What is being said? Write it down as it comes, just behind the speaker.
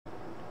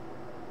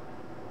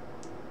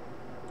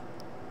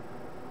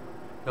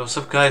Yo, what's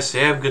up guys?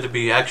 Today I'm gonna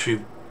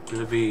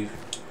be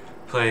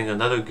playing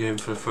another game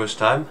for the first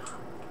time.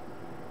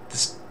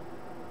 This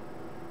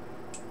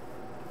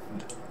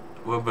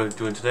what we're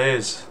doing today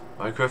is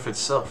Minecraft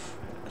itself.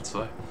 That's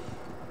why.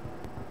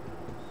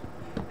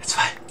 It's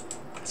fine.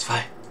 It's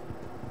fine.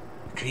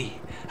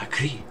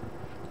 Agree.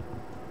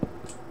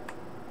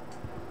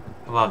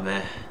 Come on,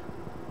 man.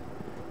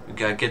 We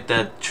gotta get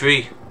that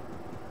tree.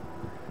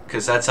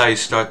 Cause that's how you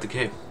start the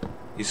game.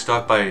 You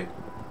start by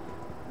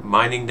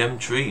mining them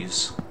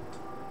trees.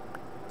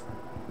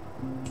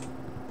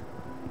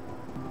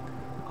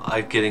 I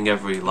like getting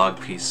every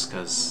log piece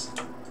because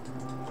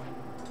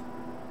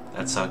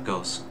that's how it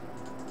goes.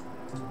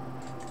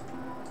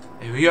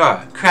 Here we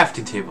are,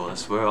 crafting table.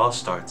 That's where it all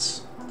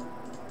starts.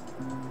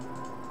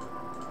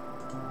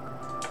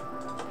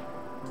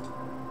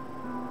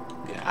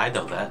 Yeah, I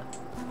know that.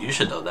 You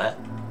should know that.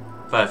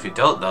 But if you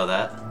don't know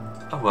that,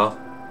 oh well.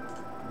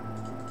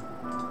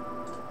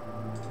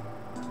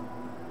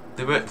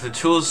 The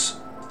tools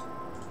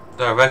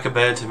that are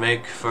recommended to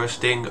make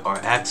first thing are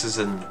axes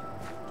and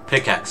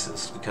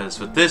pickaxes, because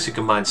with this you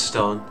can mine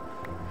stone,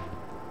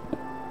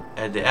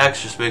 and the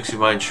axe just makes you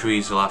mine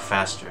trees a lot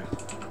faster.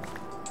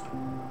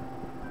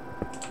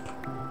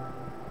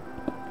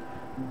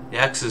 The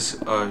axes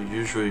are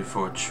usually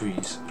for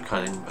trees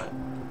cutting, but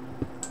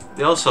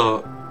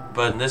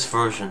in this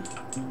version,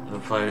 the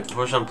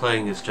version I'm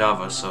playing is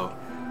Java, so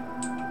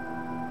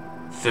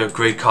they're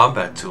great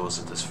combat tools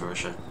in this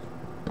version.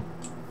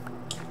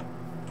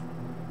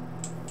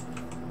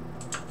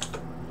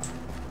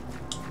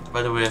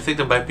 By the way, I think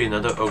there might be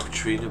another oak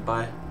tree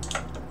nearby.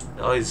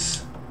 All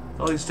these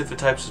different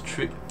types of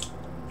tree.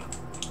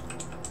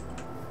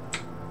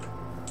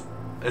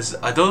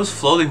 Are those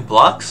floating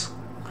blocks?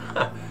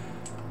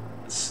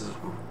 This is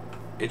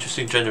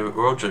interesting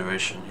world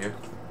generation here.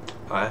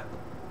 Alright.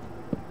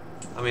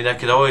 I mean, I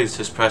could always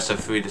just press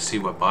F3 to see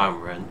what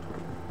biome we're in.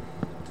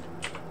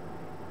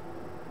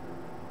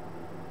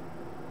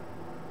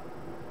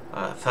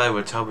 I thought it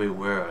would tell me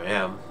where I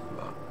am.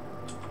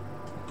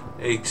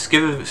 It's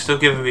still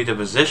giving me the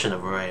position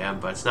of where I am,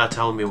 but it's not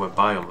telling me what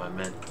biome I'm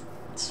in.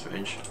 It's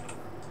strange.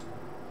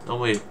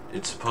 Normally,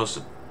 it's supposed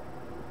to...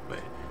 Wait.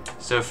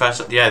 Is there a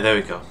fast... Yeah, there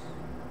we go.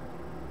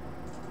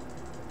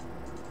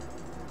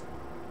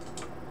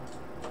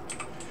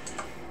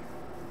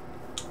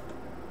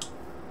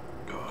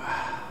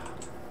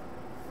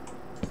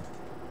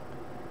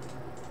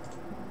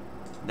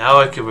 Now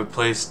I can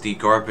replace the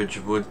garbage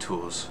wood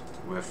tools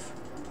with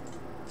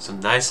some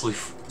nice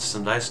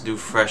new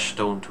fresh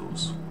stone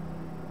tools.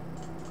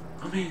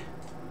 I mean,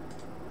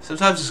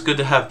 sometimes it's good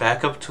to have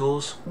backup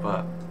tools,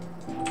 but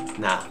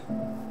nah.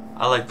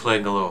 I like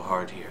playing a little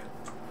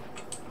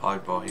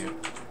hardball here.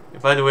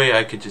 And by the way,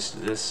 I could just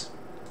do this.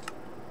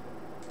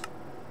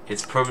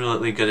 It's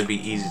permanently gonna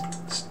be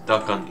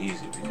stuck on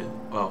easy because,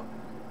 well,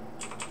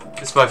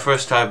 it's my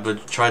first time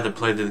trying to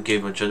play the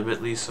game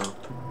legitimately, so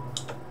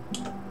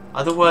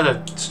I don't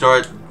want to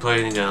start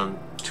playing on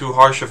too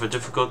harsh of a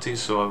difficulty,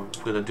 so I'm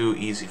gonna do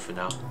easy for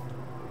now.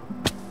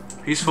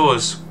 Peaceful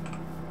is...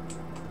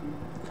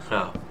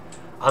 No.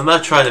 I'm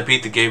not trying to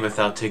beat the game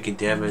without taking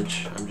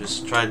damage. I'm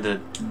just trying to...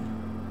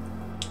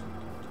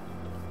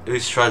 At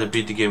least try to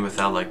beat the game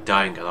without, like,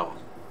 dying at all.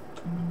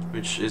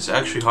 Which is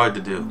actually hard to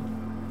do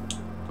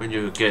when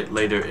you get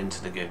later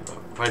into the game.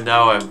 But right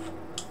now,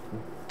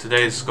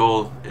 today's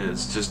goal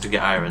is just to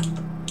get iron.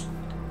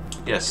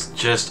 Yes,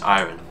 just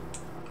iron.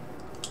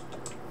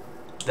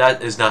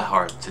 That is not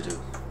hard to do.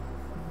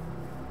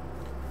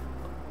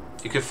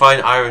 You can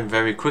find iron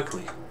very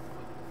quickly.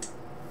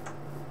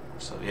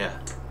 So yeah.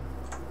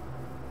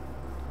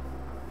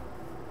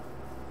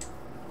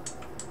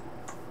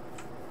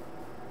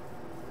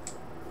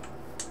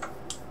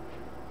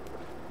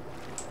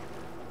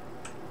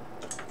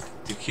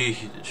 The key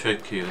to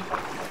trick you. You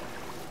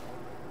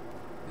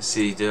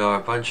see, there are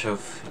a bunch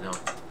of, you know...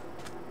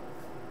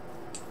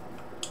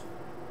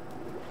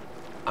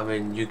 I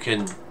mean, you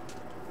can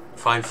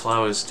find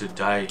flowers to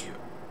dye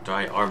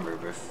armor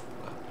with.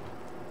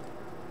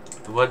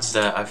 The ones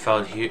that I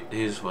found here,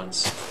 these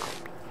ones.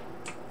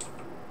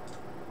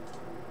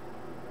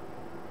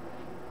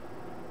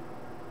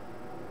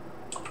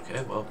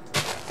 Okay, well.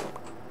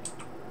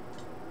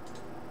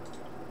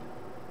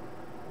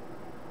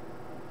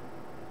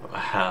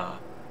 Wow.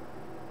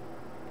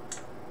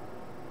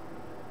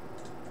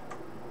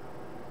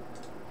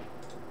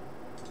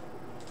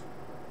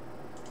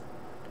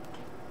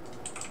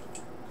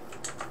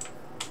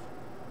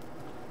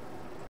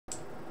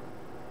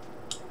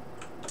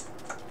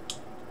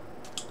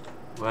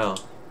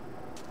 Well,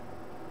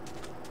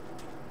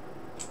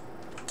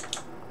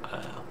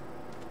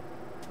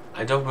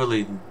 I don't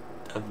really,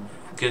 I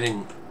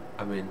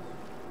mean,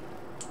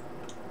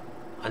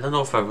 I don't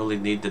know if I really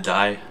need to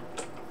dye.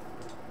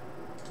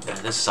 Yeah,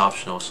 this is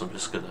optional, so I'm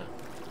just gonna...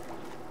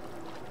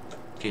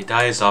 Okay,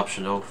 dye is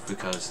optional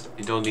because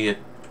you don't need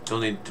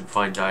to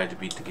find dye to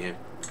beat the game.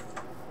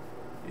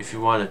 If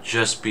you want to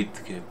just beat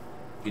the game,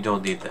 you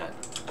don't need that.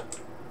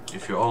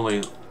 If your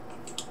only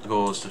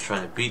goal is to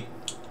try to beat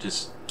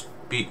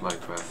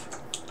Minecraft,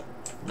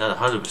 Not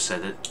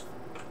 100% it.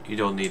 You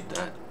don't need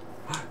that.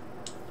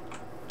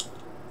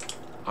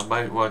 I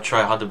might want to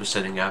try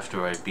 100%ing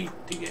after I beat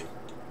the game,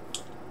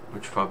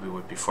 which probably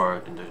would be far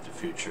in the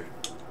future.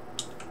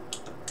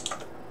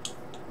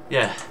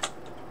 Yeah.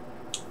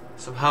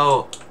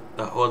 Somehow,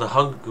 the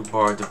hunger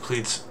bar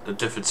depletes at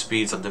different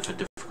speeds on different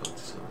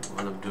difficulties. So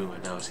what I'm doing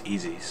right now is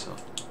easy, so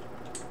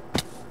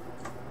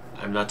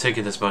I'm not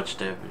taking as much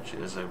damage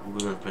as I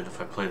would have been if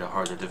I played a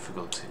harder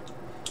difficulty.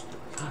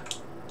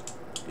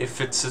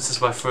 Since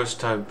it's my first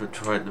time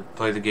trying to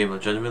play the game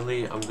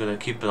legitimately, I'm gonna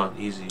keep it on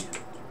easy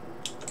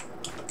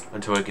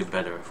until I get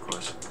better, of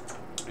course.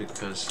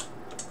 Because,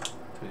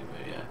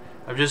 anyway, yeah,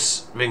 I'm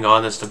just being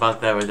honest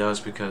about that right now, is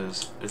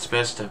because it's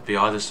best to be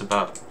honest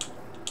about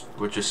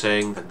what you're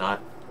saying than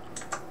not.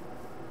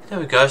 Yeah,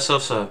 we got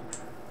ourselves a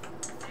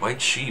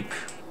white sheep.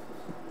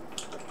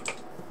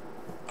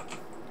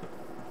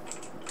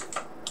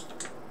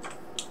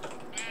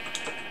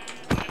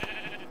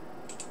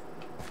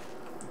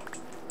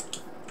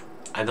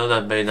 I know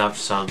that may not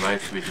sound right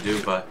for me to do,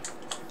 but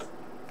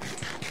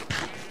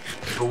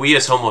we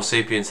as Homo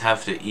sapiens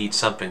have to eat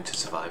something to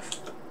survive.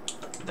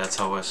 That's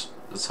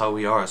how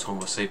we are as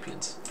Homo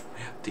sapiens.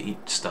 We have to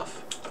eat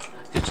stuff.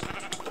 It's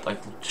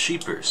like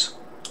sheepers.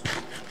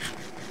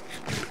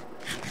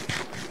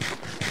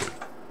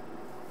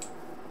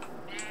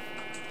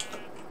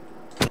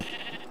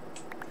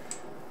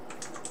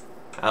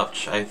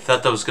 Ouch! I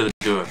thought that was gonna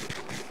do it.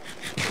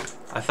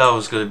 I thought I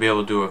was gonna be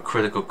able to do a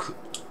critical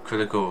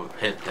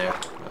hit there.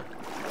 But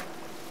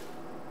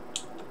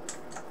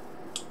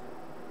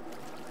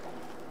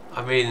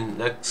I mean,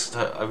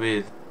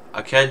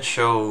 I can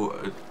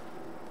show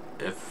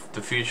if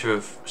the future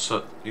of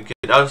you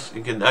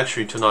can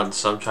actually turn on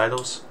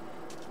subtitles.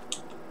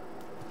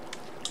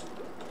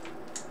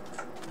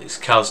 These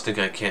cows think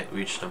I can't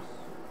reach them.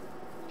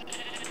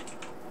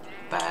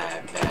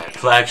 Bad.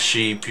 Black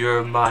sheep,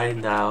 you're mine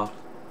now.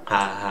 Ha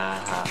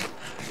ha ha.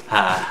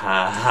 Ha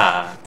ha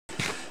ha.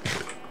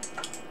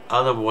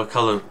 I don't know what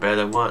color of bed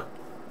I want.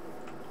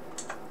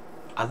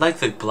 I like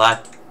the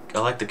black. I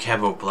like the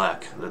camo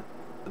black.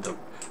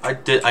 I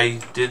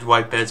did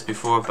white beds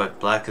before, but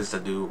black is the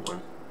new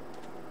one.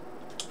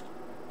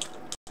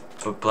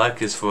 But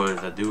black is for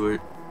the newer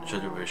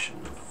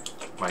generation of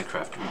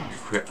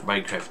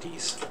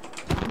Minecrafties.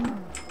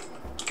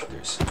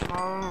 There's.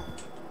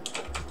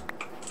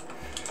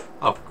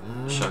 Oh,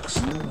 shucks.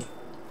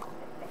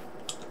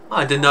 Oh,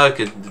 I didn't know I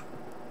could.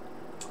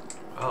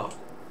 Oh,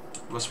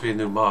 must be a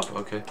new mob.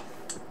 Okay.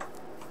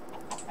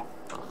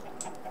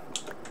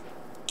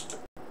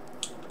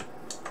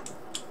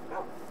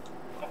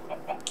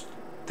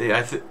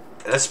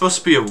 That's supposed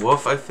to be a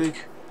wolf, I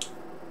think.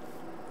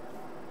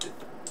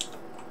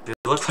 They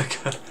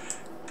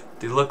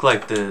look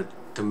like the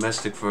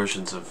domestic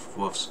versions of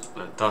wolves,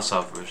 the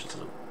docile versions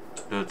of them,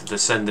 the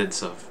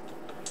descendants of.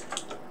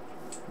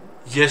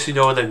 Yes, you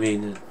know what I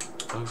mean.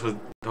 Dogs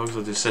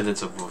are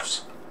descendants of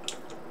wolves.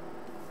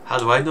 How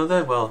do I know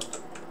that? Well,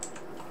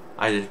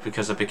 I did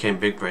because I became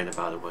big brain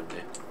about it one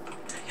day.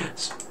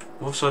 Yes,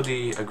 wolves are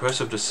the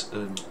aggressive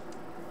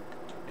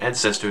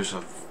ancestors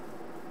of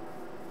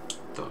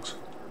dogs.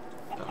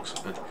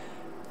 But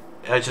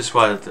I just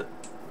wanted to.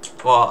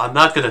 Well, I'm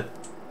not gonna.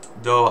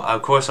 No,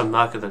 of course I'm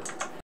not gonna.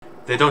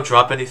 They don't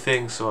drop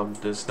anything, so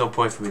there's no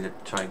point for me to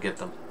try and get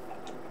them.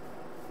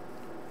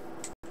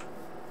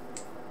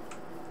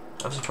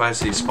 I'm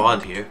surprised he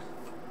spawned here.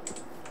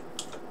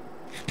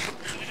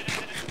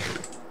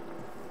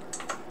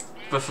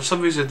 But for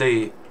some reason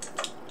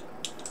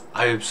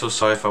I am so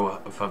sorry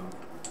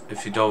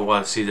if you don't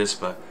want to see this,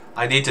 but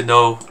I need to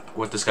know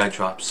what this guy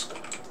drops.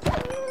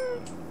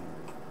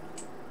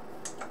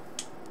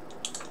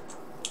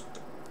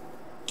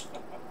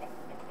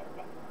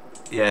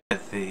 Yeah,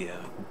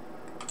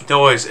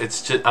 no worries,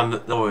 it's just,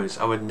 no worries,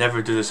 I would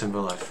never do this in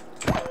real life.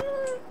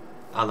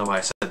 I don't know why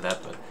I said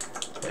that, but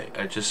hey,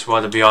 I just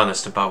want to be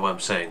honest about what I'm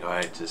saying,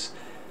 alright? Just,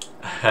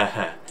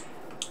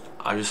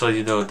 I'm just letting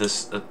you know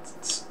this,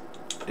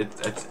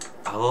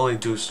 I'll only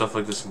do stuff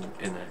like this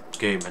in a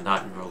game and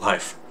not in real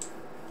life.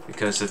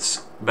 Because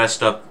it's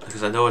messed up,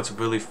 because I know it's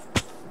really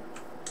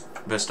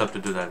messed up to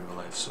do that in real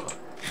life, so.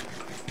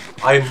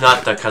 I'm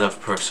not that kind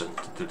of person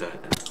to do that.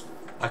 And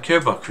I care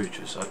about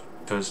creatures,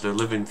 because they're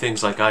living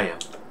things like I am.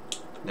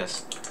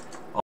 Yes,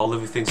 all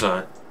living things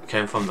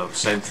came from the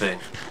same thing.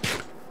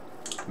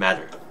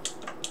 Matter.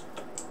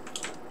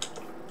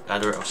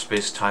 Matter of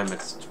space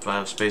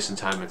and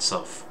time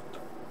itself.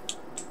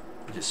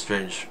 Which is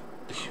strange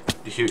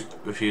if you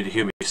to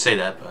hear me say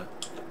that, but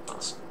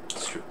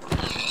it's true.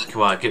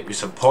 Come on, get me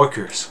some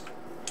porkers.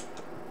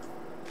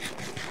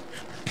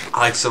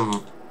 I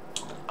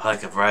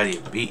like a variety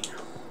of meat.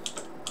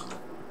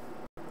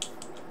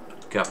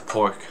 Got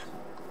pork.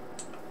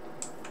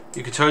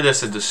 You can turn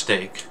this into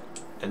steak,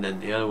 and then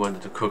the other one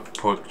into cooked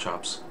pork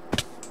chops.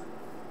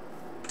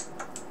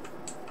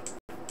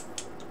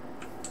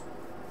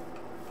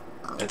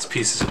 That's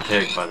pieces of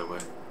pig, by the way.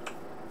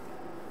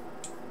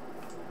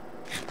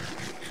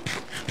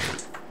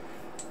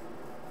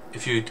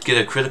 If you get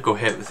a critical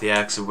hit with the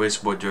axe, it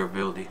wastes more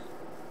durability.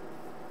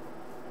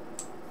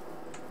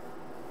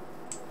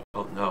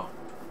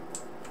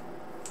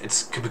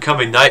 It's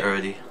becoming night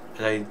already,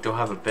 and I don't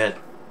have a bed.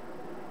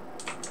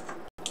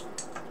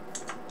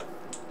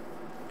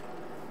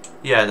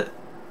 Yeah,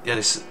 yeah,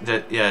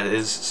 it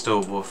is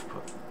still a wolf.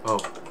 But, oh,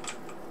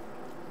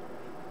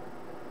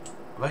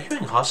 am I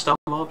hearing hostile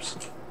mobs?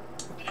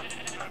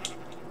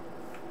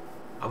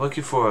 I'm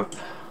looking for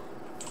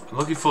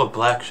a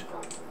black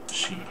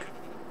sheep.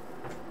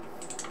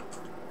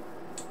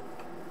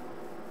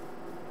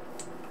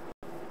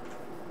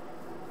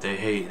 They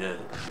hate it.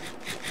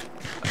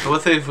 The one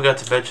thing I forgot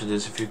to mention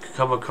is if you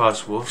come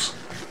across wolves,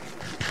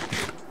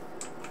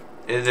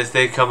 and if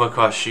they come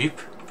across sheep,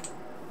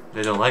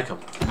 they don't like them.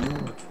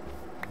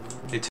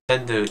 They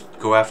tend to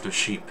go after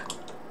sheep.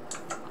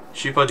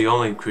 Sheep are the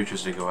only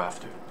creatures they go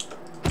after.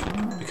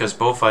 Because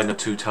bovine are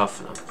too tough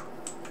for them.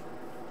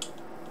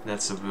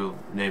 That's the real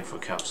name for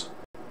cows.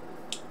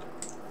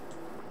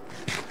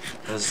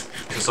 Because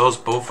those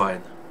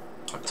bovine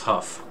are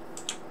tough.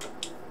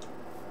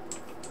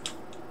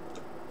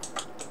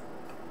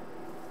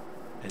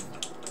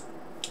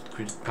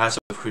 And passive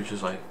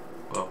creatures like,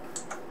 well,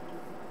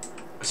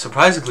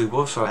 surprisingly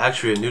wolves are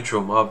actually a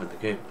neutral mob in the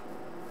game.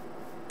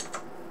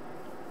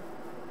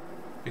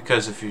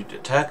 Because if you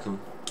attack them,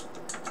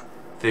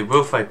 they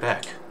will fight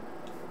back.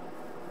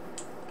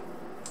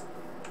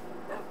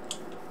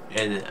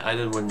 And I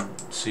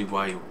wouldn't see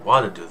why you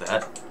want to do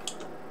that.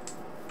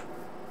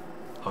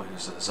 Oh,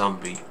 he's a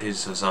zombie.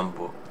 He's a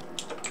zombo.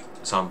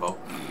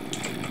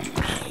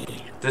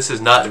 This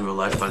is not in real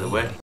life, by the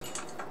way.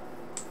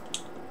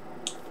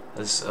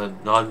 It's a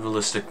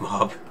non-realistic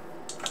mob.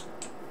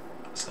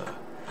 So,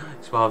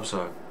 these mobs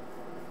are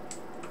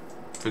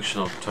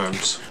fictional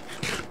terms.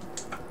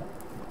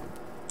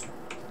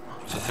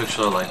 So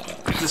fictional,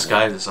 like, this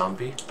guy is a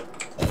zombie.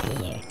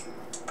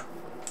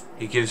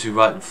 He gives you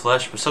rotten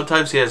flesh, but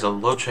sometimes he has a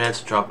low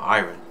chance to drop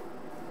iron.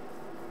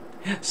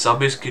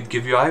 Zombies could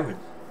give you iron.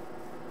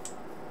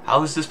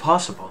 How is this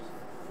possible?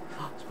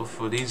 So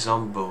for these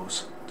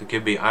zombos to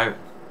give me iron.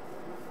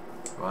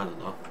 Well, I don't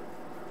know.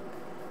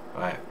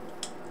 Alright.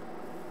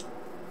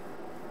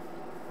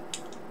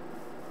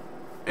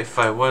 If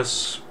I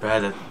was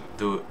bad at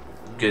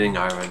getting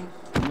iron,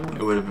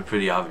 it would have been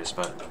pretty obvious,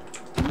 but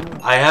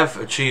I have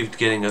achieved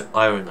getting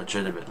iron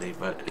legitimately,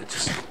 but it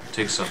just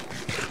takes some...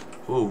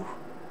 Ooh.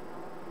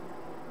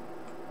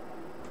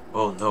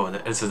 Oh no,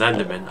 it's an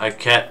Enderman. I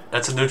can't...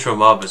 That's a neutral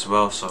mob as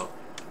well, so...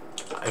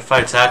 If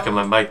I attack him,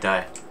 I might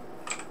die.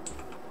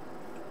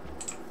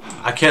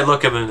 I can't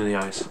look him in the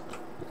eyes.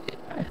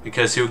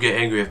 Because he'll get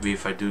angry at me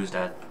if I do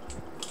that.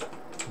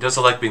 He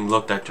doesn't like being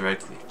looked at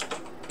directly.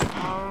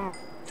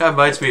 Kind of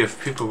reminds me of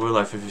people in real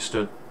life if you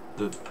stood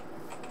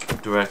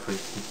directly.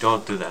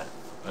 Don't do that,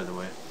 by the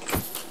way.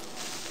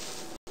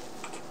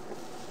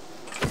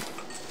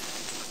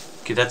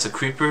 Okay, that's a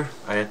creeper.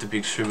 I have to be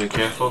extremely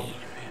careful.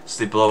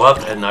 So they blow up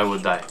and I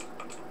would die.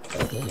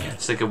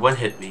 So they could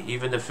one-hit me,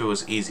 even if it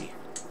was easy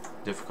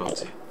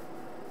difficulty.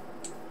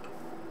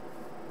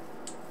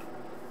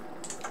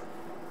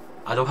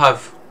 I don't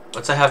have...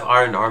 Once I have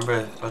iron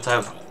armor, once I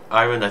have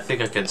iron, I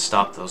think I can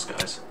stop those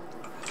guys.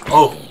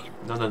 Oh!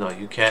 No,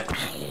 you can't.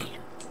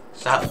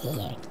 Stop.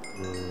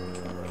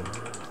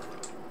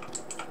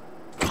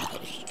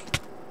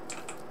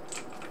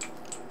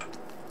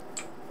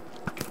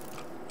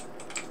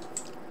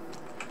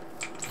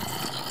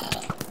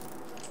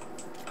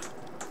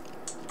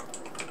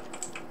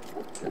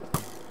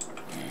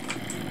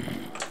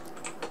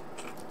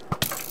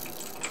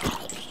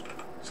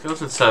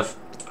 Skeletons have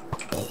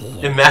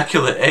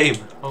immaculate aim.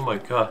 Oh my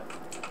god.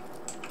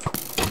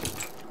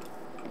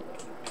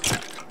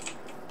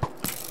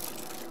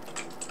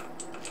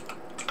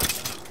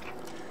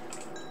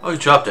 Oh, he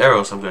dropped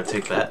arrows. I'm gonna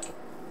take that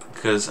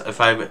because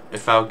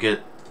if I'll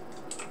get,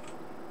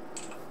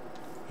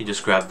 he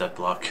just grabbed that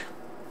block.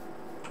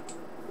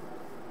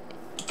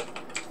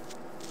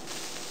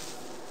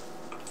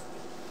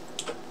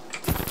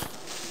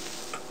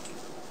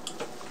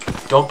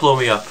 Don't blow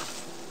me up.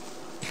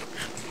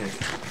 Okay.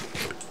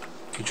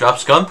 He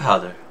drops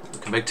gunpowder. We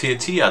can make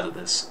TNT out of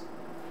this.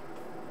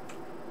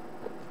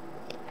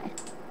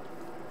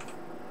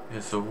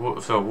 If there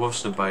are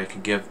wolves nearby, you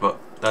can give, but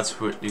that's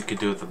what you can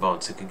do with the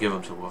bones. You can give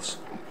them to wolves.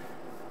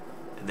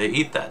 And they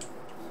eat that.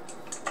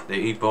 They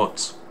eat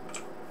bones.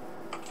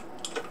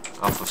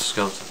 Off of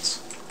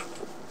skeletons.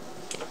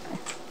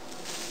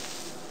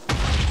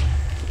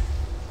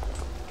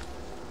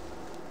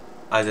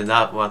 I did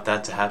not want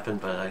that to happen,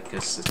 but I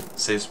guess it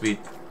saves me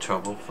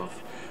trouble.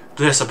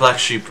 There's a black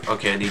sheep.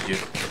 Okay, I need you.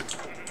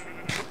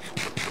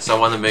 So I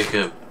want to make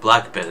a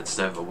black bed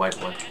instead of a white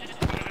one.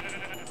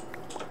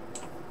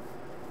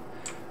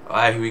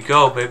 Alright, here we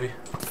go, baby.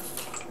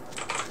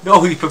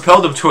 No, he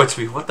propelled him towards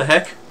me. What the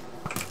heck?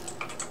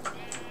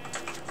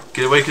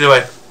 Get away, get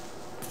away.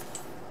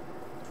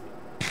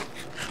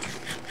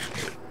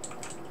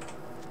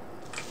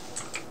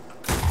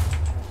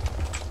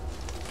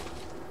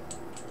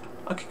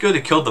 Okay, good,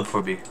 he killed them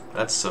for me.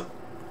 That's some...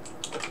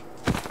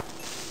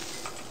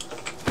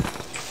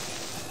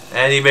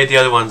 And he made the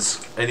other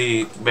ones, and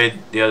he made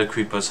the other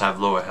creepers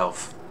have lower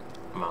health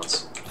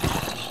amounts.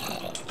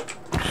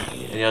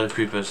 And the other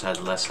creepers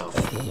had less health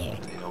than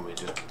they normally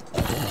do.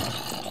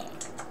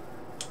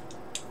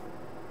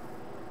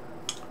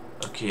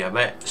 Okay, yeah,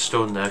 my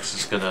stone axe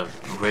is gonna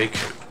break.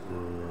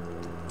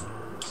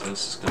 So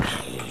this is gonna...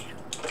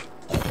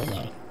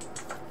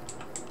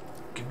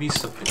 Give me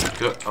something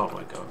good. Oh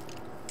my god.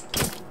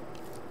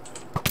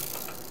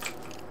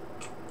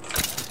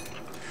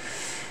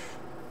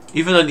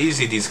 Even on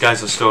easy, these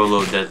guys are still a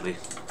little deadly.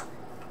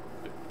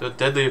 They're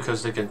deadly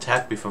because they can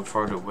attack me from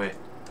farther away.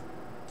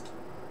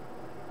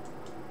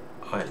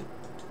 Alright.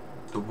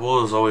 The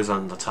wool is always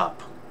on the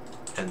top.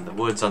 And the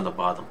wood's on the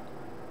bottom.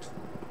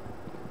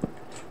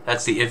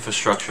 That's the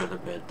infrastructure of the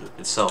bed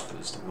itself,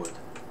 is the wood.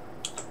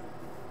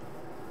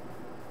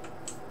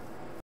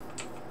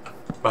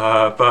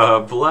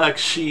 Black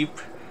sheep.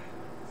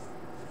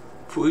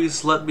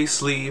 Please let me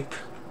sleep.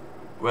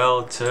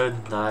 Well,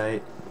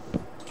 tonight.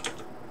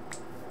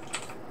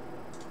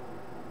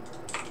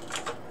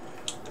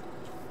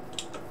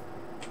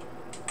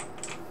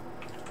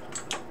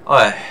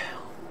 Alright.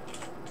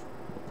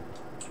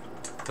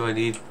 Do I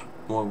need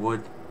more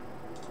wood?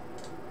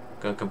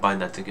 Gonna combine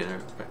that together.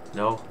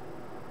 No?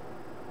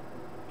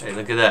 Hey,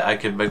 look at that. I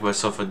can make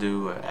myself a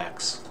new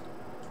axe.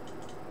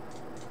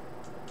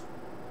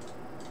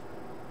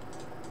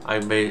 I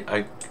mean,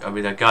 I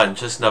got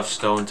just enough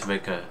stone to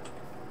make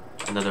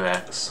another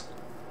axe.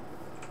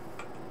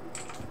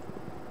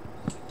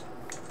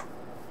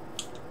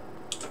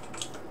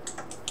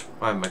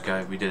 Alright, my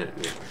guy, we did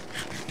it.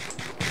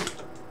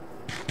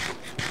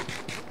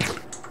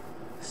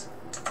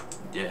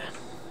 Yeah.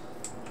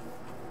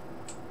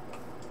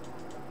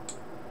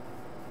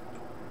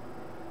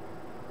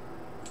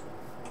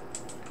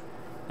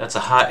 That's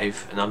a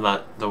hive, and I'm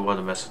not the one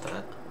to mess with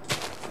that.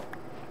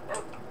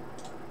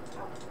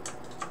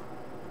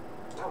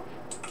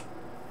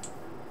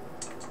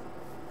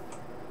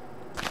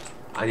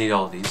 I need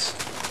all these.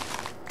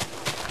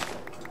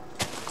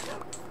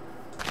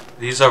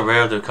 These are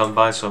rare to come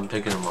by, so I'm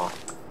taking them all.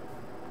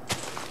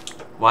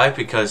 Why?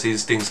 Because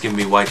these things give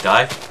me white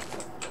dye.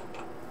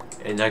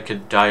 And I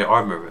could dye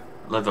armor,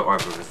 leather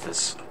armor with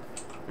this.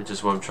 Which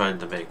is what I'm trying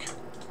to make.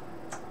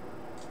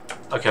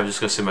 Okay, I'm just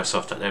gonna see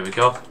myself done. There we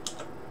go.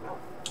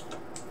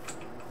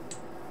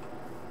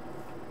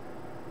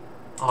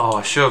 Oh,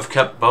 I should have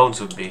kept bones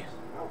with me.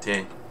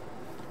 Dang.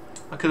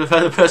 I could have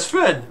had a best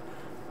friend.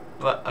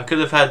 But I could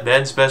have had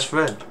man's best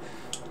friend.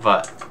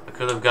 But I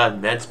could have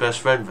gotten man's best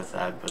friend with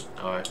that, but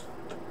alright.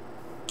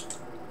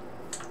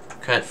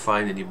 Can't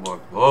find any more.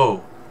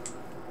 Whoa.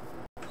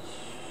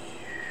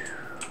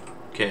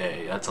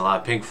 Okay, that's a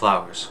lot of pink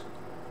flowers.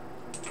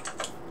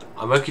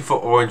 I'm looking for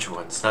orange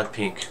ones, not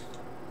pink.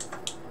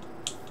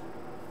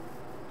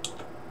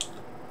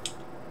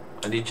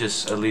 I need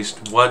just at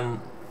least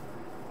one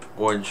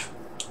orange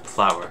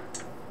flower.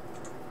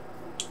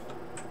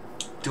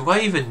 Do I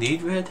even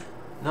need red?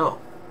 No.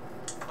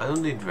 I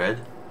don't need red.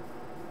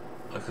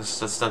 Because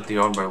that's not the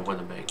armor I want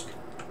to make.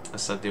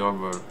 That's not the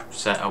armor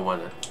set I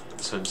want to...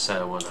 certain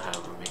set I want to have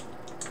with me.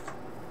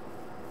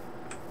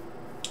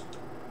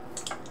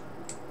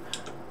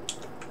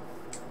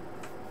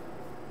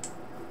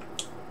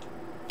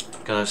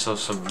 Got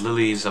ourselves some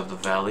lilies of the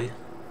valley.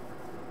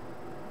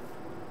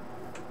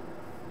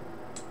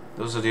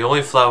 Those are the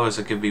only flowers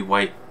that give me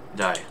white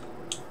dye.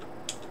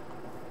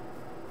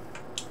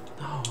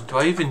 No, do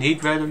I even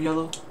need red or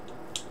yellow?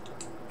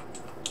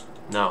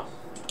 No.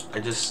 I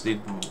just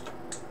need...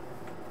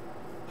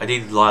 I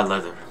need a lot of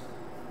leather.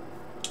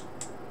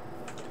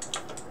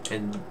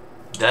 And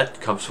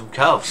that comes from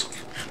cows.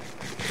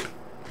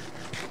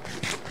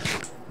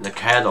 And the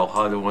cattle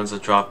are the ones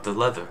that drop the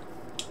leather.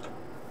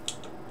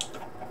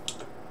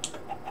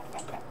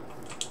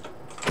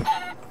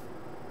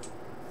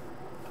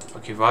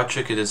 Okay, raw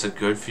chicken isn't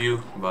good for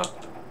you, but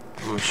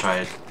I'm gonna try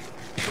it.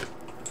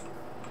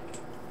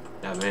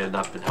 That may have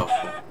not been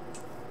helpful.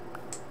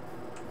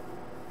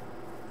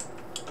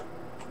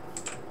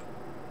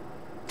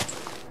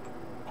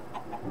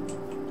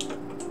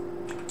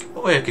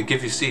 Oh wait, I could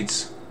give you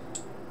seeds.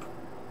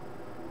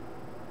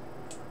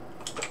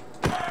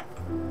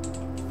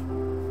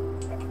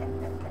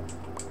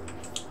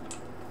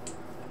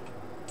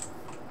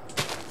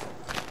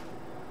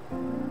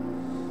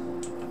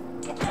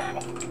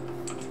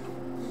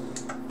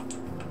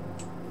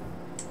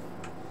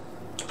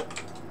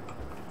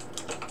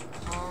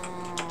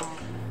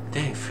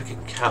 Dang,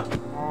 freaking cow.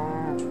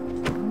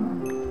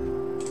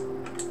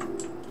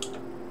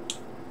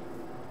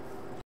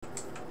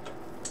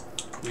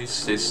 Please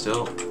stay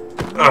still.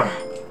 Ugh.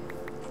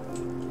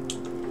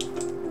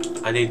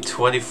 I need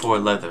 24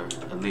 leather,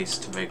 at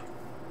least, to make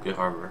good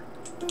armor.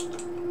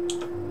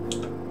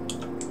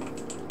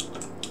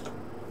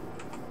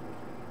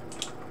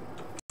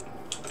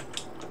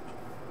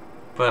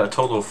 But a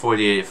total of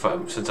 48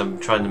 since I'm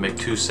trying to make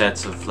 2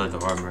 sets of leather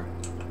armor.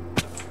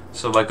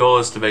 So my goal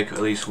is to make at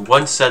least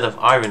 1 set of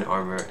iron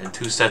armor and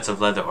 2 sets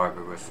of leather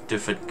armor with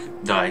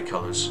different dye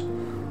colors.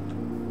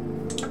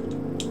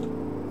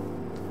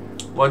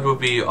 One will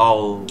be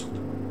all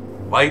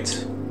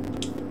white.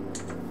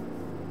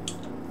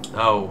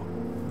 No,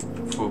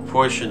 for a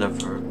portion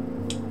of her.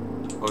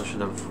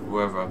 portion of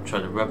wherever I'm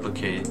trying to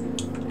replicate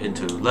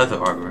into leather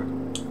armor.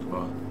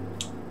 Well,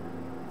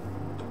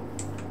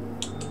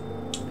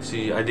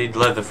 see, I need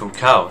leather from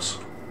cows.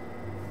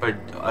 But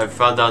I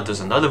found out there's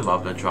another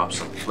mob that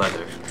drops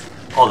leather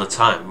all the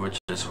time, which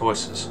is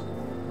horses.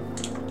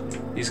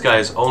 These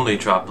guys only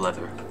drop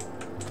leather,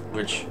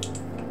 which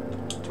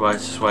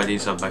is why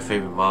these are my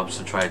favorite mobs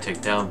to try to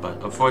take down,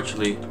 but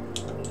unfortunately,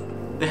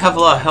 they have a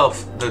lot of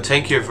health. They're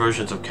tankier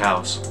versions of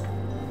cows.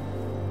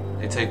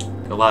 They take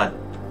a lot of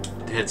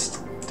hits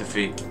to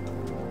defeat.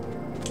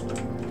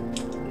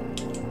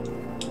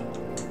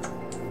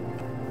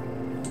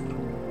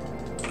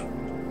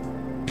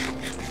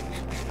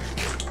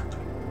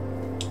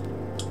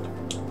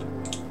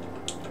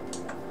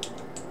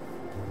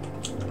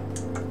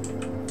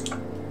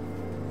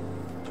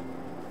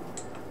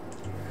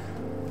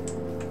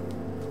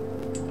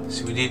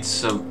 So we need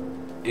some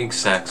ink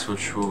sacs,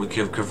 which we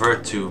can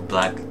convert to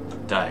black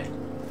dye.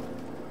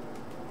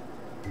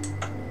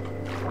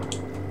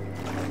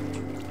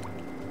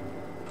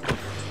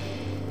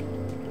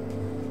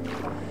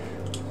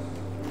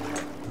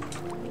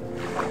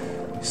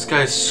 These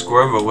guys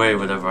squirm away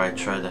whenever I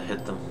try to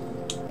hit them.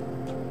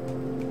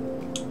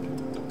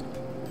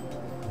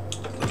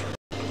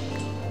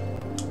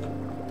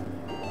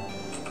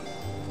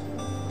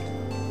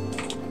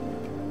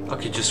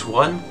 Okay, just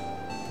one?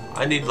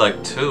 I need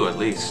like two at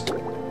least.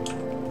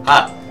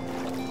 Ah!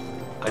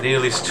 I need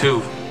at least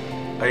two.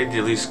 I need to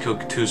at least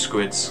cook 2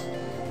 squids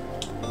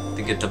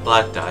to get the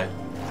black dye.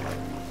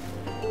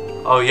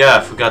 Oh yeah,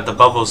 I forgot the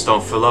bubbles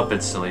don't fill up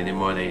instantly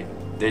anymore.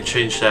 They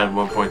changed that in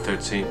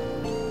 1.13.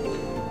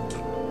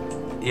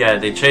 Yeah,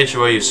 they changed the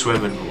way you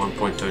swim in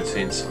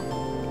 1.13, so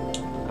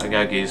I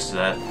gotta get used to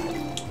that.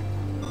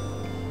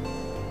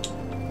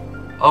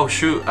 Oh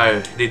shoot,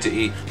 I need to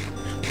eat.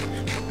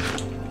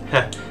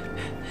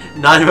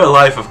 Not in real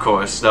life, of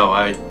course. No,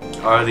 I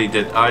already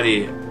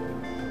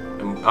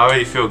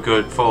feel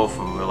good, full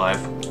from real life.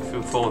 I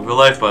feel full in real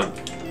life, but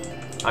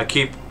I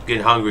keep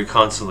getting hungry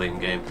constantly in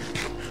game.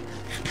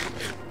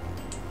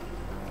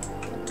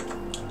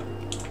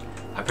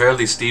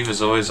 Apparently, Steve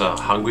is always a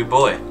hungry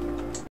boy.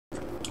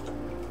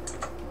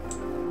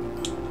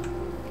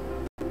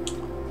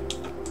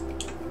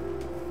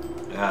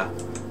 Yeah.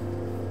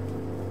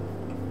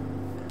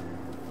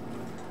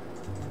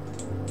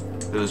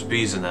 There's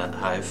bees in that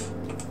hive.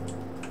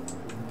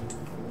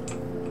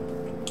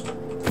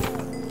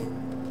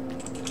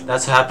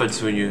 That's what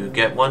happens when you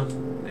get one.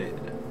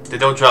 They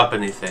don't drop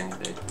anything.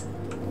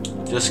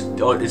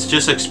 It's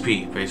just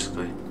XP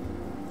basically.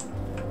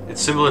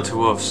 It's similar to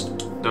wolves.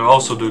 They're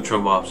also neutral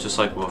mobs, just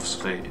like wolves.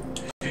 They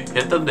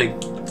hit them.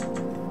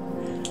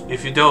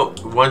 If you don't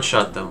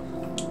one-shot them,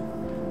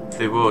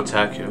 they will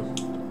attack you.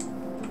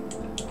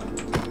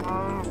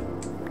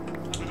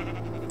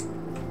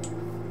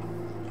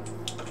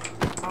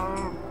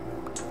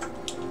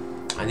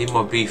 I need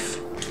more beef.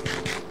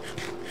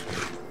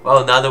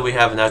 Well, now that we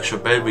have an actual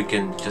bed, we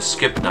can just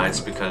skip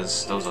nights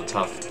because those are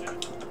tough.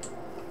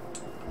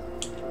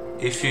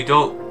 If you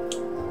don't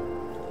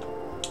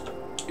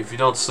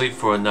sleep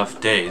for enough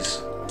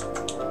days,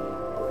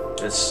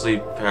 it's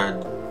sleep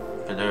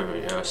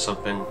paranoia or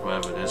something,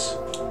 whatever it is.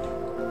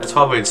 That's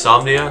probably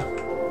insomnia.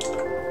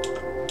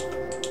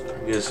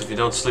 Because if you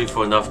don't sleep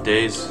for enough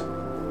days,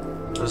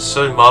 there's a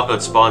certain mob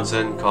that spawns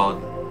in called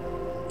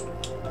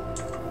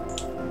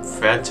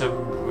Phantom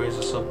Rays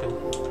or something.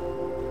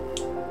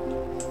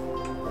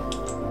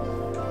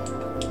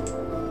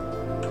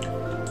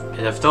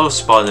 And if those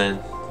spawn in,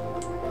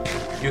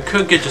 you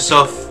could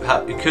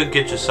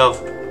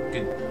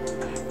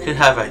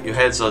have your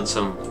hands on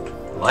some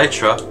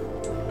Elytra,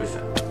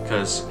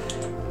 because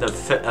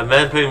a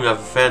man premium of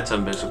a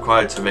phantom is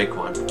required to make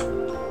one.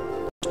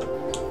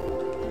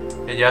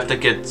 And you have to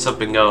get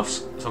something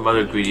else, some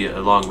other ingredient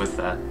along with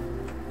that,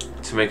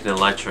 to make an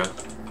Elytra.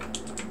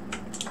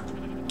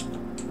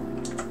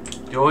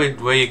 The only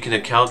way you can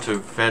encounter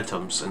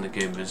phantoms in the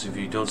game is if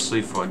you don't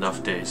sleep for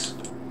enough days.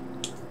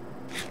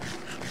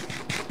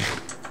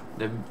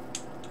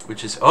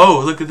 Which is,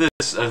 oh, look at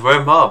this, a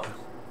rare mob.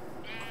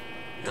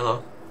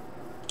 Hello.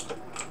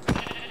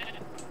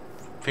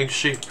 Pink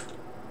sheep.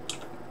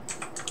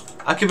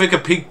 I can make a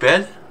pink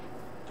bed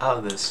out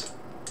of this.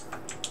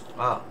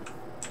 Wow.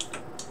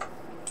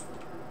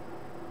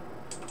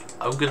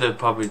 I'm gonna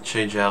probably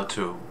change it out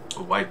to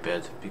a white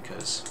bed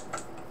because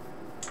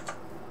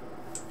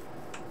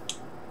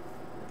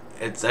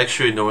it's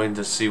actually annoying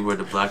to see where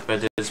the black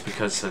bed is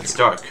because it's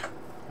dark.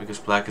 Because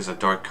black is a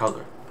dark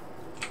color.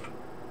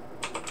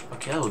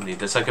 Okay, I don't need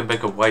this. I can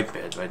make a white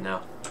bed right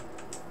now.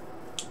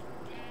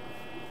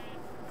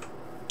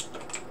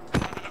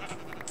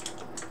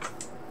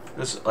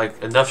 There's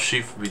like enough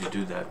sheep for me to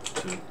do that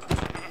too.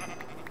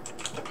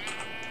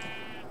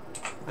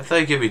 I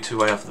thought you gave me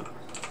 2. I have them.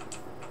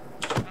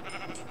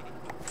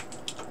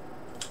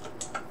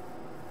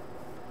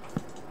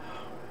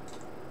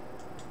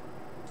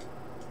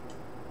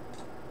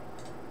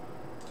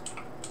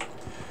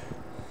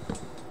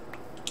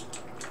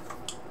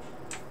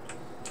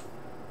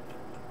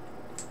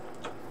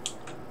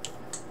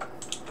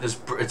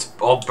 It's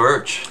all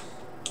birch.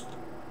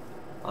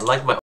 I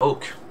like my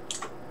oak.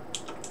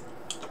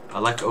 I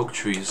like oak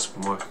trees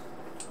more.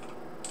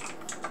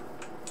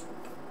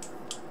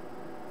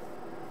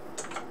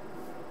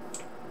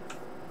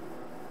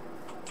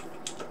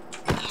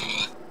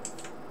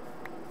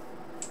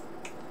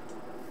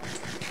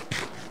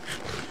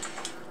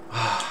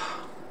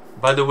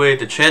 By the way,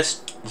 the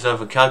chances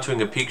of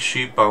encountering a pink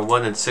sheep are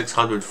 1 in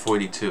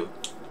 642.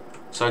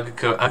 So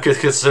I could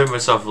consider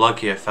myself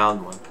lucky I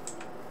found one.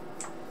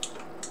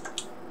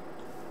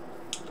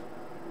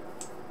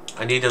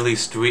 I need at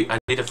least 3. I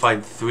need to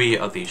find 3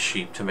 of these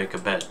sheep to make a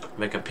bed.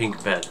 Make a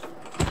pink bed.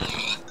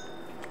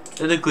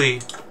 Technically,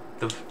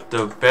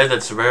 the bed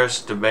that's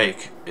rarest to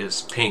make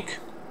is pink,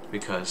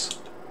 because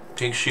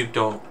pink sheep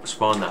don't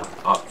spawn that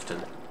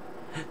often.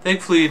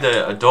 Thankfully,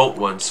 the adult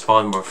ones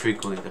spawn more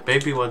frequently. The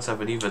baby ones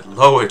have an even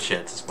lower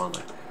chance to spawn,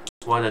 like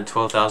 1 in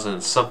 12,000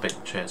 and something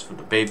chance for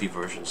the baby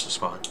versions to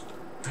spawn.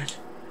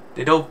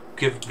 They don't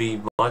give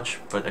me much,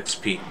 but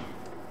XP.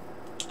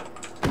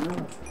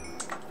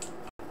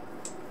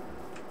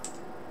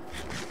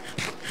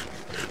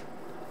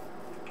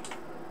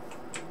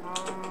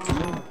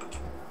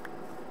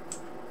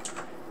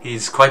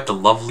 He's quite the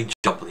lovely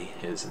jubbly,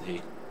 isn't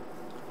he?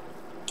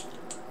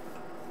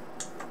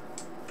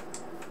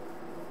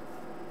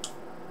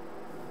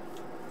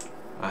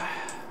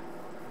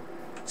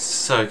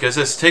 So, because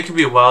it's taken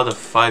me a while to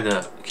find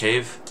a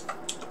cave,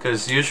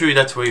 because usually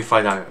that's where you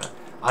find iron.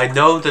 I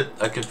know that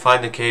I can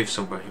find a cave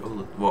somewhere.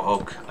 Oh, more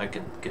oak. I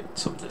can get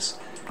some of this.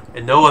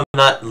 And no, I'm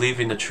not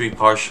leaving the tree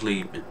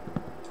partially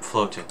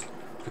floating,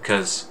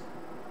 because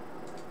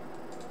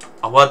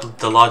I want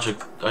the logic.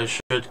 I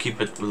should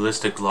keep it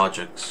realistic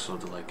logic, so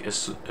that, like,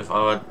 if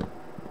I want,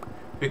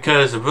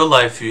 because in real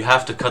life you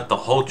have to cut the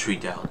whole tree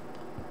down.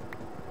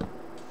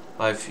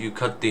 If you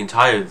cut the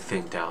entire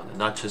thing down and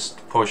not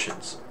just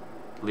portions,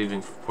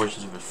 leaving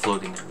portions of it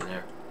floating in the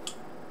air.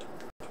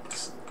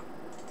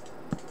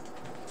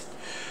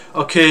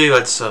 Okay,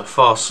 let's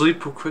fall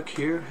asleep real quick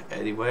here.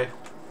 Anyway,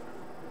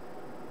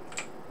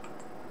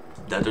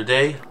 another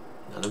day,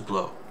 another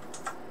blow.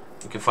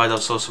 We can find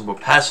also some more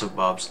passive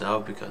mobs now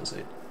because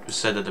they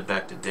resetted it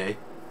back today.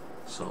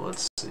 So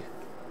let's see.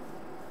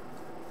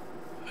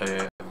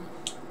 I'm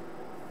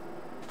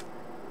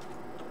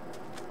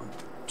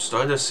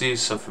starting to see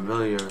some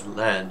familiar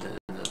land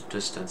in the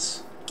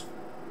distance.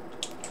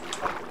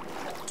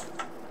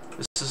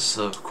 This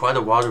is quite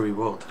a watery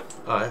world.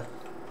 Alright.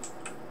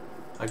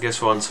 I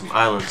guess we're on some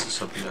islands or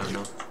something, I don't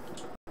know.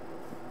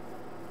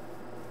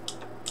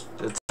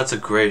 That's a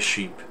grey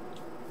sheep.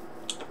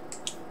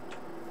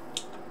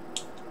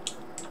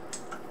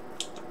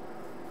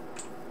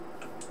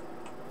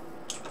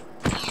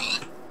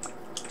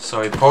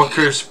 Sorry,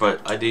 porkers,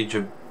 but I need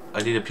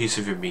a piece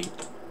of your meat,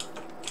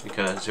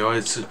 because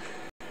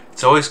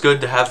it's always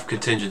good to have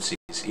contingencies,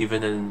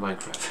 even in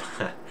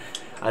Minecraft.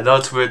 I know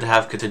it's weird to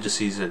have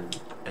contingencies in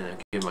a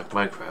game like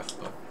Minecraft,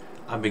 but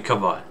I mean,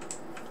 come on.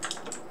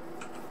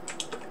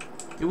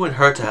 It wouldn't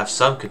hurt to have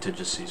some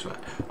contingencies, right?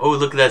 Oh,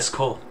 look at that, it's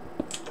coal.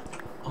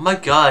 Oh my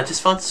god, I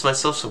just found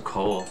myself some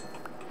coal.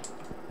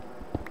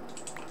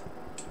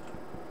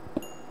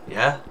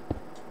 Yeah?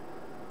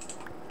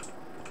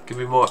 Give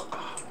me more.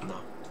 Oh, no.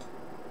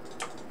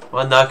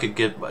 Well, now I could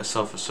get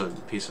myself a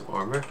certain piece of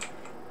armor.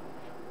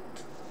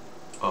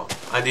 Oh,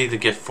 I need to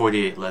get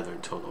 48 leather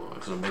in total,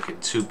 because I'm making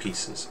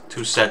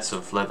 2 sets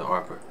of leather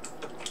armor.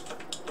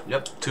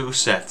 Yep, 2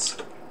 sets.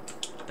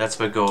 That's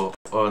my goal.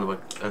 Oh,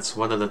 that's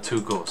one of the 2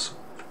 goals.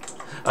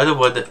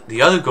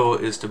 The other goal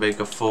is to make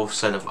a full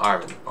set of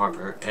iron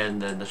armor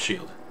and then a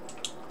shield.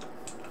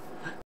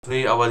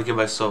 I want to give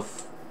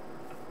myself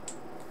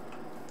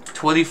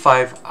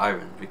 25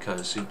 iron,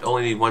 because you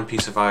only need 1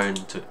 piece of iron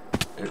to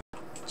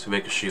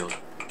make a shield.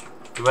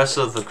 The rest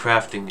of the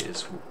crafting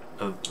is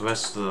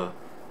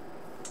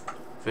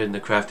in the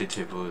crafting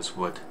table is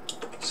wood.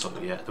 So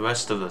yeah, the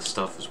rest of the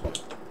stuff is wood.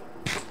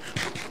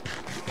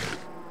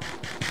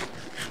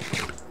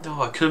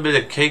 No, I could have made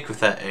a cake with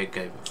that egg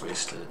I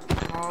wasted.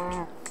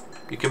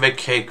 You can make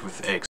cake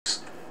with eggs.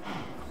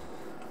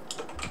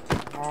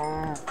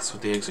 That's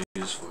what the eggs are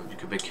used for. You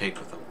can make cake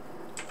with them.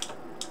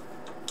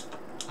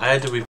 I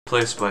had to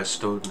replace my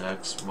stone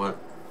axe one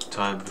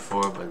time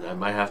before, but I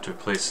might have to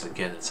replace it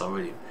again. It's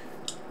already...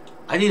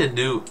 I need a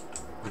new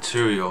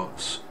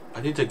materials. I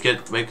need to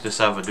make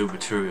this out of a new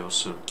material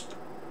soon,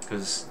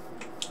 because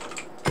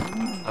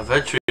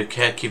eventually I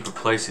can't keep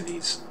replacing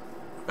these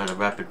at a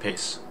rapid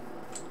pace.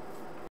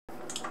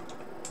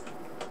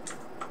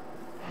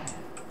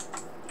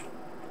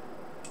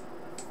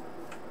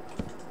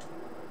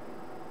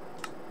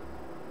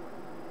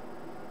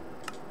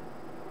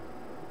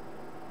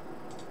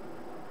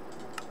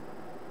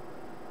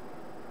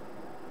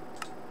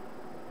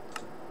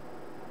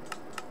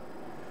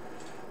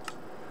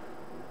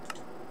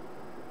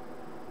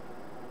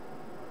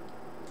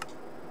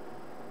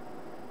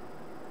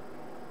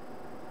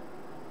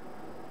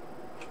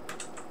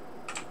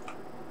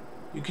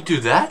 You could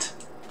do that?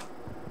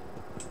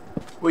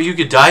 Well, you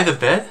could dye the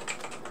bed?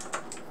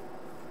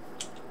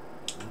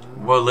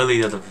 Royal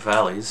Lily of the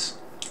Valleys.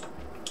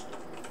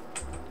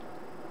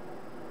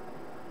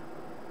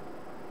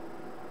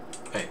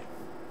 Hey.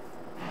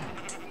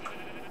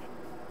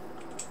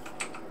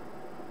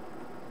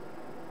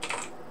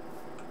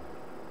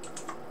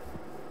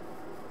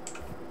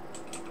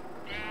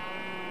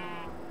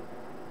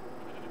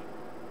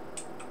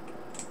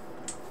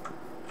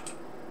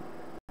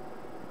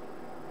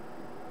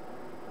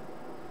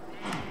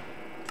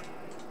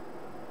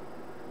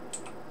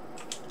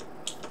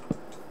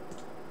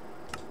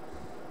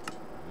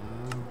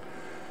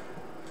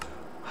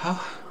 How?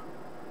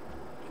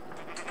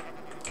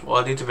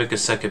 Well, I need to make a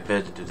second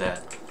bed to do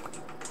that.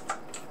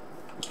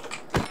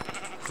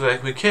 Looks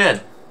like we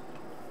can.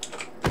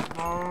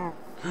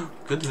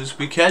 Good news,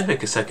 we can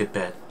make a second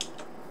bed.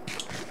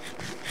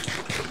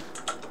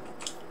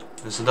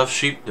 There's enough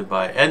sheep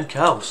nearby, and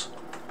cows.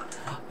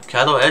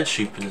 Cattle and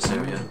sheep in this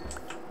area.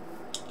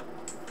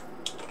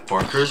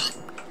 Porkers.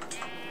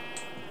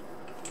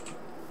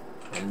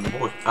 And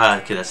more. Ah,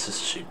 okay, that's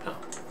just sheep now.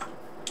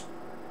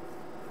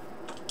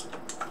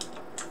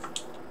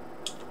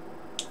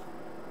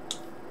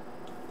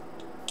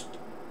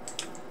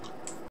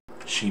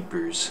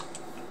 Sheepers.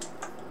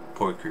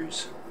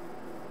 Porkers.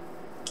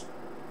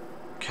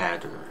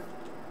 Catter.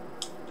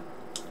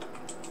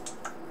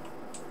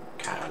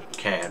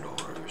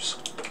 Catters.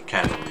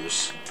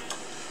 Catters.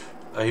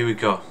 Here we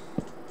go.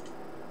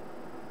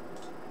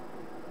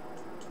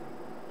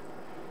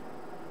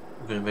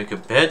 We're gonna make a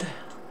bed.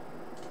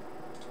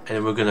 And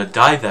then we're gonna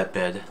dye that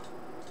bed.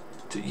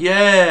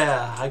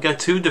 Yeah! I got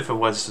 2 different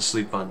ones to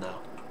sleep on now.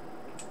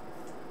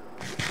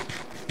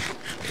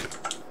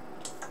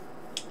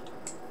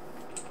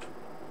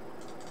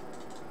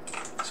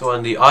 So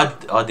on the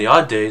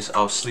odd days,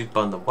 I'll sleep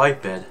on the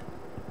white bed,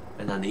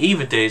 and on the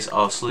even days,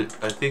 I'll sleep.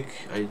 I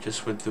think I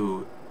just went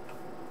through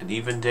an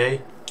even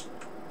day,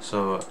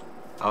 so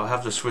I'll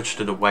have to switch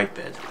to the white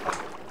bed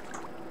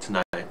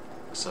tonight.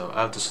 So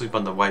I have to sleep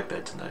on the white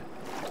bed tonight.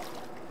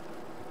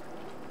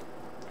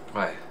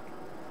 Right.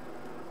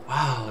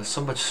 Wow, there's so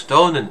much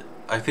stone, and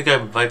I think I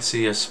might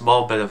see a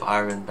small bit of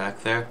iron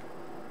back there.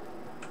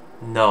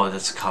 No,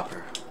 that's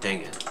copper.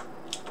 Dang it.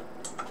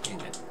 Dang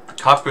it. The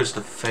copper is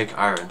the fake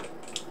iron.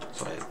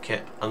 So I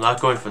can't. I'm not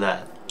going for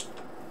that.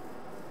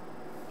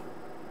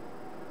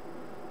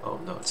 Oh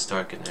no, it's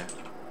dark in there.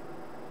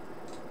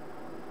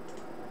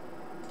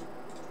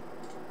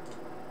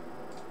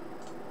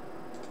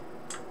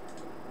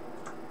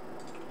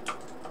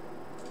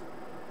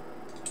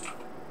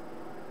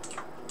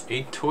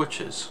 Eight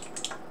torches.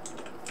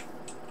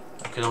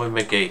 I can only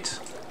make 8.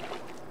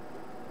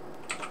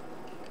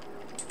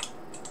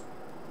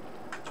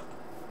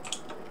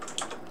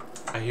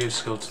 I hear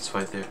skeletons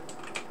right there.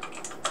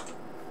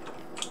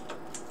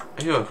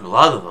 I hear a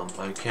lot of them,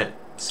 but I can't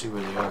see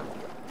where they are.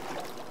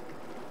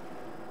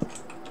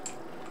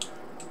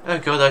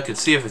 Thank God I can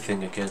see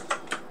everything again.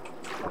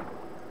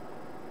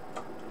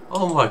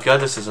 Oh my God,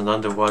 this is an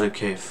underwater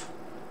cave.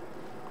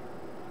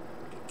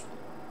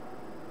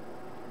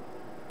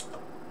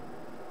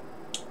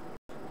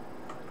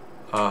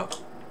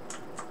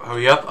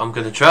 Hurry up, I'm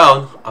gonna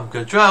drown. I'm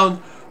gonna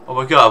drown. Oh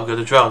my God, I'm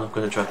gonna drown. I'm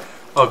gonna drown.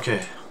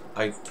 Okay,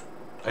 I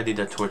need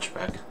that torch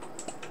back.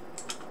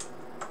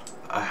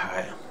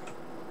 Alright.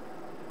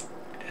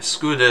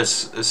 Screw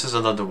this. This is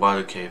an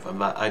underwater cave.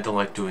 I don't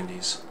like doing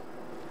these.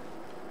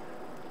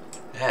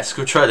 Yeah, let's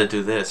go try to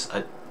do this.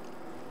 I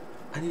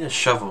need a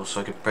shovel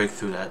so I can break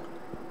through that.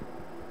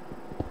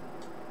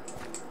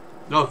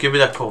 No, give me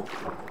that coal.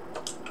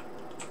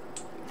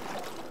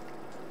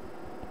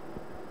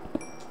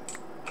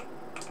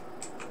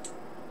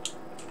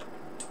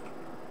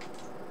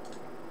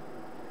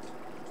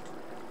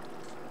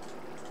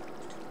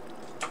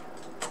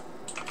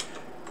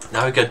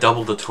 Now we got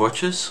double the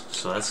torches,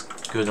 so that's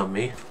good on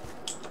me.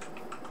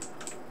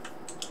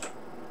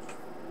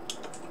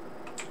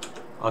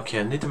 Okay,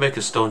 I need to make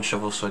a stone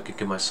shovel so I can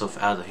get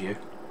myself out of here.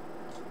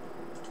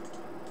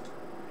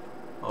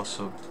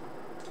 Also,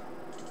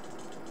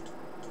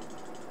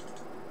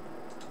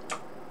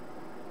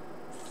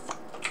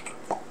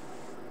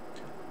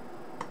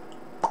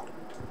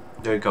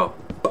 there we go.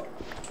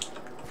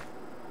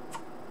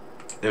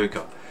 There we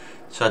go.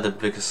 Try to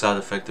make a sound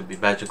effect to be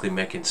magically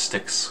making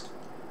sticks.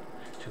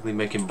 Magically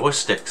making more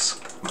sticks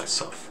for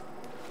myself.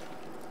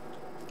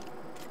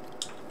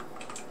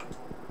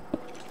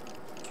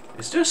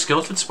 Is there a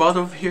skeleton spawn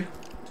over here?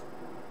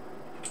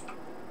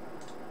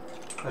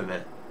 Wait a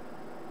minute.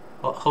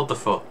 Hold the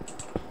phone.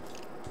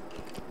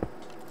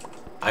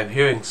 I'm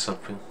hearing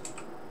something.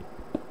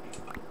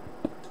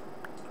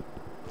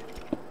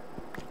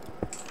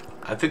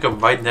 I think I'm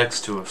right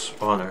next to a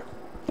spawner.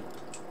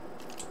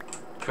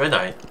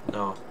 Granite?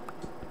 No.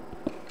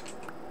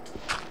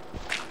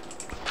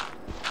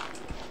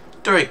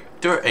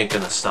 Dirt ain't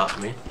gonna stop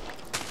me.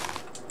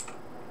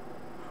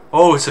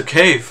 Oh, it's a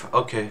cave.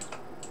 Okay.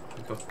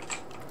 Go.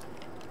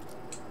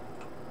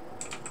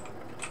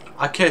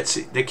 I can't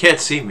see. They can't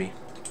see me.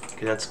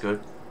 Okay, that's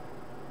good.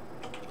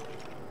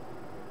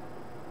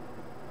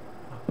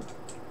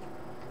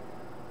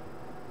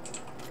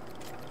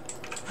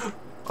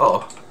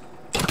 Oh.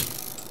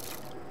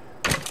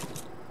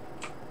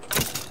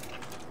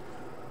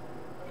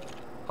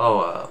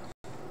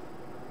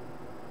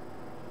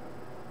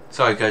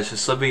 Sorry guys,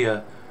 just let me,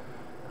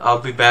 I'll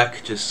be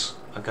back, just,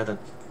 I gotta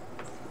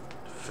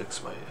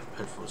fix my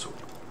headphones real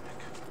quick.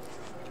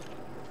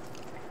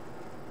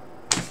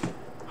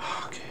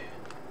 Okay.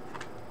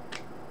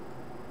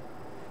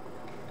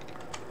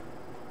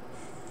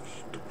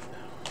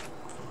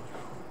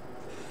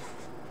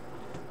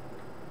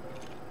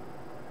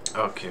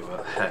 Okay,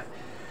 well, hey.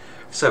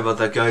 Sorry about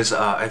that guys,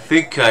 I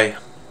think I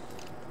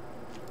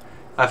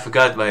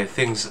forgot my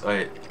things,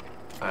 well,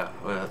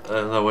 I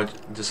don't know what,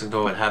 just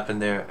ignore what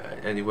happened there.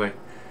 Anyway,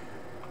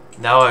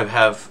 now I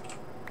have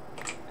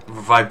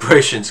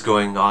vibrations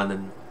going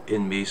on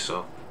in me,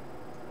 so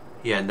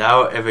yeah,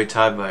 now every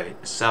time my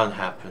sound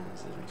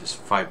happens, it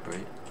just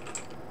vibrate.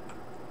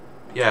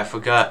 Yeah, I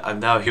forgot, I'm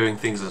now hearing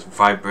things as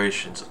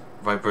vibrations,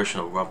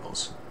 vibrational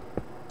rumbles.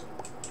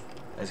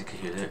 As you can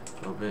hear it a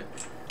little bit,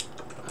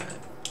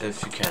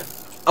 if you can.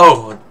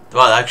 Oh,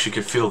 well, I actually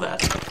could feel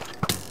that.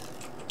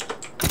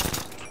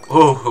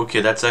 Oh,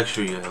 okay, that's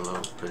actually a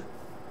little bit...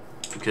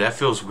 Okay, that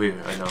feels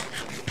weird, I know.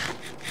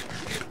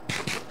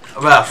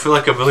 Oh, wow, I feel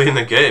like I'm really in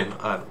the game.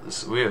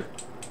 This is weird.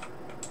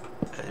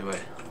 Anyway.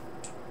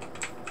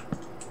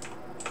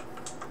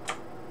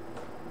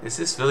 Is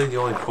this really the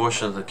only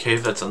portion of the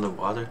cave that's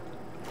underwater?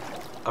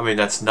 I mean,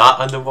 that's not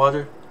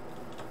underwater?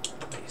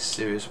 Are you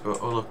serious, bro?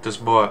 Oh, look,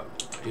 there's more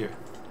here.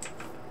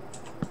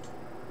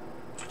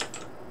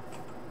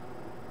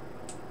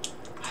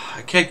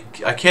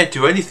 I can't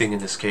do anything in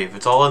this cave.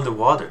 It's all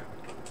underwater.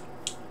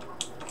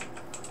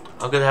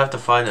 I'm gonna have to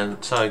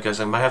find sorry guys,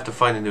 I might have to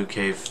find a new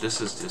cave.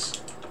 This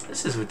is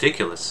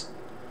ridiculous.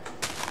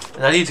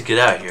 And I need to get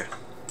out of here.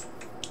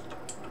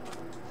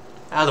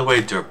 Out of the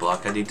way, dirt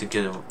block. I need to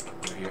get over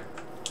here.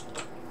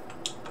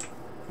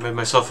 Made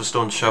myself a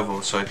stone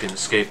shovel so I can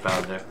escape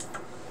out of there.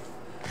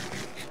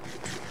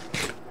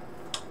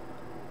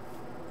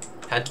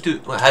 Had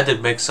to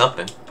make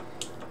something.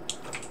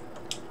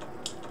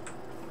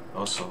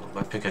 Also,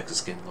 my pickaxe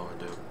is getting low in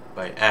durability.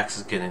 My axe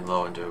is getting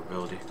low in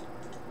durability.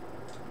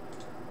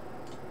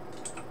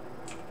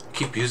 I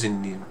keep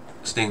using these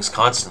things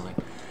constantly.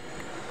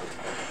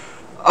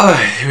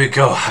 Alright, here we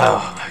go.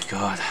 Oh my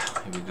god.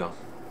 Here we go.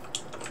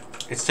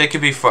 It's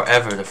taken me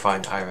forever to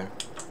find iron.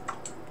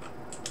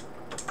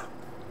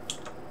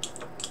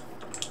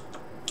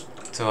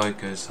 So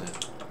like I said,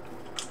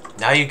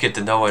 now you get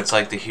to know what it's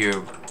like to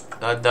hear.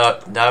 Now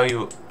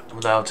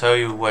I'll tell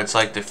you what it's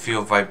like to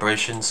feel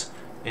vibrations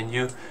in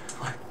you.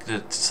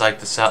 It's like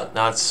the sound.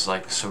 Now it's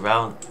like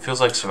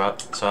feels like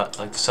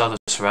like the sound is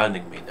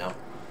surrounding me now.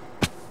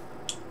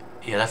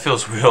 Yeah, that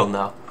feels real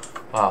now.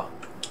 Wow,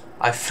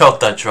 I felt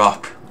that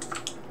drop.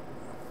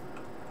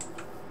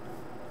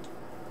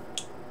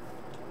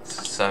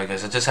 Sorry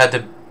guys, I just had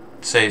to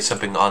say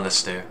something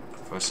honest there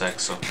for a sec.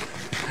 So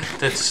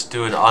let's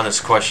do an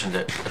honest question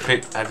there.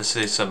 I had to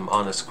say some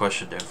honest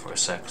question there for a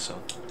sec.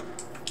 So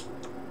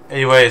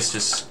anyway, it's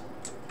just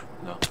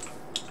no.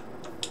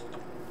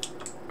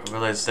 I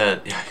realized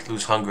that I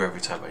lose hunger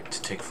every time I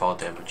take fall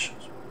damage.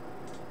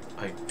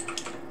 I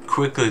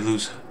quickly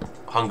lose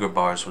hunger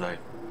bars when I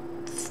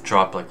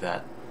drop like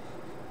that.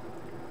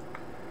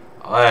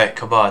 Alright,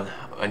 come on.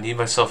 I need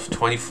myself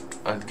 20...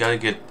 I gotta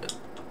get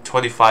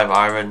 25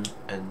 iron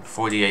and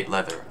 48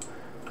 leather.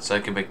 So I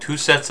can make 2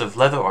 sets of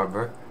leather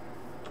armor.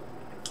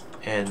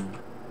 And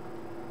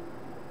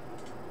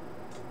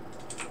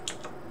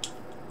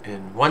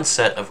 1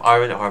 set of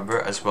iron armor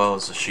as well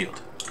as a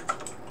shield.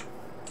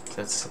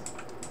 That's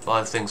a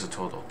lot of things in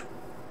total.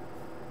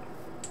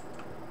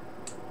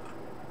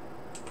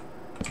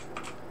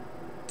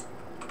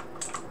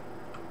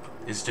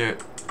 Is there...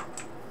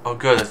 Oh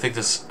good, I think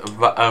this...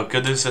 Oh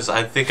good news is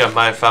I think I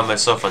might have found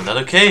myself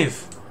another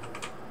cave.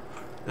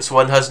 This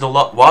one has no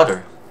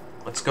water.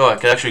 Let's go, I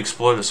can actually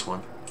explore this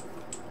one.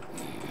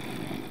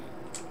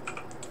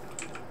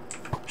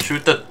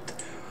 Shoot the...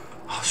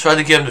 I was trying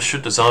to get him to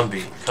shoot the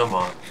zombie. Come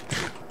on.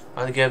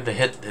 Trying to get him to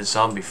hit his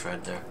zombie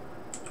friend there.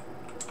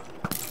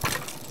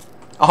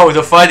 Oh,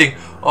 they're fighting!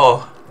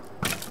 Oh.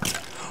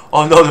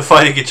 Oh no, they're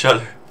fighting each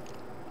other.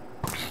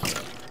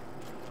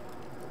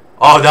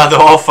 Oh, now they're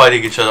all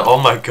fighting each other. Oh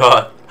my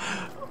god.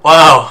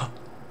 Wow.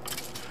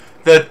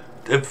 They're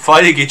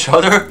fighting each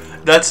other?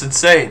 That's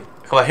insane.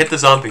 Come on, hit the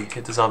zombie.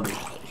 Hit the zombie.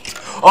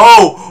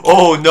 Oh!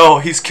 Oh no,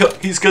 he's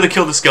gonna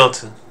kill the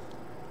skeleton.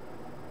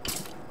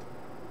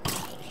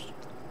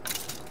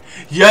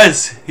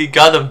 Yes! He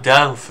got him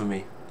down for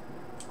me.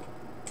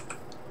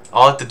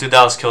 All I have to do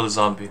now is kill the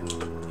zombie.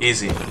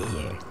 Easy.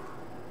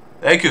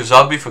 Thank you,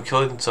 zombie, for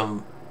killing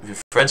some of your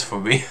friends for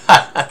me.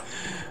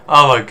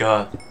 Oh my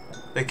god.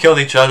 They killed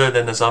each other,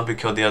 then the zombie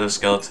killed the other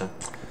skeleton.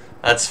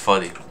 That's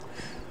funny.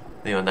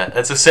 You know,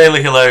 that's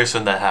insanely hilarious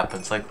when that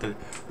happens. Like, the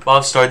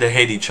mobs started to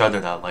hate each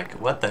other now. Like,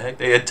 what the heck?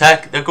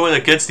 They're going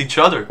against each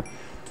other.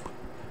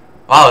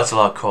 Wow, that's a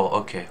lot of coal.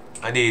 Okay.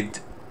 I need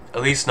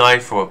at least 9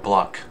 for a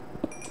block.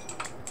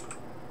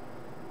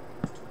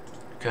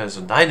 Because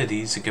with 9 of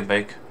these, you can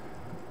make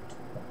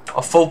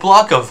a full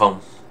block of them.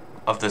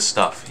 Of this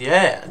stuff.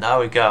 Yeah, now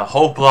we got a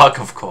whole block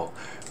of coal.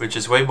 Which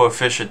is way more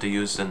efficient to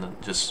use than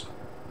just...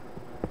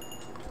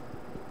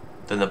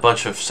 than a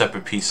bunch of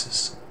separate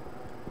pieces.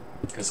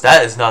 Because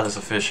that is not as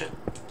efficient.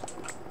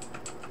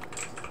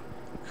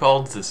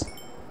 Called this.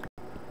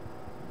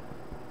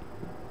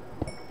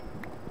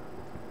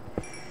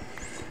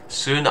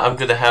 Soon I'm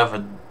gonna have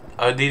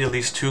I need at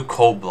least 2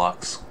 coal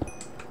blocks.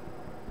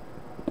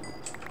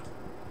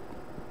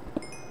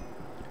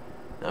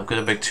 I'm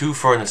gonna make 2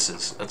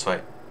 furnaces. That's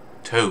right.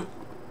 2.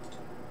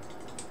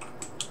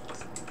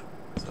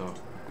 So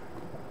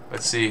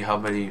let's see how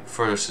many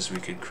furnaces we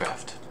can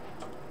craft.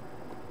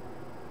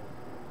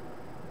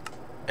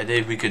 And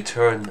then we could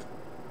turn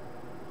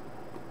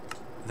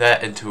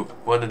that into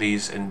one of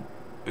these, and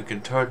we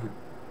can turn,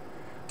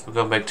 we're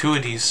gonna make 2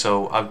 of these,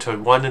 so I've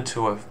turned one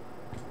into a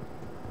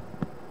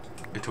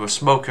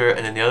smoker,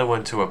 and then the other one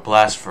into a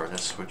blast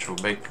furnace, which will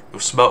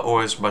smelt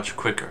ores much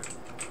quicker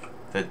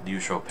than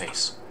usual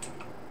pace.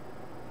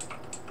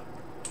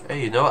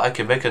 Hey, you know, I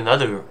can make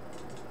another.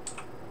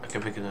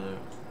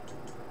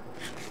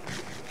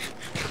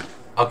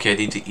 Okay, I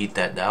need to eat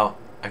that now.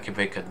 Okay,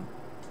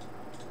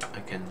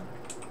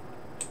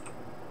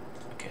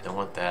 I don't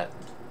want that.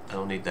 I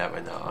don't need that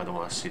right now. I don't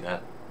want to see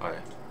that.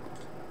 Alright.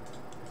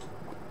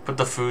 Put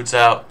the foods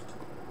out.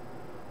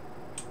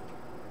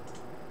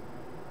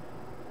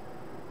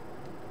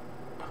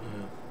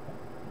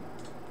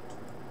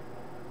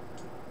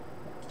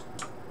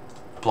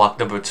 Block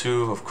number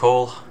 2 of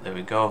coal. There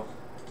we go.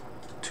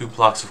 2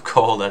 blocks of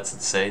coal. That's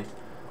insane.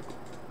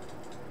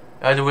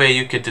 Either way,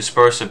 you could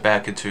disperse it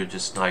back into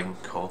just 9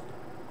 coal.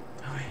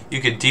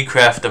 You could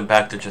decraft them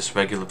back to just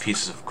regular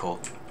pieces of coal.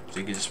 So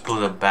you can just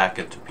split them back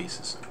into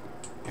pieces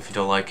if you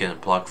don't like it in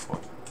block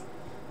form.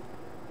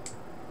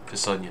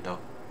 Just letting you know.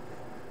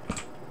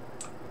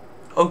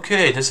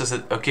 Okay, this is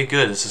okay.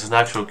 Good. This is an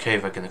actual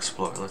cave I can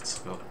explore. Let's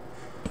go.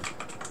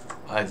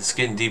 Alright, it's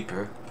getting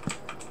deeper.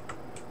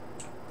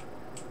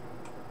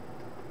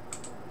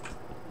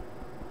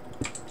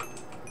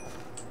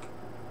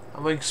 How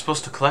am I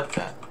supposed to collect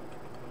that?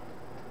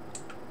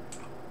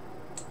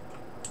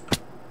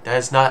 That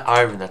is not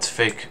iron. That's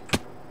fake.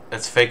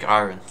 That's fake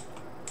iron.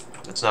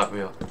 That's not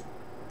real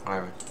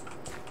iron.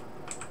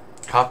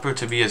 Copper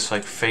to me is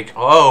like fake.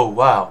 Oh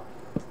wow,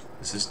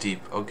 this is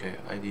deep. Okay,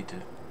 I need to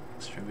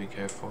extremely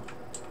careful.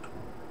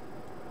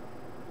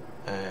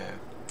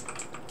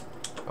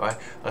 Alright,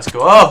 let's go.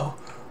 Oh,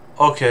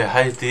 okay.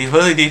 I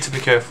really need to be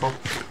careful.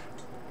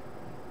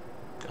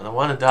 I don't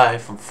want to die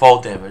from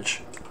fall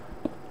damage.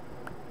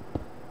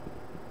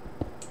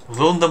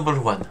 Rule number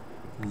 1: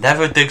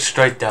 never dig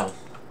straight down.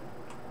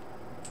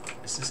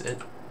 Is this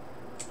it?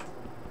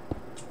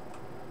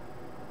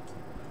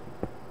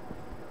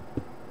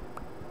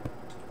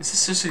 Is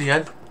this just the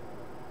end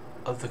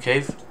of the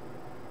cave?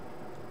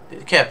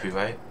 It can't be,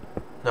 right?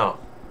 No.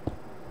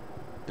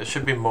 There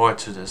should be more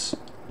to this.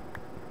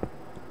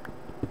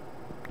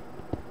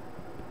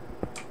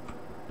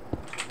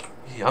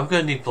 Yeah, I'm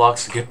gonna need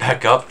blocks to get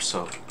back up,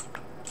 so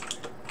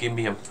give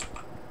me them.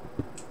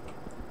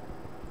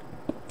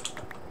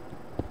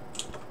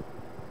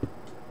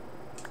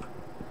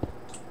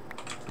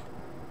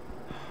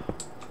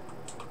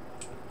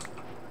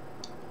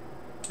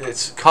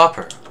 It's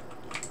copper.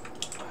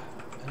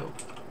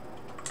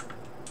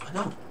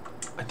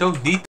 I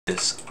don't need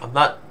this. I'm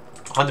not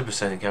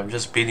 100% again. I'm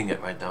just beating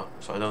it right now,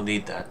 so I don't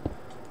need that.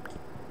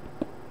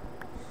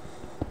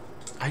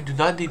 I do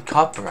not need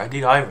copper. I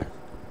need iron.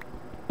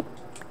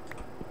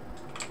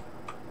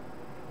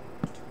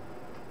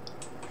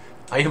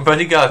 I am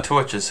running out of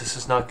torches. This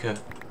is not good.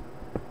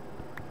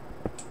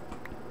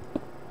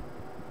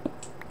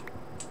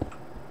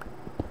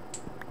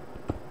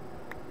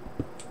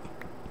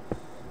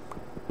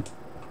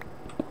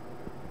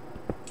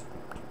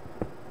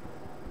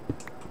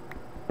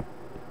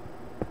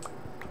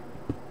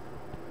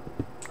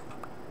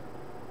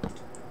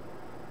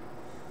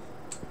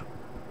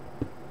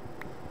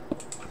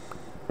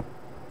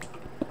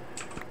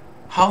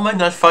 How am I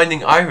not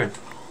finding iron?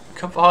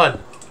 Come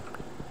on.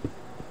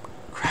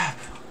 Crap.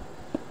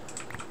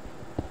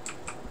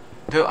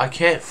 Dude, I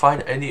can't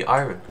find any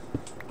iron.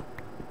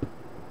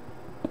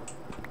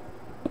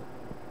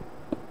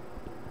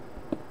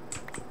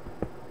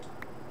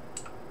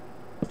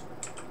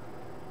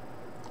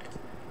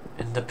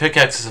 And the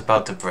pickaxe is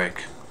about to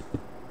break.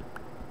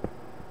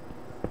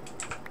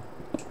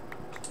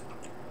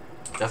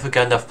 Never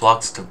got enough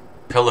blocks to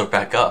pillar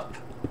back up.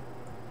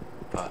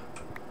 But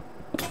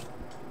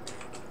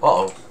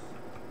uh-oh.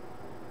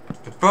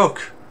 It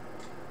broke.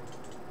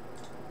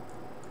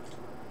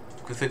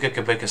 I think I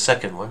could make a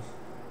second one.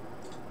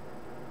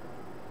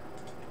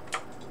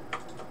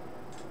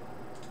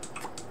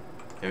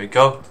 There we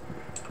go.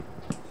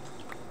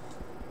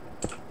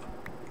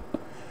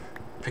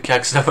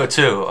 Pickaxe number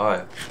 2.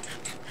 Alright.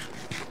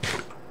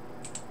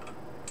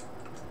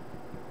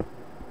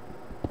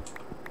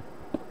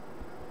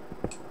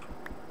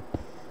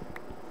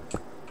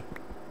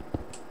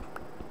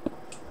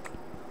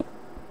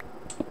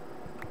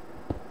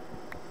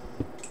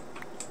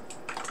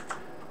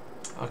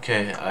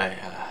 Okay,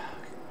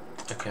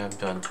 okay, I'm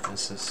done.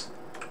 This is...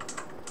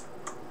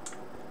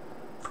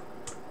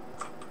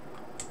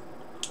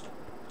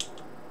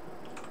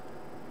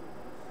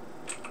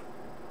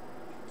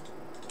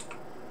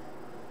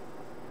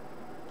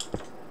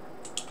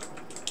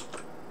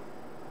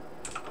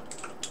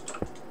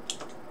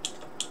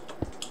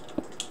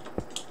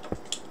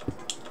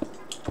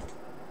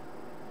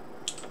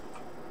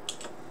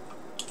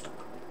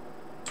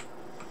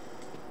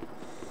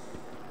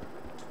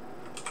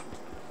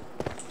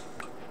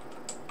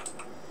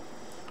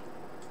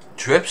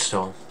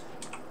 Dripstone.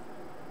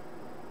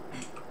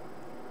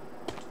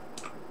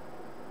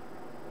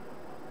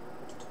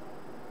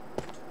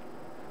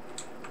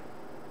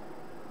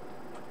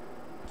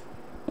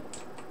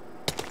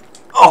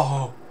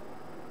 Oh!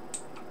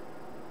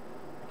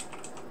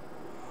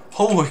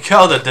 Holy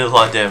cow, that did a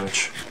lot of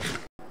damage.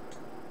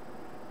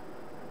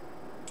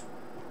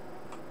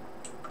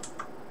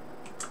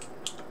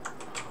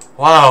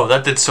 Wow,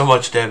 that did so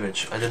much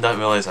damage. I did not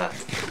realize that.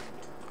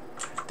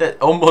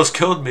 That almost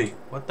killed me.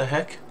 What the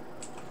heck?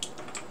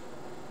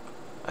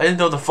 I didn't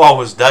know the fall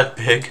was that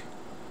big.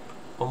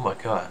 Oh my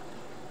god.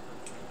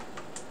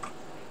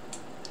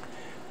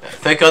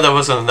 Thank god that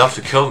wasn't enough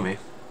to kill me.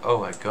 Oh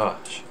my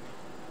gosh.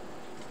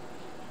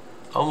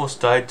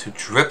 Almost died to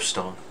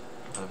dripstone.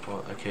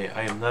 Okay,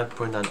 I am not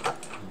putting on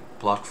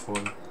block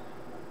form.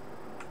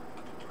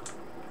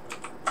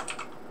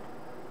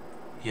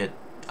 Yet,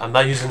 I'm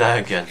not using that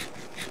again.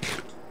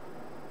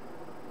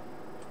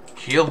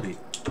 Heal me.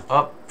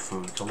 Up,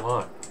 food, come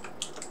on.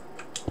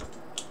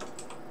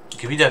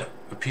 Give me that,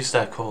 a piece of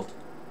that coal.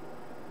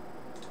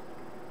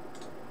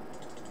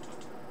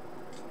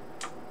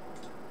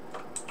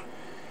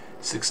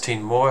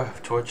 $16 more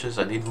torches.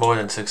 I need more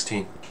than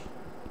 16.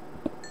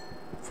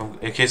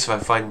 In case if I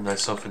find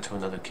myself into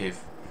another cave.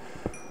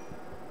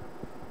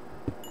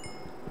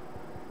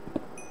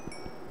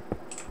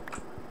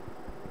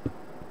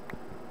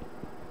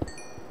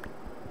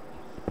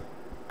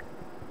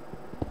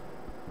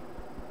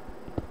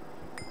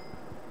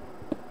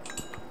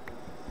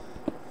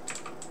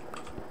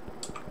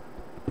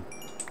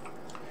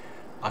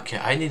 Okay,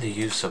 I need to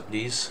use some of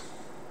these.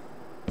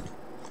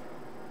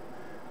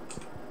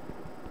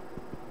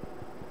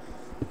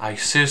 I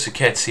seriously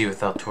can't see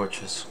without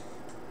torches.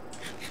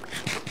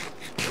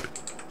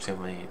 See how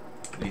many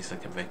of these I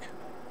can make.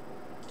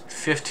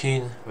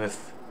 15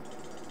 with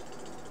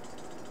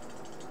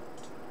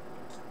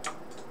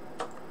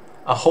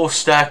a whole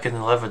stack and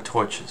 11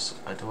 torches.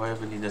 Do I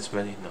ever need this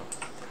many?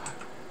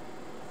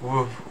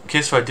 No. In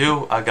case if I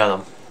do, I got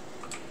them.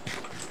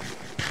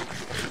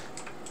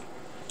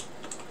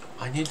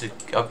 I need to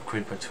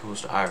upgrade my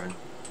tools to iron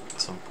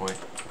at some point.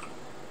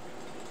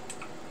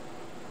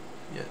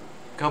 Yeah,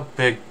 look how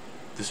big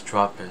this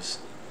drop is.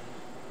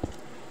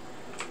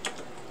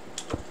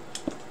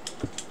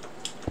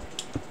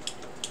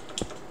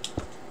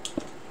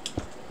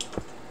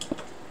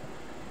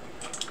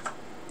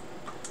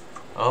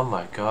 Oh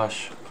my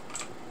gosh.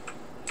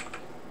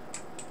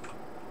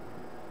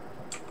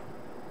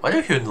 Why are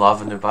you hearing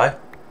lava nearby?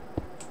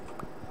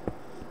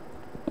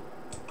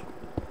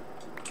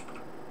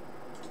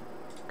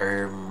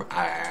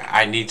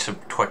 I need some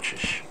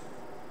torches.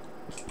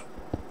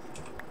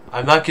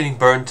 I'm not getting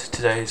burned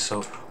today,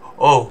 so...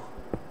 Oh!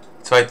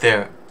 It's right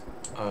there.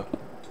 I'm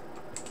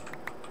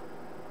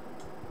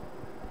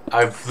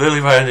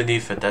literally right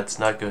underneath it. That's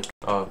not good.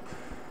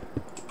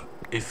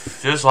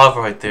 If there's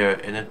lava right there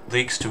and it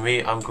leaks to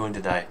me, I'm going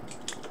to die.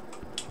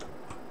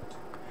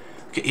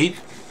 Okay, eat.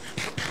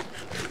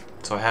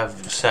 So I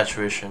have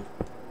saturation.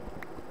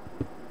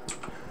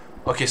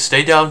 Okay,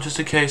 stay down just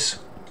in case.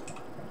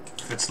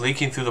 If it's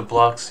leaking through the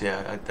blocks,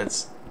 yeah,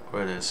 that's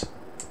where it is.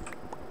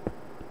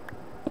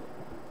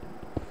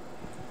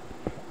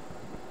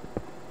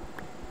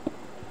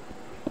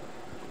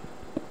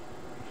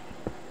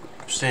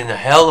 I'm staying the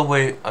hell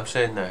away. I'm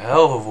staying the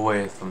hell of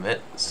away from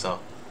it. So,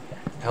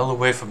 hell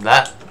away from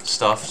that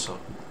stuff. So,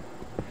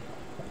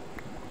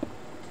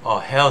 oh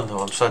hell no!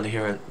 I'm starting to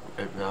hear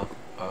it now.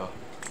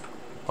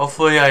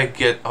 Hopefully I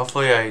get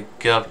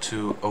up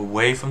to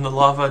away from the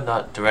lava,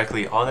 not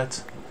directly on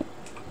it.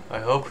 I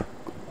hope.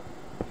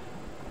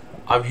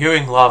 I'm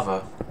hearing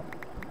lava.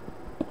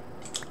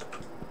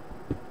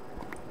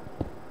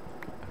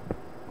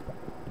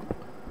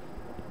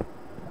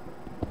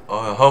 Oh,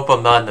 I hope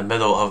I'm not in the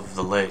middle of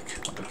the lake,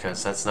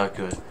 because that's not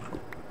good.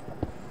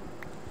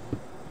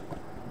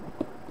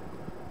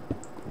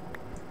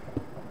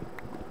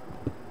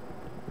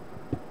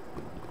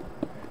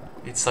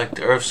 It's like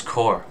the Earth's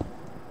core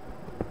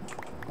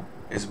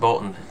is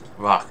molten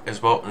rock,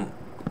 is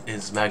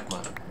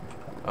magma.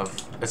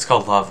 It's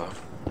called lava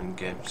in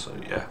the game, so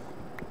yeah.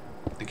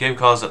 The game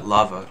calls it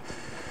lava,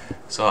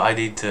 so I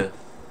need to...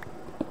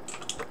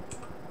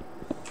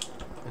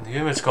 In the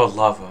game it's called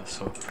lava,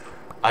 so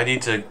I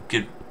need to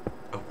get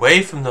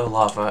away from the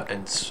lava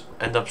and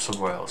end up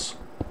somewhere else.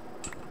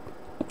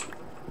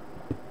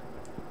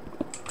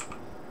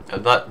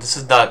 This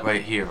is not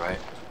right here, right?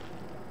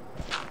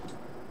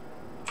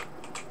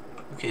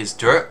 Okay, it's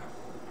dirt.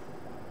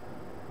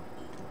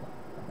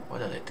 Why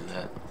did I do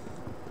that?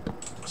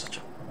 I'm such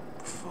a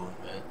buffoon,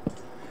 man.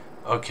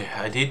 Okay,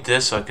 I need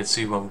this so I can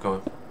see where I'm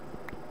going.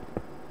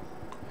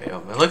 Hey,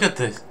 oh man, look at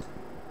this.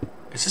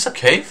 Is this a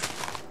cave?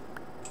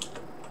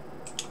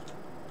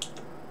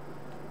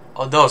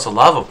 Oh no, it's a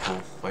lava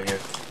pool right here.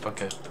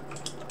 Okay.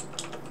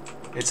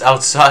 It's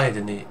outside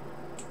in the...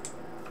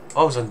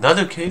 Oh, there's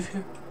another cave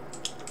here?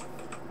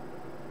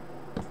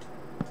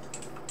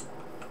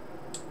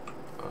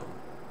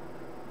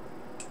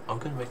 I'm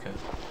gonna make a...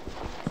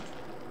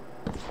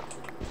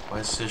 Why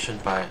decision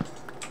by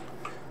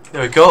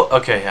There we go.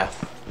 Okay, yeah.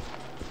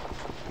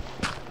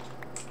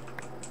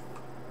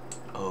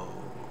 Oh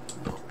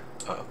no.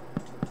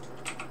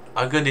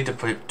 I'm gonna need to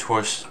put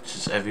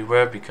torches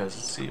everywhere because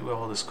see where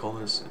all this coal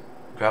is,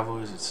 gravel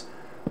is. It's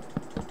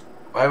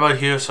right about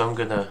here, so I'm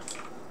gonna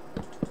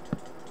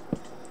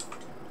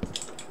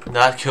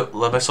not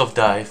let myself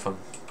die from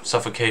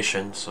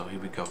suffocation. So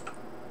here we go.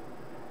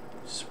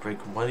 Just break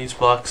one of these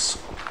blocks.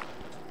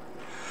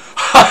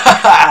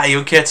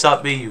 You can't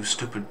stop me, you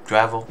stupid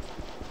gravel.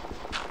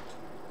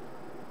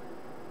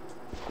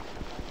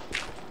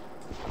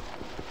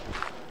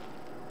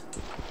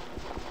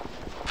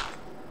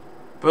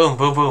 Boom,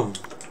 boom, boom.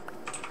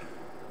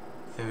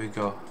 There we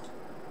go.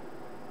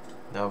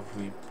 Now if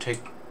we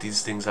take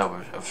these things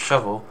out of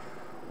shovel,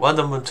 one of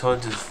them will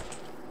turn to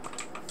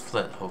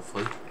flint,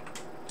 hopefully.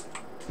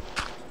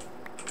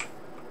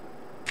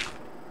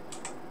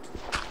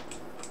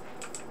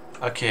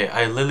 Okay,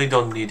 I literally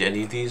don't need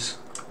any of these.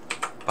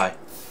 Bye.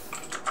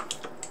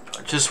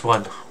 Just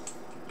one.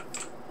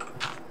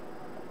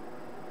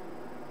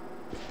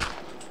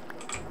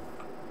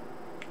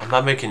 I'm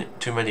not making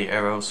too many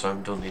arrows, so I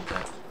don't need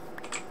that.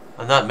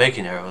 I'm not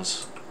making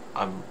arrows.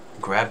 I'm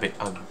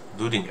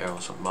looting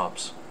arrows from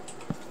mobs.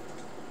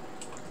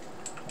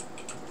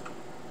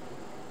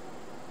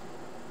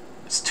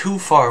 It's too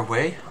far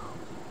away.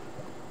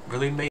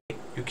 Really, mate?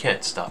 You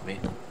can't stop me.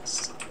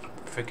 It's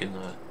freaking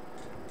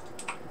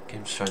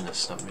game's trying to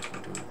stop me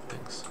from doing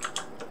things.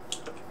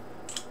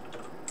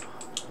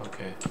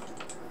 Okay.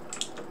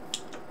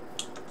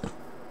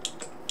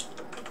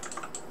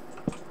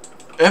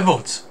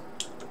 Emeralds!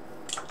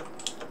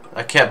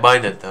 I can't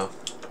mine it though.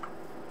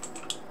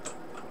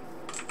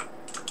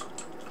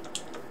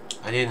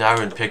 I need an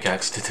iron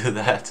pickaxe to do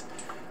that.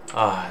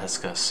 Ah, that's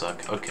gonna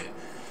suck. Okay.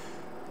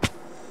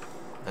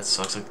 That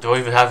sucks. I don't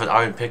even have an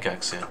iron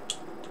pickaxe yet.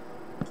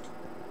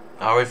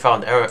 I already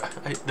found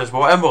there's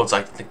more emeralds.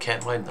 I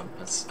can't mine them.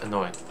 That's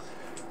annoying.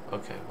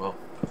 Okay, well.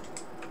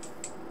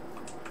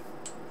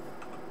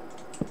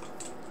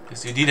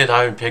 Because you need an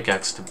iron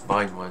pickaxe to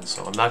mine one,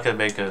 so I'm not gonna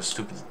make a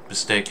stupid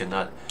mistake and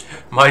not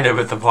mine it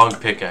with the wrong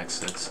pickaxe.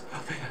 That's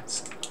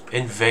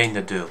in vain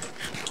to do.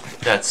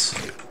 That's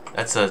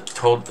a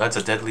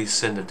deadly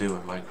sin to do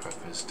in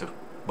Minecraft, is to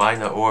mine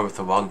the ore with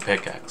the wrong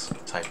pickaxe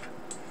type.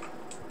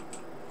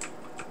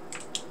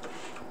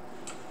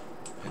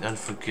 And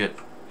unforgiven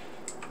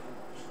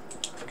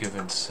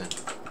sin.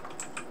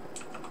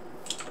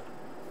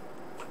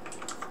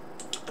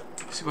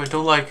 See, what I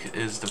don't like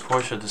is the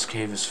portion of this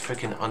cave is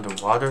freaking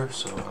underwater,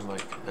 so I'm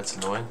like, that's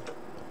annoying.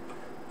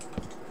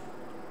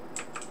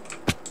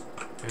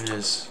 Here it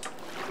is.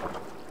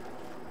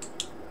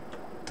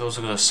 Those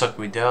are gonna suck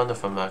me down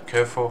if I'm not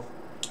careful.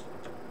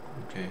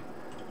 Okay.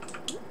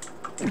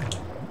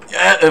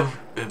 Yeah,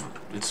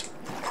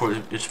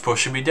 it's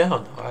pushing me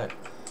down. All right.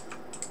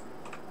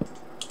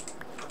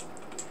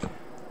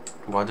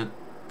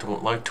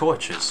 Don't like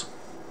torches.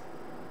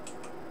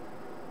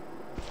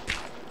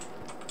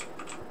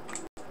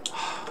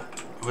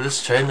 Will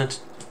this change?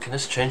 Can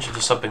this change into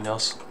something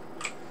else?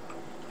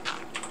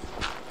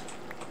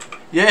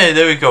 Yeah,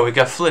 there we go. We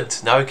got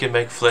flint. Now we can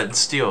make flint and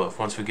steel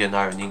once we get an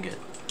iron ingot.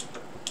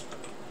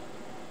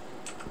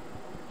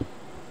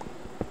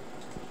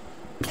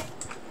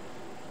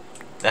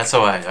 That's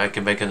alright. I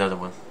can make another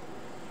one.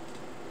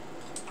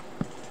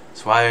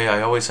 That's why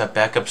I always have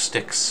backup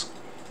sticks.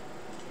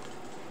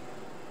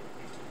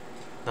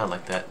 Not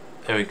like that.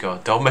 There we go.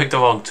 Don't make the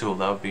wrong tool.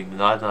 That would be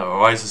not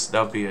wise.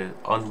 That would be an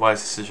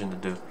unwise decision to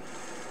do.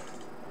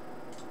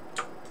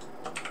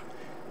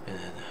 And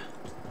then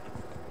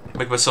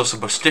make myself some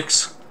more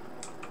sticks.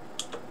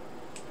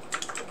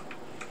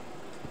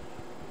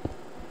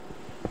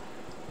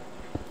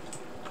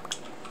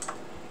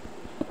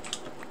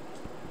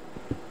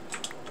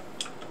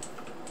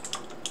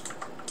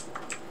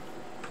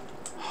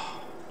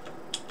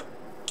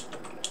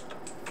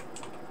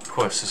 Of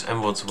course, this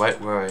emerald's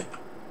right where I.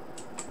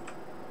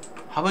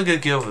 How am I gonna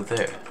get over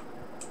there?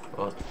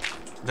 Well,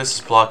 this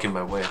is blocking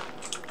my way.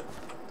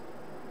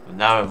 But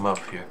now I'm up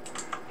here.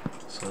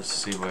 So let's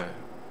see where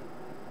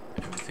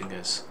everything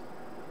is.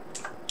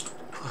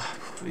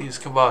 Please,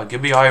 come on,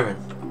 give me iron.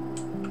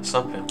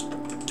 Something.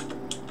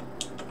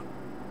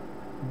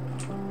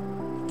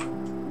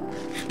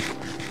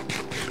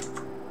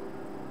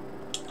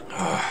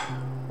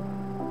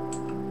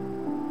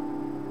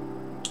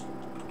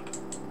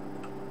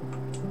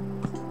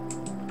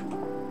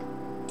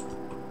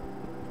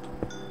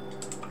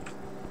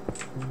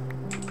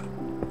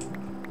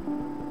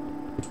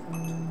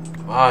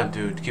 Come on,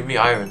 dude, give me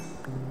iron.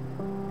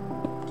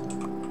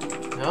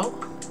 No?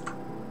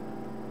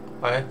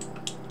 Alright.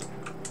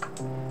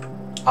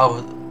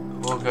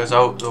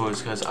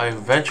 Because I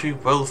eventually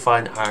will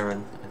find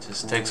iron. It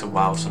just takes a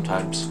while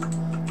sometimes.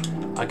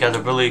 I got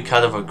a really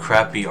kind of a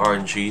crappy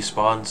RNG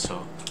spawn,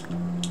 so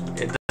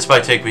this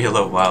might take me a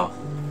little while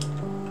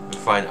to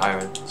find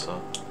iron. So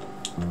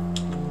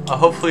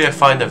hopefully I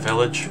find a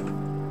village.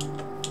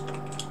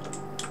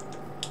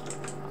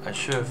 I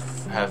should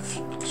have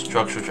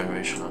structure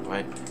generation on,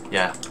 right?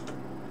 Yeah.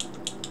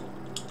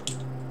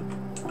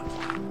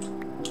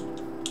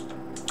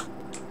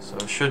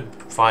 I should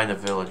find a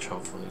village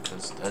hopefully,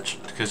 because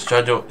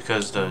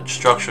the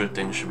structure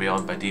thing should be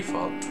on by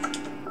default.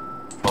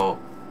 Well,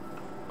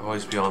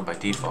 always be on by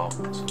default.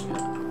 So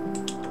yeah,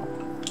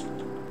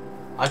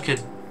 I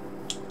could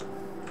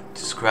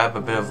just grab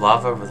a bit of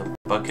lava with a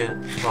bucket.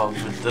 Well,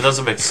 that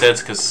doesn't make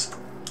sense because,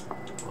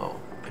 well,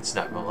 it's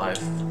not real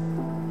life.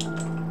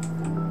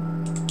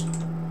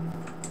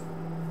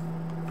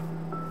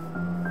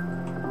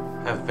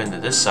 I haven't been to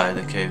this side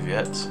of the cave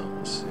yet, so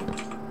let's see.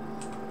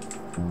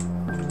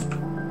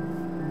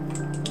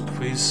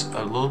 Please,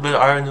 a little bit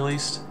of iron at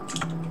least.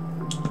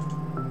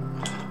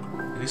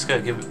 At least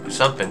gotta give it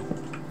something.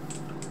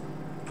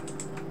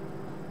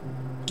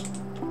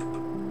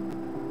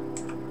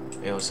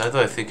 Yo, is that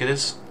what I think it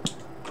is?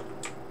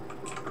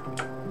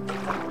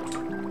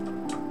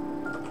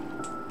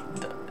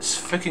 It's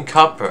freaking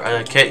copper, and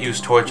I can't use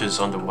torches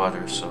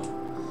underwater, so.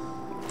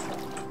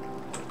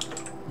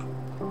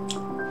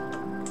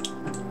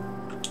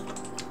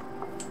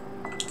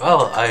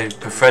 Well, I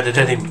prevented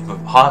any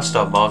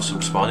hostile mobs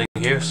from spawning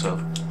here, so.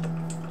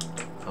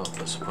 Oh,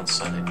 there's one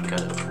side, I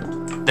got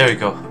it. There we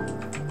go.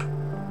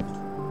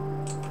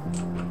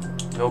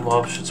 No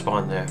mobs should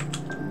spawn there.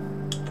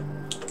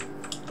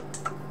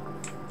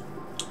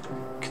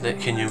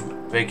 Can you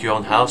make your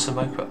own house in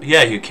Minecraft?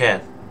 Yeah, you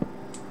can.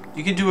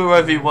 You can do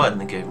whatever you want in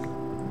the game.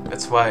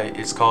 That's why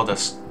it's called a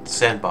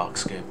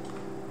sandbox game.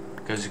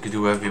 Because you can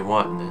do whatever you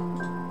want in it.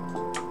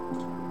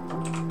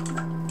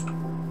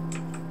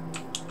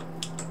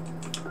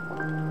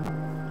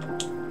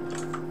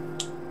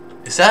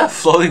 Is that a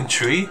floating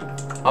tree?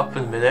 Up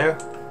in midair?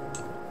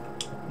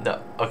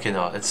 No. Okay,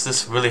 no. It's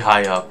this really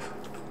high up.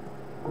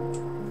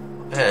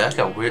 Yeah, that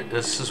got weird.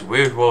 This is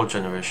weird world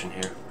generation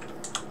here.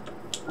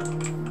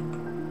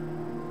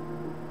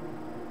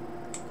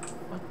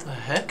 What the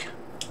heck?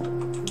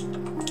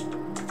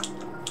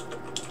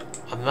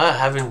 I'm not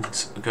having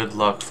good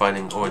luck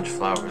finding orange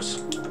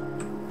flowers.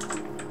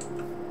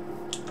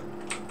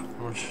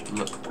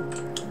 Look.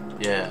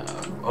 Yeah,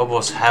 I'm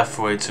almost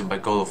halfway to my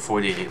goal of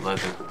 48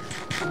 leather.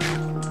 I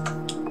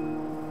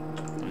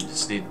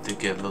just need to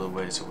get a little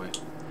ways away.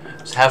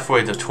 It's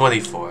halfway to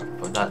 24,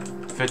 but not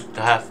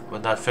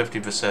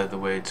 50% of the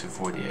way to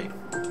 48.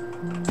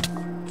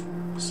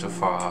 Still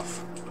far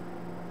off.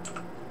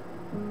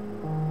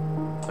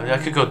 I mean, I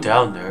could go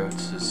down there.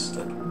 It's just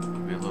that'd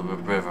be a little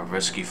bit of a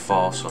risky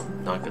fall, so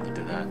I'm not gonna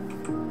do that.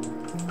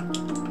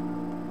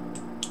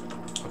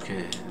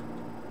 Okay,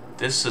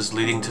 this is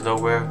leading to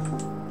nowhere.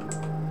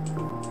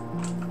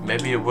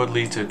 Maybe it would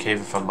lead to a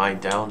cave if I mine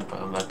down, but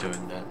I'm not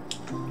doing that.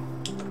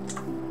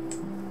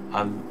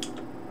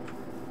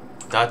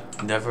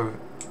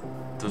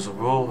 There's a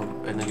rule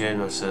in the game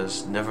that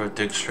says never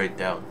dig straight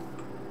down.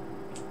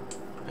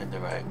 And they're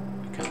right,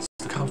 because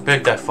look how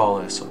big that fall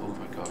is, so, oh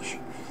my gosh.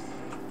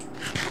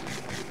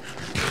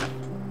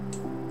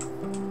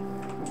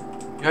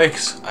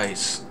 Yikes,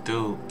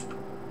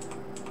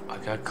 I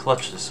gotta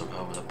clutch this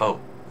somehow with a boat.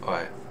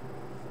 Alright.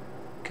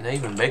 Can I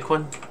even make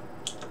one?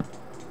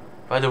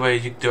 By the way,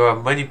 there are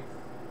many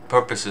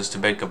purposes to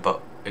making a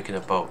boat in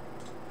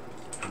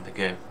the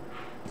game.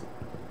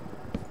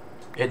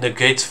 It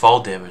negates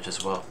fall damage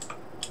as well.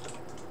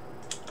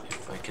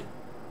 If I can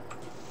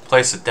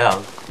place it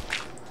down.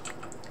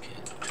 Okay,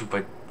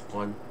 2x1.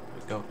 There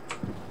we go.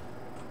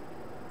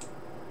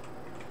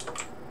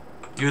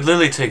 You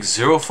literally take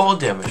 0 fall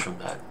damage from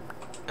that.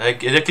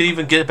 And it can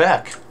even get it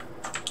back.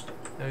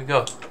 There you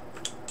go.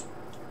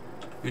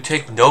 You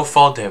take no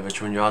fall damage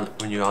when you're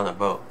on a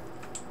boat.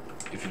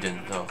 If you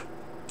didn't know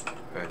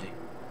already.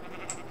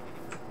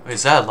 Wait,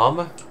 is that a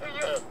llama?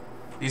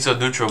 These are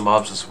neutral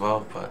mobs as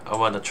well, but I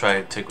want to try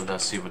and take one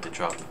out, see what they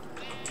drop.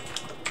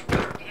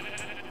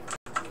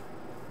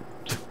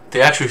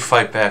 They actually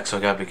fight back, so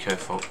I gotta be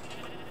careful.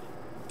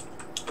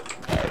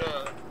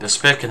 The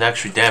spit can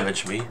actually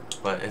damage me,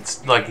 but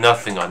it's like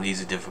nothing on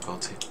easy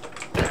difficulty.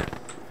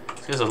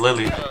 Because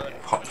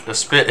the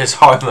spit is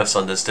harmless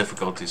on this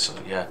difficulty, so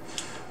yeah.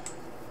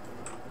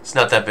 It's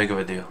not that big of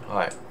a deal.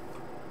 Alright.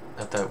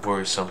 Not that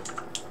worrisome.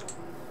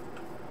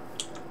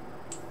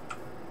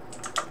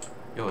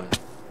 Yo,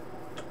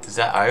 is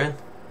that iron?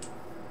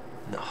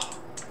 No.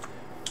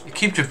 You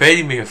keep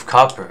debating me with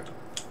copper.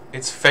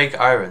 It's fake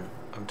iron.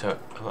 I'm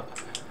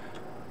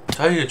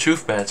telling you the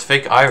truth, man. It's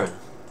fake iron.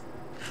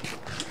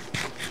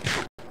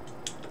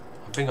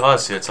 I'm being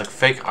honest here. It's like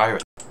fake iron.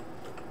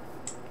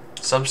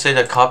 Some say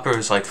that copper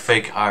is like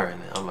fake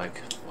iron. I'm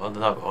like,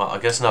 well, I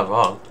guess not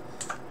wrong.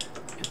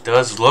 It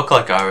does look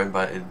like iron,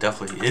 but it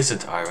definitely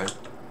isn't iron.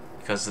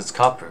 Because it's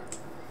copper.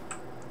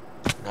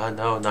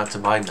 No, not to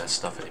mine that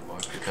stuff anymore,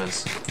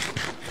 because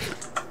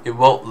it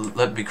won't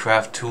let me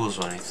craft tools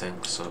or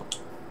anything, so.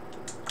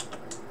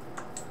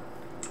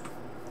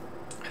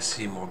 I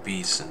see more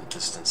bees in the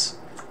distance.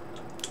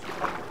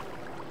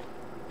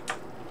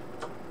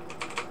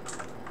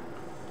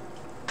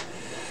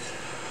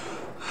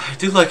 I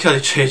do like how they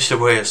changed the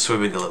way of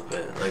swimming a little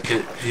bit. Like,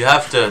 you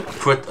have to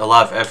put a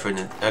lot of effort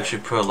in,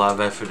 actually put a lot of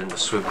effort into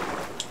swimming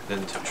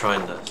than to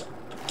trying to.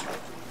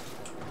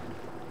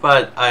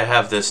 But I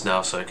have this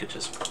now, so I could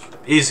just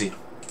easy.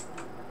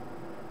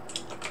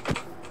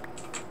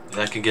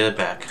 I can get it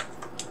back.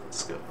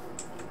 Let's go.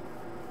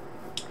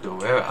 Go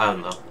where? I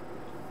don't know.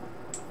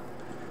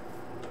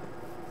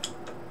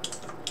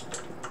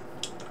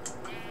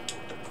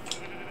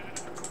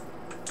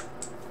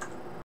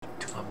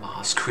 To my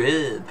mom's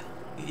crib.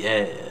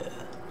 Yeah.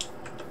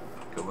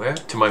 Go where?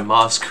 To my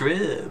mom's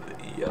crib.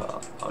 Yeah.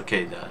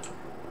 Okay, nah.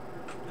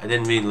 I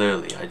didn't mean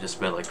literally. I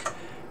just meant like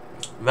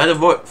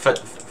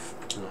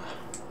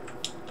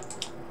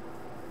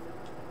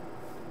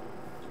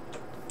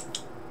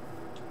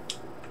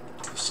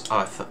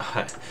I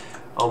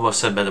almost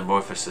said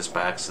metamorphosis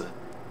by accident.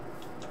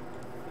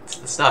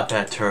 It's not a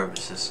bad term.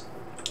 It's just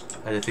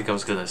I didn't think I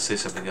was gonna say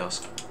something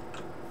else.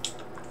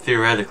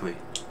 Theoretically,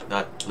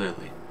 not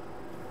literally.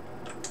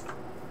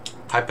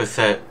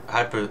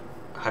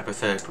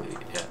 Hypothetically,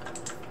 yeah.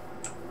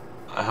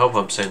 I hope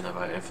I'm saying that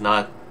right. If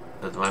not,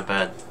 that's my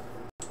bad.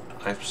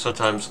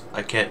 Sometimes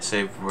I can't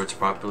say words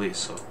properly,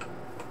 so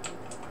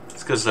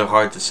it's because they're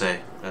hard to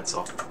say. That's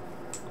all.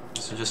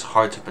 They're just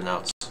hard to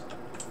pronounce.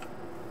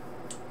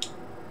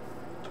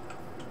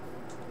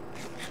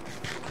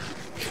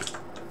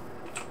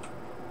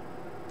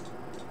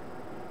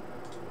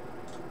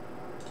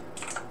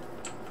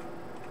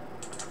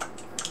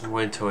 I'm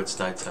waiting towards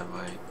nighttime.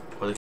 I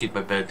want to keep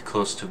my bed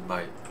close to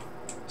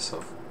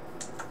myself.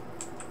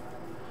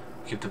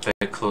 Keep the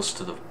bed close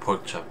to the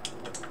pork chop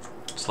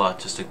slot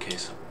just in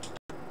case.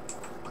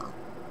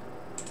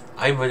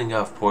 I'm running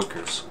out of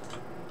porkers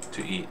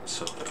to eat,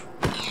 so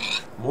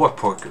more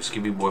porkers.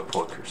 Give me more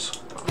porkers.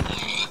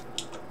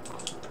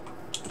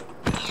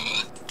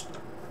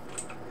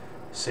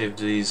 Save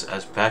these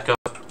as backup.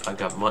 I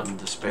got mutton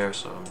to spare,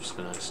 so I'm just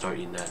gonna start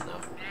eating that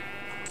now.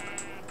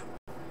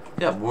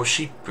 Yeah, more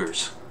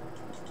sheepers.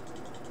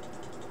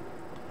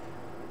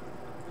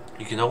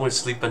 You can only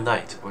sleep at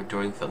night or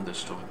during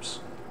thunderstorms.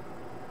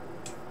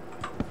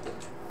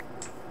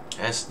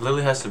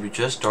 Lily has to be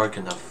just dark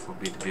enough for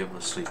me to be able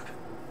to sleep.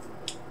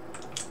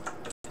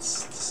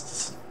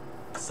 It's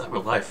not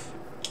real life.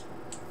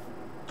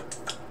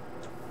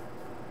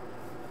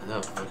 I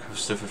know,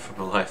 it's different from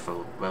real life a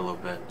little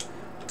bit.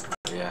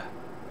 But yeah.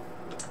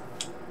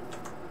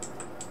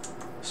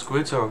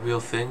 Squids are a real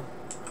thing,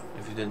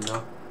 if you didn't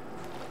know.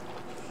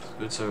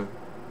 Squids are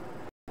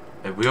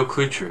a real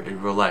creature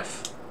in real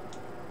life.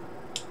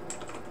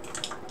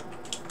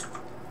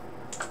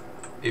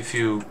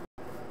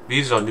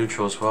 These are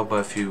neutral as well,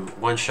 but if you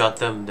one-shot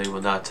them, they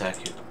will not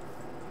attack you.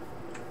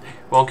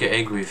 Won't get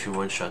angry if you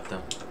one-shot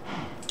them.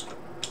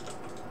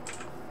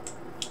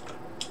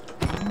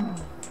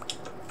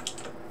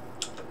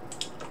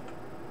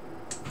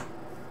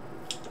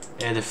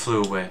 And it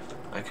flew away.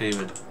 I couldn't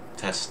even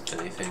test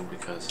anything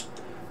because...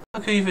 I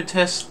couldn't even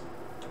test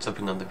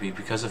something on the bee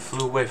because it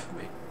flew away from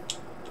me.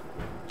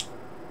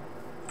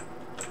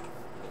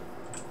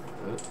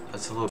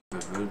 That's a little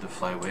bit rude to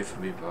fly away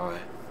from me, but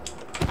alright.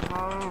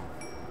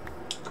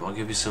 Come on,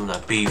 give me some of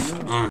that beef.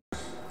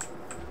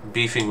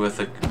 Beefing with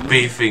the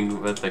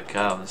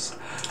cows.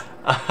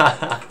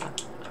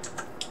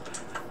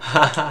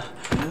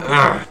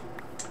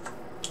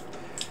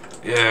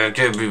 Yeah,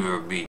 give me your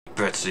meat,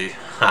 Betsy.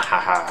 Ha ha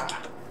ha.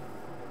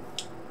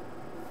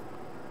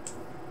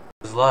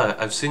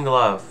 I've seen a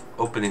lot of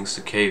openings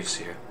to caves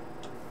here.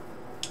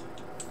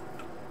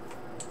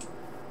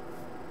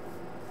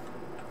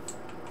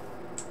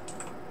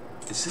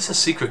 Is this a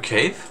secret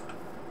cave?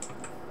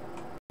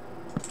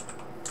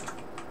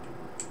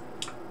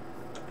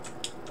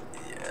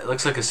 Yeah, it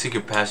looks like a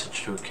secret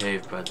passage to a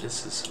cave, but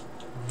this is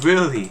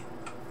really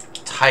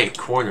tight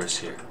corners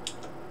here.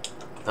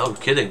 No, I'm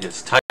kidding,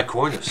 it's tight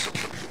corners.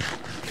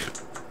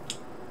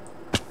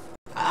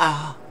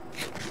 Ah!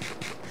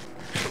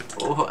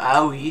 Oh,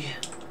 owie.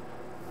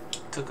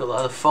 Took a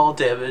lot of fall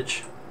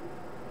damage.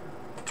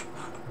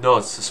 No,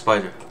 it's the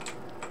spider.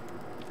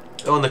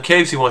 Oh, in the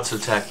caves he wants to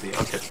attack me.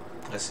 Okay.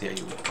 I see how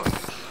you look.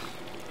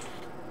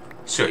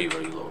 Sure, you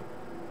really low.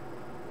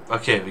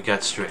 Okay, we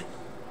got string.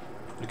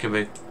 We can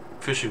make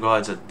fishing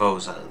rods and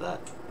bows out of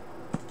that.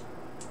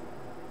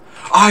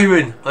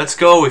 Iron! Let's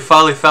go! We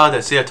finally found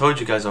it. See, I told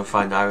you guys I'll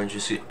find iron. You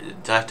see, you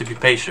have to be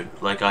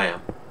patient, like I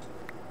am.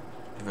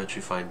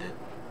 Eventually find it.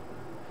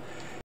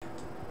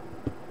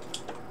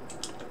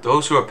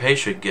 Those who are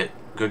patient get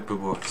good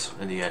rewards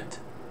in the end.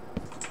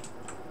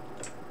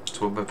 That's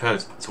what my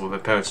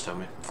parents tell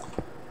me.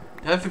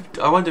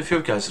 I wonder if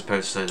your guys'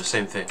 parents say the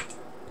same thing.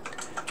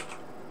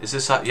 Is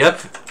this how?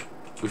 Yep.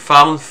 We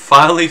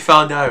finally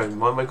found iron.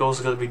 One of my goals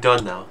is gonna be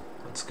done now.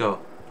 Let's go.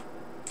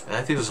 And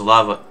I think there's a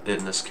lot of it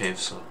in this cave,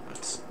 so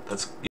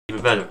that's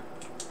even better.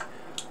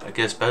 I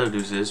guess better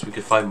news is we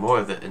can find more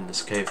of it in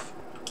this cave.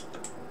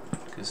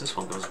 Because this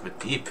one goes a bit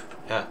deep.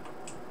 Yeah.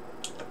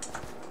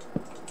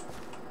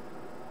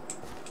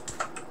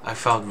 I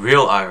found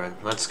real iron.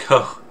 Let's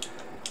go.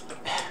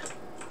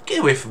 Get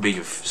away from me,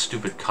 you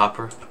stupid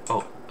copper.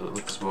 Oh, look,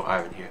 there's more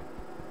iron here.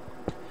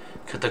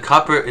 The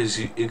copper is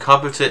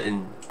incompetent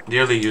and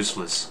nearly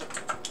useless.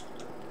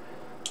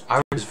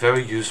 Iron is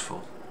very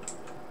useful.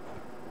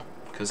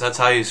 Because that's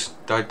how you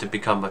start to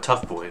become a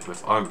tough boy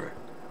with armor.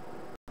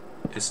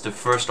 It's the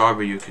first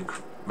armor you can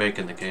make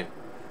in the game.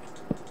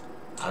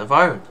 Out of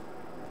iron.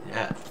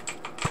 Yeah.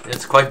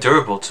 It's quite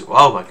durable too.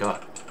 Oh my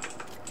god.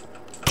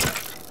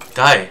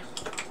 Die.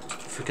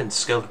 Freaking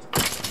skeleton.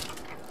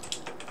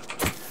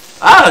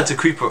 Ah, it's a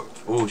creeper.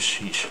 Oh,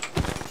 sheesh.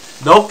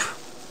 Nope.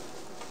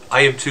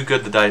 I am too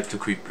good to die to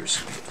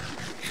creepers.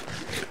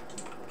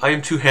 I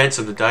am too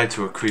handsome to die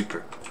to a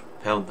creeper.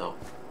 Hell no.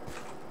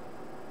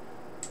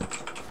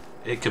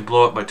 It can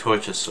blow up my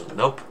torches, so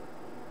nope.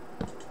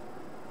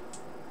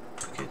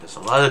 Okay, there's a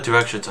lot of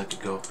directions I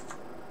could go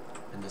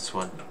in this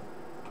one.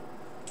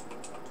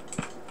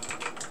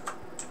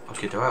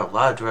 Okay, there are a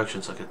lot of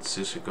directions I could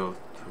seriously go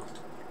through.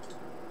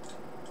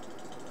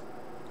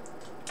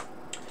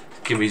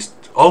 Give me...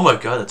 Oh my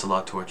god, that's a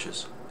lot of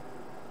torches.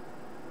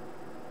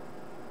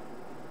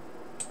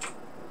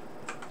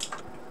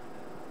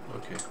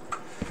 Okay.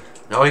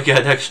 Now we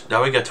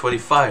got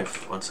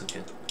 25 once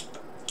again.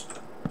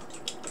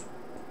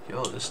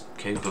 Yo, this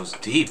cave goes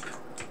deep.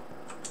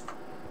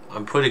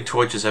 I'm putting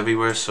torches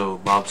everywhere so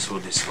mobs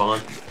will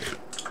despawn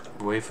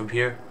away from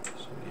here.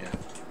 So yeah.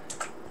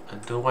 I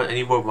don't want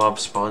any more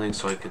mobs spawning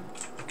so I can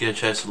get a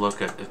chance to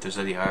look at if there's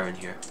any iron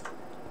here.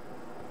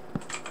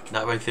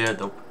 Not right there,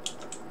 nope.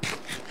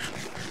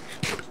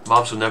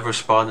 Mobs will never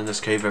spawn in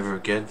this cave ever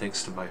again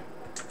thanks to my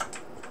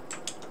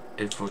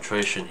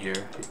infiltration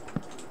here.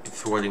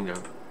 Thwarting their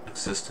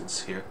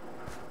existence here.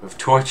 With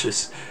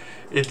torches.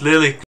 It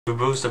literally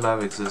removes them out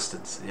of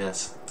existence,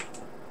 yes.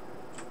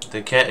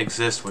 They can't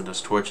exist when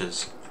there's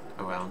torches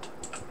around.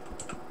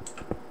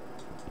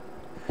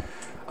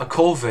 A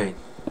coal vein.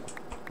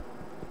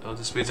 Oh,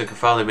 this means I can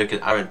finally make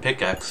an iron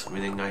pickaxe,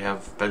 meaning I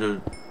have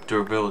better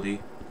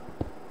durability.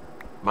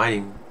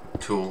 Mining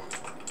tool,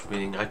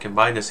 meaning I can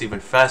mine this even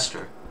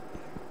faster.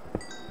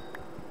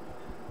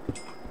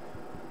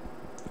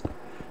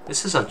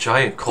 This is a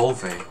giant coal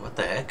vein. What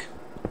the heck?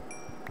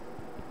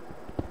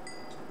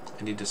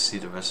 I need to see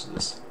the rest of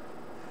this.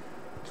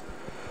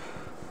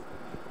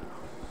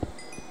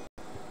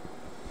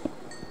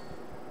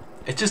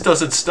 It just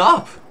doesn't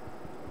stop.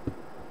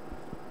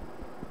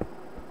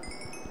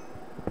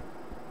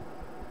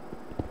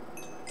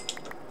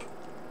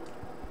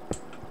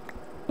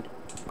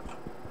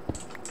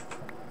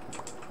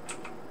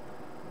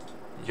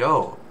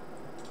 Yo.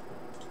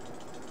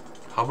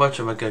 How much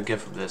am I gonna get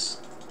from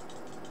this?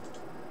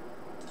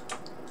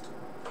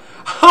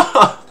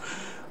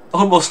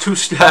 Almost 2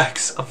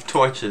 stacks of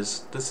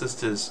torches. This is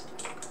just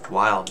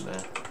wild,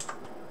 man.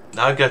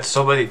 Now I got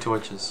so many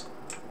torches.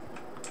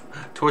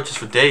 Torches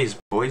for days,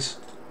 boys.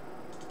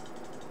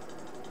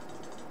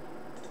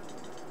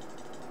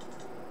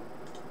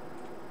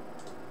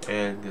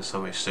 And guess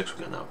how many sticks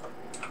we got now?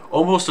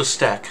 Almost a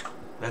stack.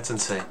 That's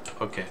insane.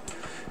 Okay.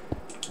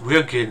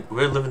 We're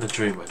living the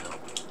dream right now.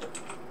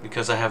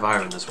 Because I have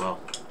iron as well.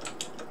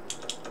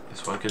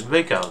 Guess what I can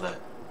make out of that?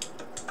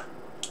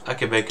 I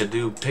can make a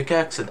new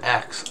pickaxe and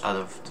axe out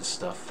of this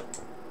stuff.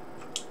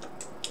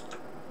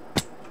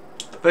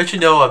 But you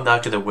know I'm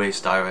not gonna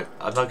waste iron.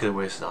 I'm not gonna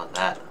waste it on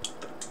that.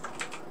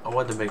 I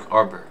want to make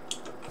armor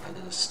out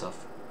of this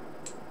stuff.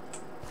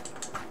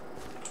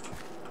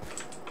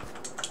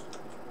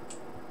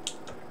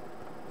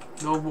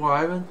 No more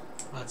iron?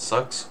 That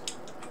sucks.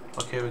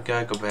 Okay, we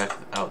gotta go back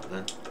out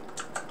then.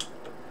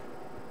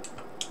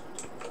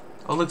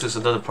 Oh look, there's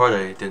another part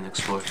I didn't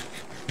explore.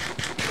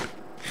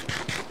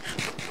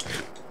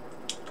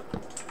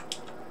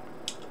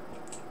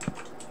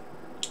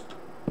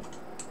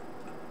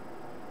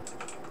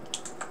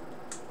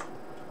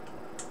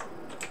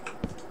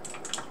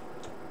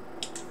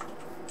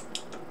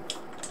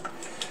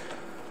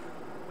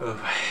 Oh,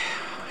 my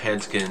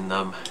hand's getting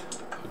numb.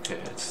 Okay,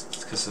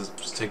 it's because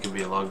it's taking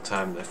me a long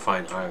time to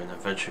find iron.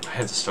 Eventually my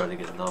hands are starting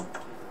to get numb.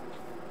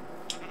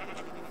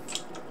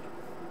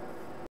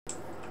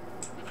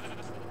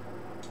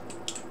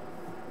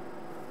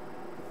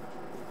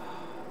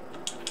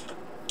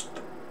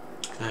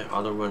 Can I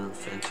auto run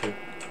enter?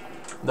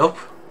 Nope.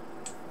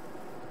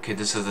 Okay,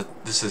 this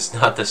is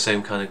not the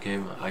same kind of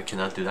game. I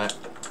cannot do that.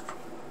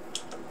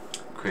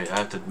 Great, I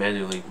have to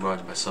manually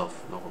run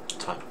myself the whole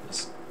time.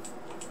 It's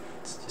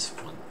just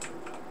fun.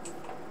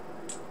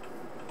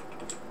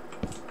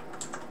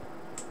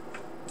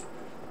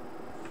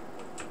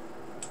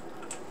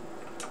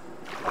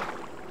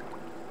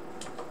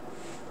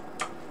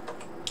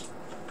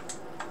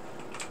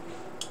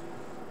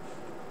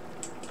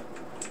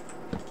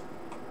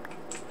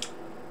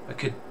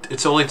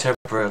 It's only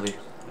temporarily.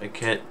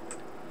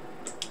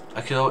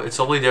 It's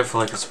only there for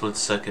like a split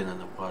second in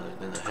the water,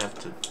 then I have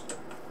to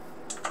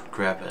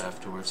grab it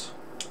afterwards.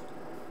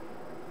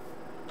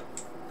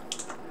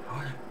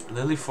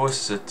 Lily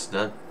forces it to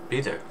not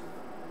be there.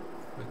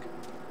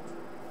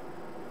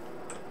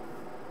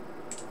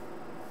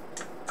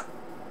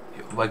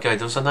 Oh my god,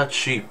 those are not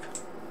sheep.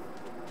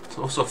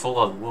 Those are full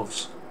on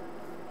wolves.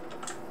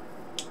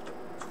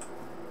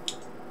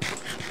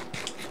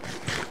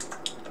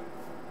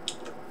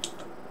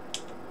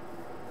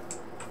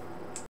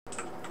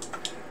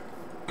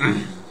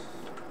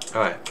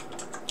 Alright.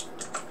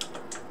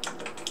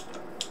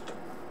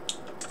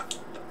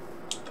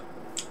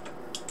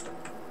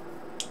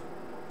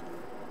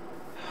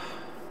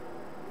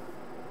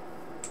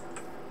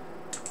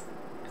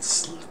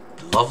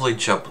 Lovely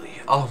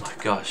jubbly. Oh my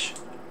gosh.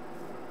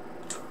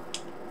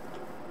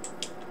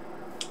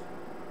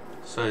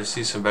 So I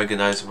see some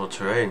recognizable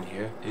terrain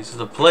here. These are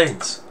the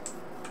plains.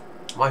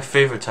 My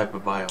favorite type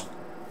of biome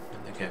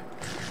in the game.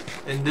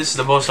 And this is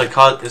the most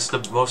it's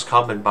the most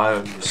common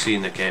biome you see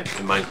in the game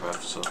in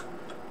Minecraft, so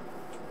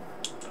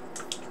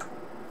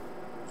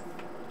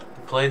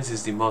the plains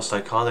is the most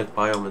iconic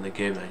biome in the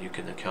game that you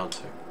can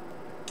encounter.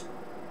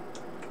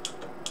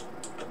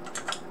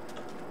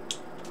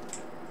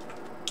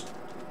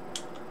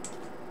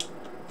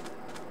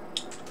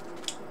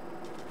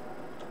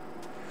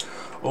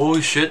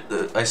 Holy shit,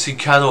 I see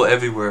cattle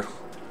everywhere.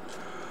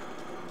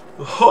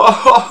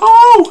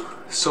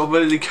 So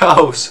many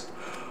cows.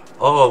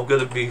 Oh, I'm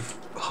gonna be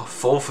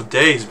full for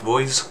days,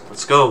 boys.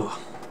 Let's go.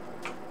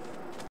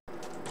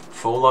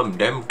 Full on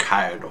them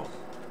cattle.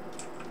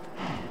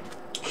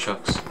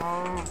 Shucks.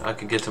 I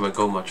can get to my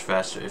goal much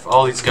faster. If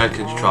all these guys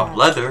can drop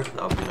leather,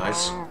 that would be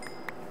nice.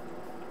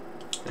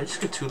 Did I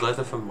just get 2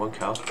 leather from 1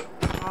 cow?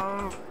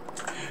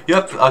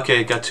 Yep,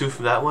 okay, got 2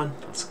 from that one.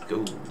 Let's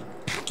go.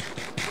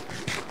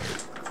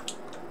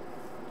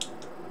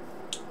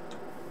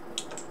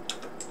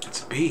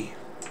 It's a bee.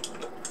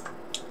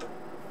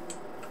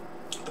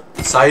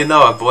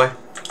 Sayonara, boy.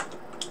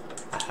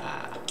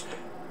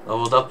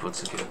 Leveled up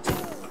once again.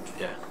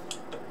 Yeah.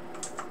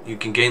 You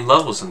can gain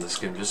levels in this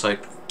game, just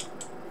like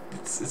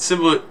it's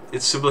similar.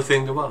 It's similar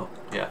thing to WoW.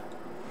 Yeah.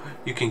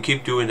 You can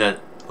keep doing that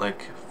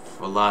like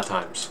for a lot of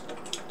times.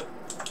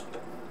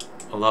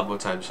 A lot more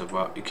times than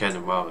WoW you can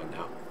in WoW right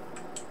now.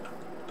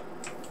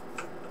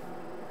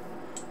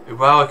 In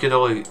WoW I can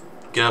only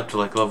get up to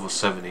like level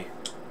 70,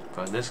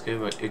 but in this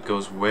game it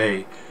goes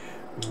way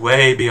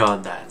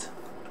beyond that.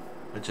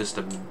 It's just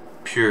a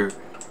pure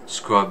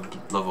scrub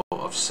level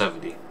of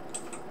 70.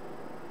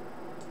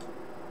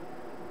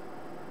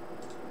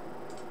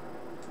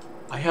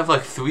 I have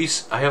like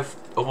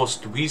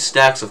almost 3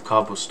 stacks of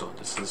cobblestone.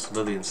 This is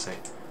really insane.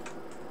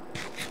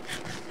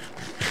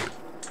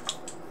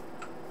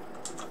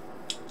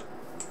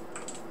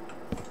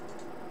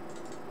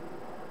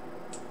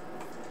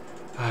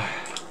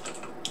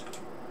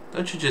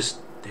 Don't you just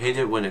hate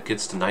it when it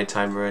gets to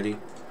nighttime already?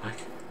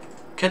 Like,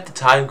 can't the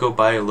time go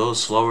by a little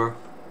slower?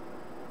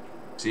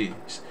 See,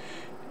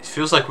 it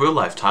feels like real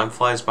life. Time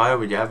flies by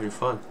when you're having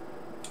fun.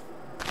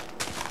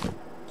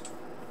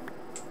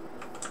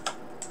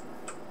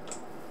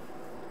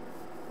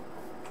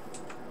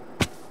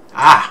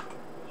 Ah!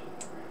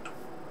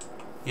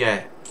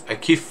 Yeah, I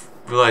keep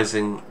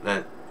realizing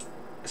that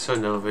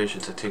certain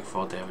elevations I take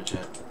fall damage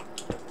at.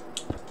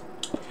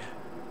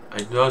 I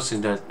keep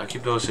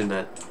noticing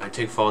that I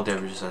take fall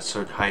damage at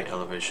certain height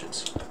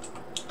elevations.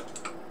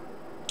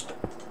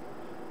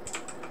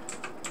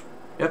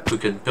 Yep, we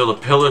can build a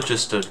pillar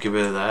just to get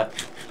rid of that.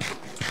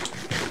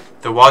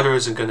 The water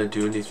isn't going to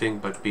do anything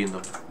but being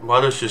the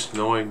water's just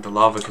knowing the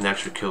lava can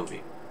actually kill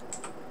me.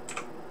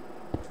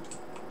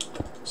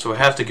 So I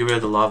have to get rid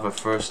of the lava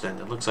first, and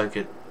it looks like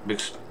it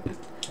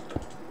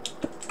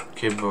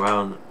came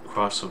around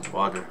across the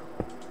water.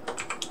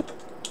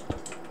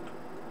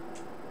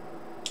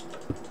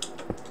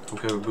 I'm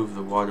going to remove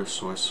the water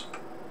source.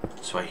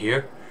 It's right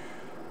here.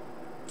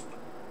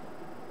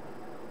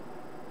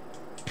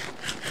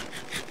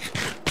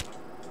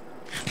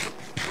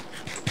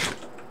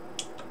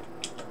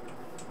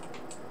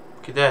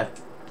 Look at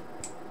that.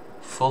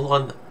 Full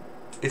on.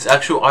 It's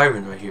actual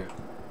iron right here.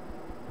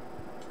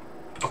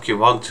 Okay,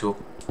 wrong tool.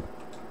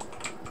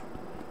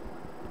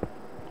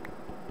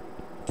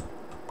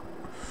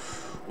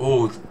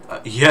 Oh,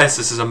 yes,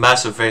 this is a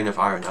massive vein of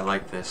iron. I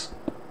like this.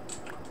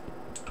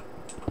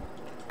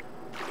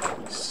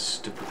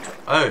 Stupid.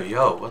 Oh,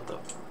 yo, what the?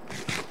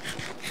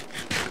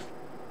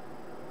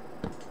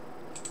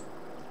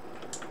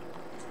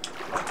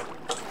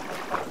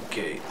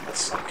 Okay,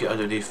 let's get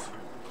underneath.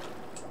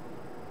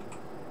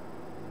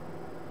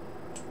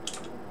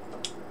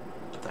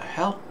 What the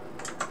hell?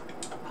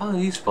 How do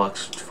these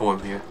blocks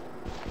form here?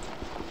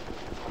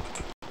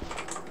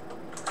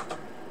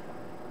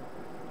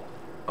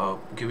 Oh,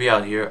 get me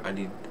out of here. I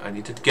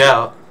need to get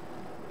out.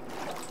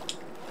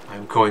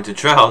 I'm going to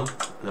drown.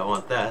 I don't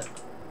want that.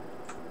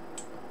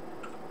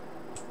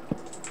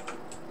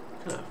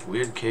 What kind of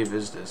weird cave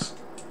is this?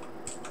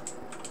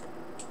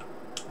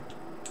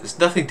 There's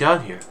nothing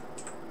down here.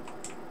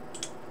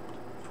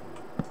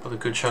 What a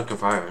good chunk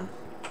of iron.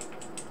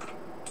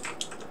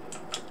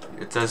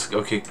 That's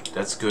okay.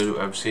 That's good.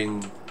 We're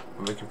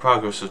making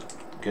progress with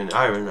getting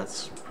iron.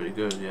 That's pretty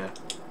good. Yeah.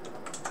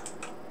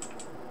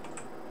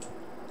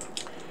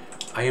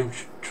 I am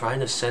trying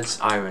to sense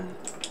iron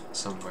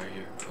somewhere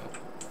here, but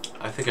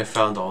I think I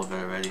found all of it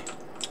already.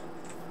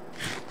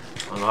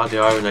 A lot of the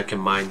iron I can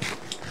mine.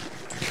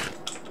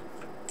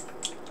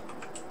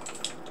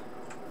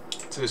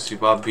 Seriously,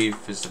 raw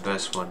beef is the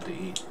best one to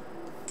eat.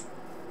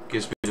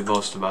 Gives me the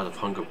most amount of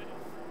hunger.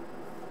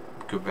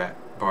 Good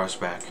bars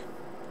back.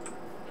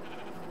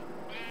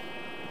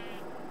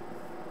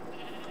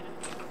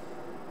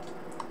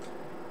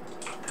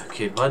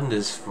 Okay, button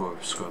is for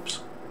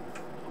scrubs.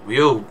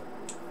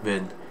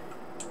 Wheelman.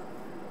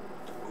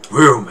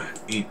 real men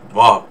eat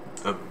raw.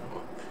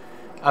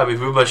 I mean,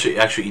 real men should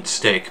actually eat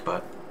steak,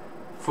 but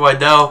for right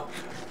now,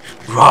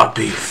 raw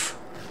beef.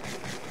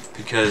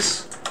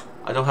 Because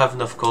I don't have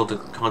enough coal to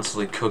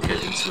constantly cook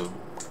it into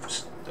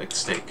like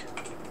steak.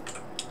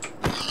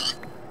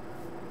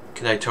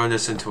 Can I turn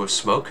this into a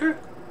smoker?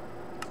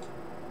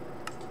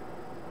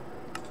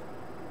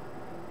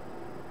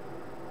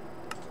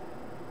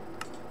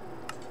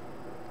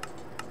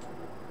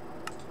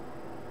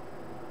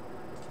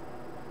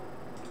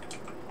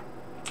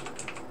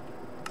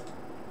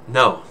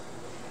 No.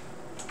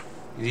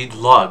 You need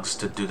logs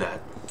to do that.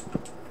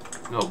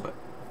 No, but...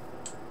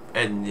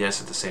 And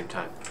yes, at the same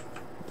time.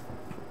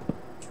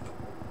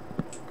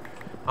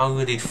 I'm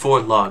gonna need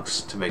 4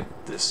 logs to make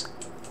this.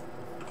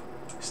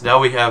 So now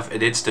we have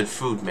an instant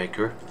food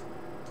maker.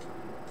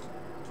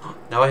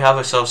 Now we have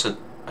ourselves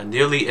a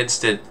nearly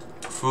instant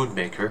food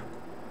maker.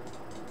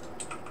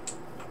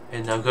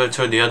 And I'm gonna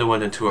turn the other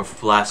one into a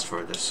blast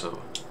furnace,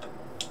 so...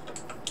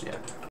 Yeah.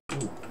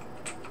 Ooh.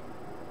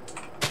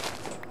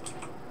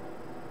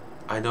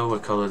 I know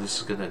what color this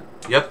is gonna...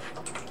 Yep.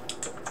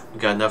 We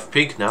got enough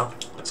pink now.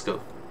 Let's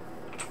go.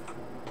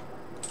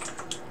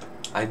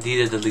 I need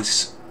at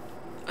least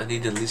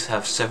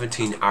have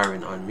 17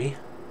 iron on me.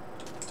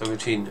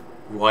 17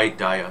 white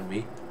dye on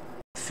me.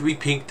 3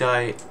 pink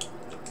dye.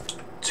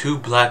 2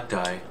 black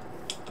dye.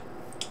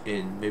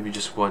 And maybe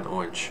just 1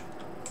 orange.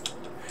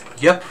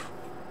 Yep.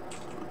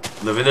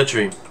 Living a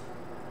dream.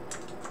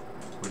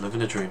 We're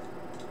living a dream.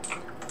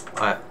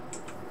 Alright.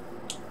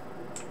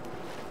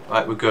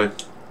 Alright, we're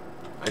good.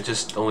 I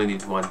just only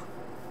need 1.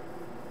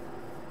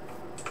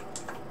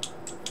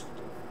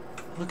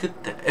 Look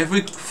at that.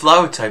 Every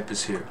flower type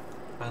is here.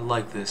 I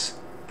like this.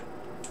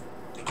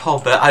 Oh,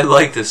 I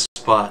like this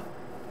spot.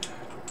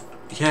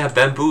 Yeah,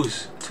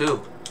 bamboos,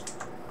 too.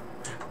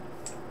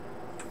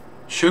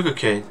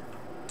 Sugarcane.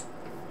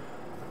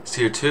 It's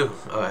here, too.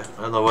 Alright,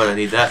 I don't know what I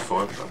need that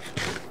for, but...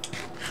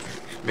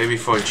 Maybe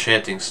for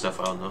enchanting stuff,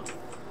 I don't know.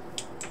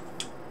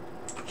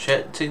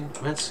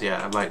 Enchantments?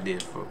 Yeah, I might need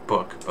it for a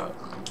book, but...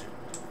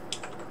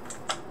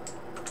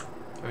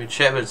 I mean,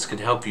 enchantments can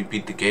help you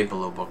beat the game a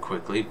little more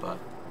quickly, but...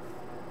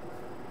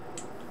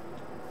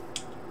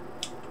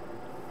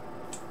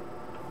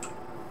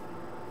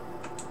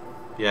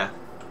 Yeah.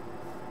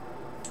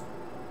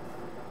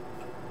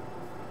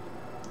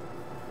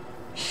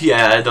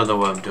 Yeah, I don't know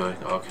what I'm doing.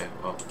 Okay,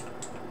 well.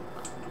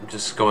 I'm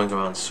just going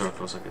around in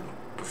circles like a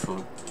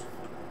buffoon.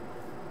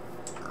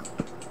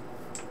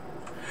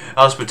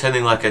 I was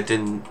pretending like I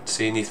didn't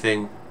see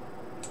anything.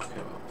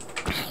 Okay, well.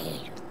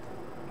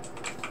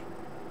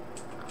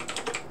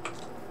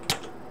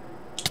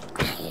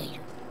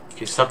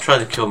 Okay, stop trying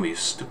to kill me, you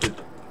stupid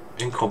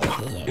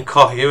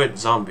incoherent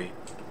zombie.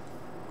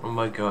 Oh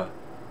my god.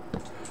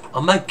 Oh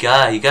my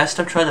god, you gotta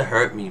stop trying to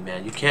hurt me,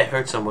 man. You can't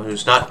hurt someone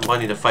who's not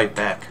wanting to fight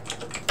back.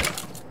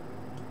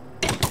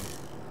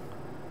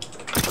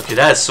 Okay,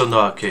 that is so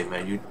not okay,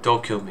 man. You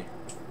don't kill me.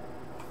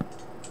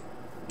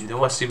 You don't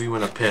want to see me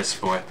when I'm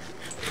pissed, boy.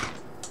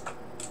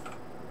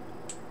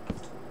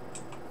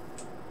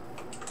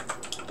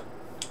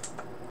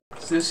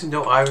 Seriously,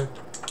 no iron?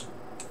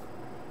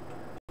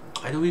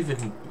 I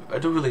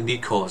don't really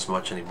need coal as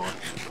much anymore.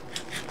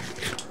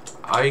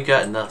 I already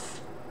got enough.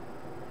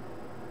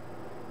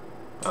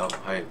 Oh,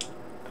 I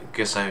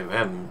guess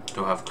don't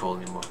have coal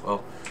anymore.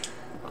 Well,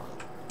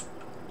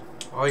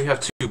 I already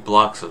have 2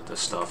 blocks of this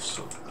stuff,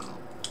 so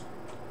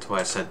that's why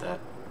I said that.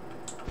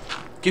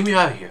 Get me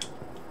out of here.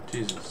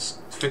 Jesus,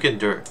 it's freaking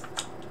dirt.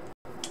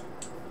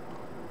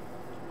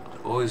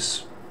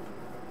 Always,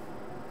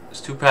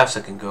 there's 2 paths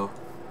I can go.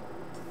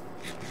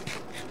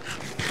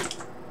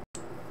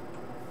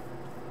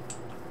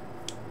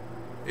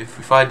 If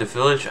we find the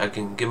village, I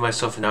can give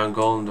myself an iron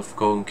golem to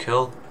go and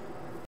kill.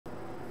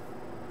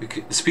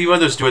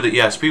 Speedrunners do it.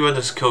 Yeah,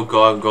 speedrunners kill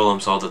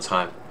golems all the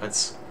time.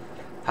 That's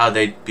how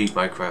they beat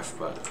Minecraft.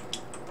 But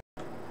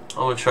I'm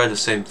gonna try the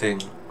same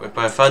thing. But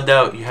I found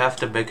out you have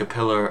to make a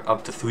pillar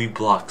up to 3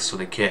 blocks so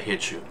they can't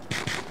hit you.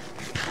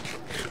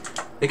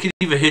 They can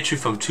even hit you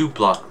from 2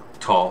 block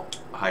tall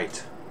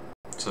height.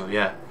 So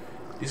yeah,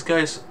 these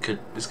guys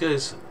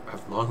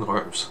have long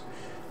arms,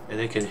 and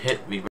they can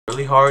hit me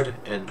really hard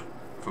and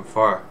from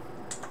far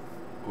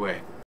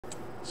away.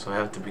 So I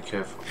have to be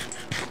careful.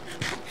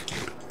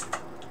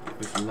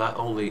 With not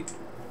only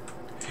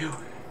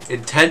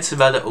intense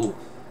amount of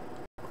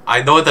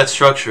I know what that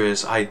structure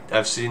is.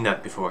 I've seen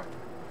that before.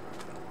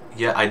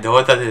 Yeah, I know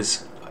what that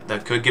is.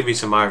 That could give me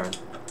some iron.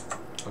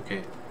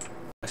 Okay,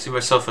 I see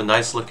myself a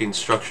nice looking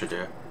structure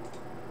there.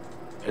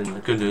 And the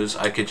good news,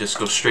 I could just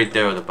go straight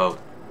there with a boat.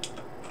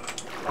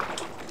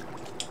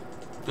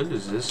 Good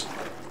news is,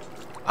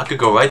 I could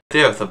go right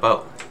there with a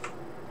boat.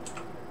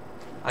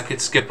 I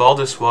could skip all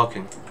this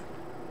walking.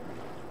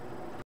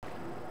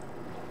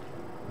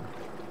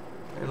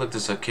 Hey, look,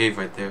 there's a cave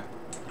right there.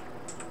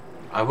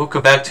 I will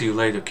come back to you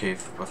later,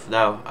 cave. But for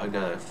now, I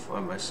gotta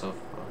find myself.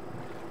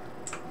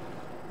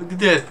 Look at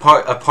that!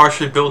 I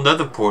partially built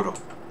another portal.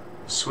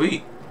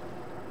 Sweet.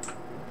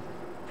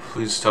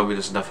 Please tell me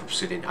there's enough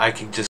obsidian. I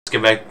can just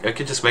get back. I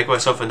can just make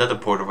myself another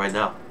portal right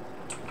now.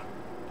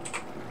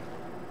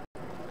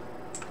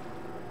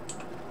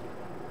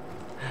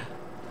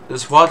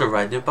 There's water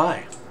right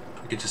nearby.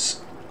 We could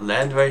just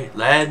land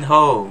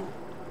ho.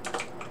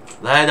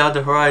 Land on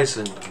the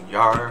horizon,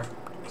 yar.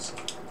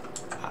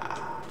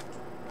 Ah.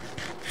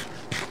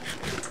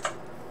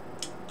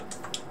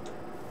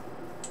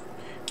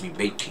 Me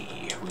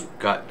matey, we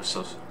got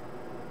ourselves.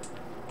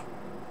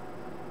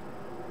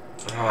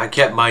 Oh, I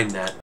can't mine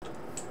that.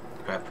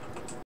 Crap.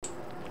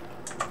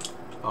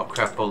 Oh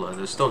crapola,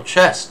 there's no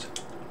chest.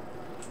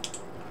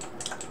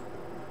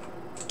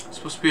 There's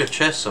supposed to be a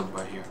chest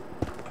somewhere here.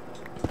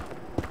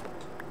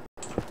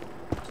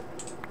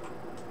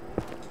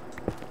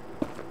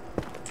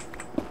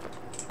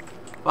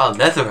 Wow,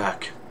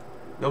 netherrack.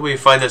 Nobody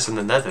find this in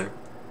the nether.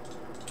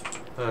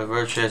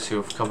 Rare chance you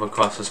have come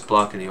across this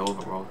block in the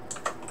overworld.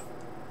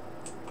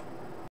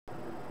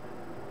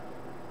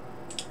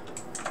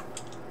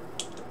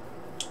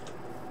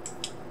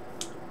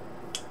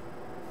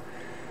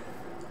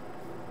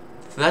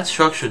 For that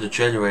structure to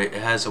generate,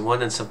 it has a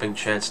 1 in something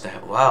chance to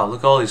have. Wow,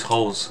 look at all these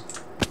holes.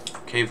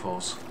 Cave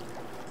holes.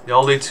 They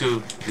all lead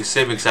to the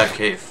same exact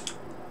cave.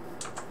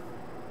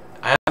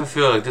 I have a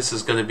feeling like this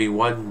is going to be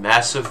one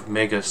massive,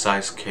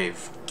 mega-sized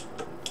cave.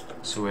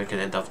 So we can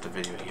end off the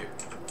video here.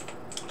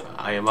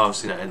 I am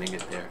obviously not ending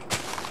it there.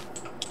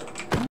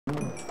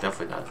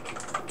 Definitely not.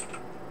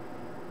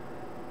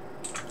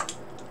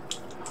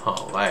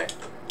 Alright.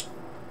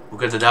 We're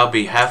going to now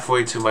be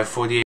halfway to my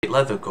 48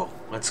 leather goal.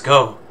 Let's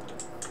go.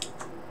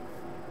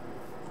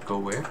 Go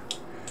where?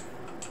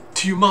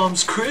 To your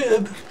mom's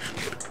crib!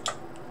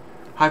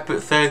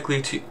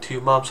 Hypothetically, to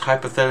your mom's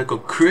hypothetical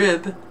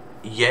crib.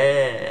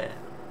 Yeah.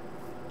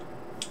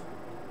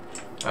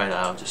 Alright,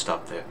 I'll just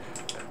stop there.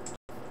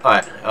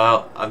 Alright,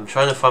 I'm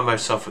trying to find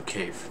myself a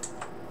cave.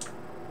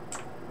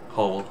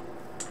 Hole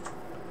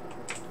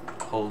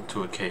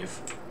to a cave.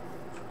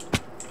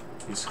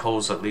 These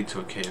holes that lead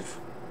to a cave.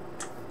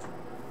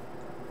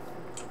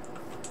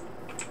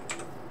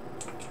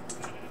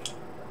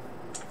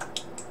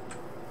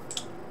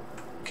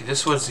 Okay,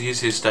 this one's the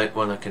easiest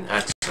one I can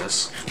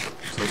access.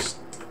 So let's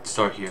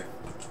start here.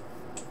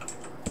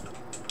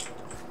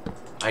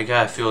 I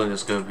got a feeling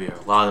there's going to be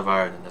a lot of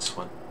iron in this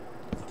one.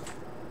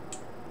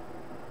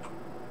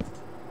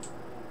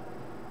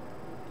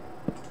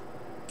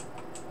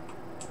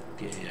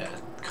 Yeah,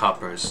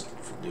 copper is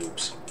for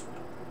noobs.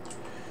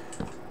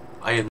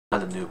 I am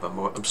not a noob,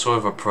 I'm sort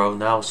of a pro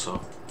now,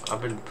 so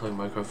I've been playing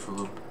Minecraft for a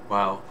little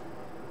while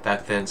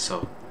back then,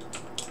 so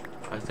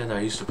back then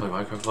I used to play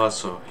Minecraft a lot,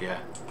 so yeah.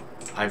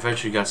 I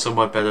eventually got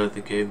somewhat better at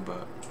the game,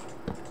 but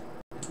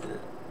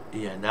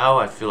yeah, now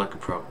I feel like a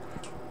pro.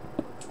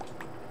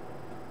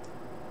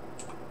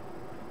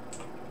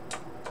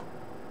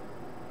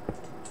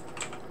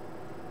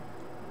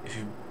 If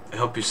you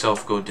help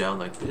yourself go down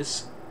like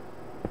this,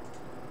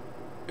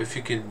 if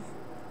you can,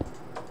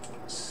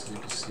 so you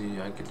can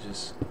see, I can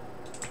just.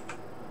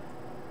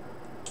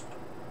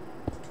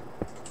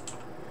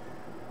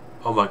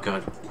 Oh my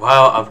god!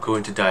 Wow, I'm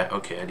going to die.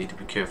 Okay, I need to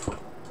be careful.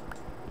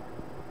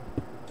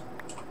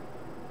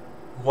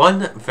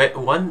 One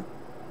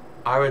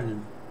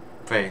iron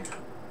vein.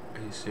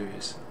 Are you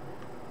serious?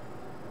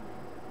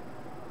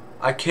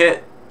 I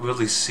can't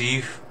really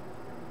see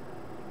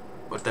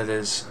what that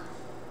is.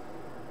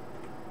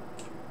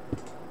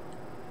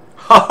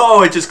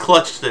 Oh, I just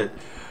clutched it.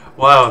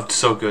 Wow, I'm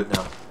so good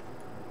now.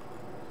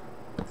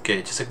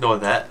 Okay, just ignore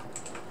that.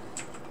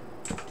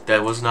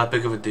 That was not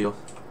big of a deal.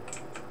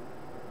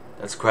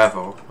 That's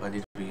gravel. I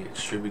need to be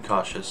extremely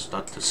cautious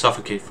not to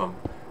suffocate from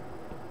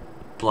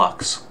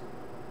blocks.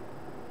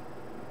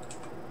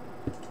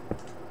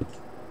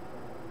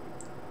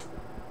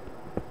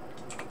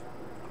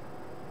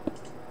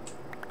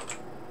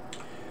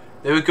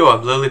 There we go.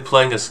 I'm literally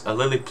playing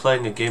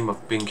a game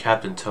of being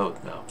Captain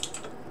Toad now.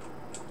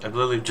 I'm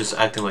literally just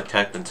acting like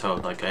Captain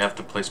Toad. Like I have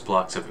to place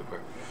blocks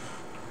everywhere.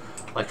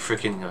 Like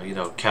freaking, you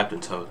know, Captain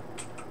Toad.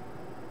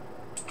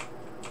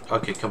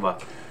 Okay, come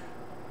on.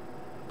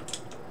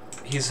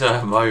 He's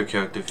a Mario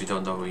character if you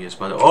don't know who he is.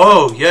 But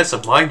oh yes,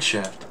 a mine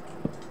shaft.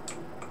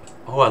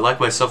 Oh, I like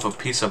myself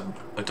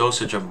a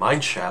dosage of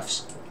mine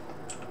shafts.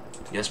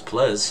 Yes,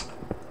 please.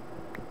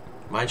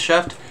 Mine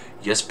shaft.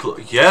 Yes,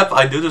 yep,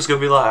 I knew there's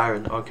gonna be a lot of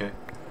iron. Okay.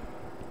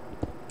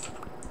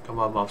 Come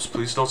on, mobs,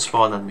 please don't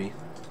spawn on me.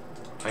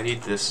 I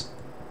need this.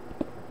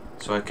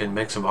 So I can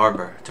make some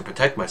armor to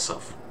protect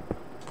myself.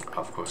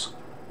 Of course.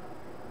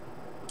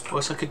 Of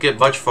course, I could get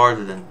much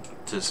farther than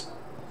just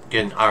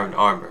getting iron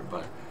armor,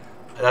 but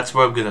that's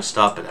where I'm gonna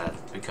stop it at,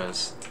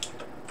 because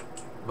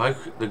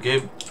the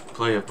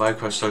gameplay of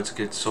Minecraft starts to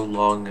get so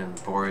long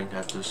and boring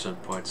after a certain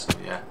point, so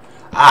yeah.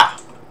 Ah!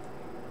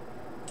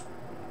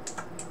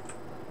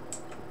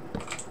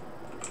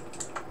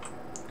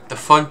 The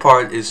fun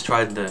part is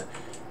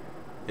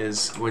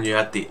when you're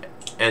at the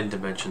end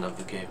dimension of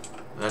the game.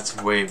 That's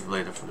way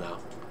later from now.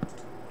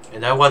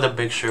 And I want to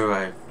make sure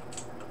I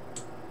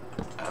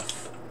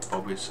have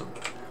probably some.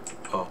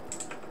 Oh.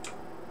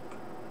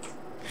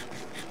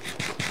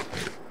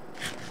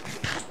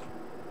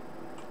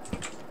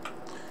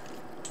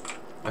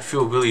 I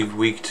feel really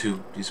weak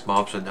to these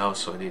mobs right now,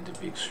 so I need to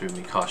be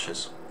extremely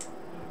cautious.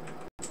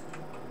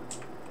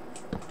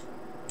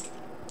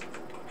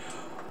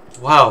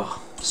 Wow,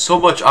 so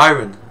much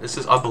iron. This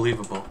is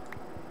unbelievable.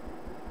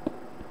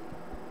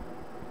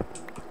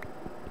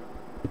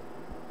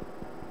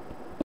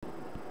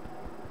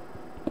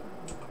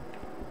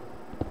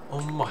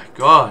 Oh my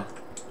god.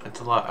 That's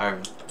a lot of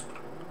iron.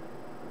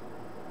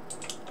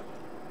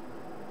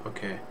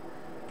 Okay.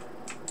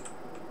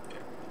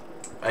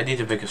 I need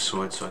to make a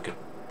sword so I can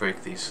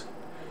break these.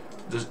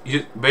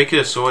 Making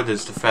a sword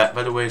is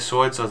by the way,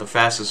 swords are the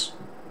fastest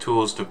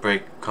tools to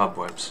break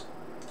cobwebs.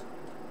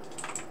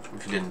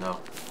 If you didn't know.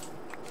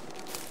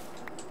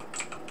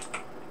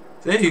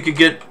 There you could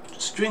get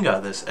string out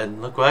of this,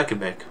 and look what I can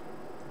make.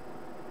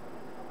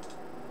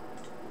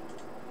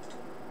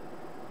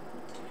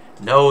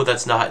 No,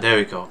 that's not. There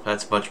we go.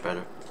 That's much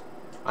better.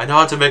 I know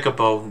how to make a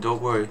bow.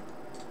 Don't worry.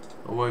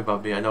 Don't worry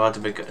about me. I know how to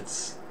make it.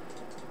 Is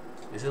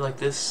it like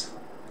this?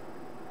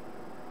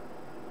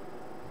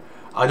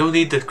 I don't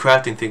need the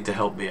crafting thing to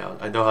help me out.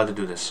 I know how to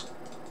do this.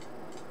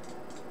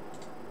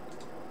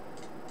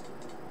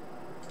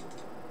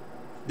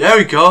 There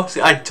we go.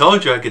 See, I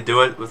told you I could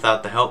do it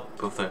without the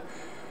help of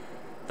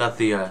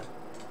the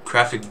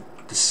crafting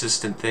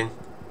assistant thing.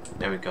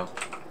 There we go.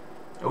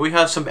 And we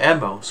have some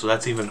ammo, so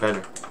that's even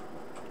better.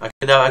 I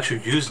can now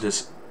actually use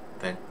this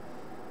thing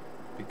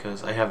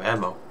because I have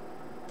ammo.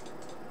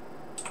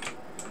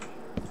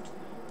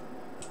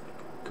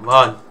 Come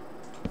on.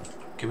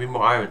 Give me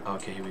more iron.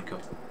 Okay, here we go.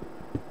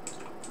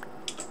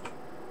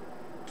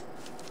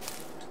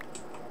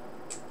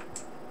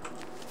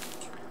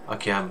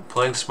 Okay, I'm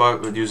playing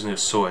smart with using a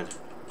sword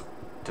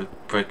to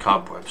break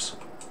cobwebs.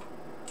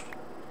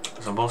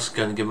 So I'm also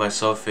gonna give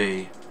myself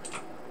a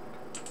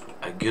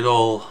good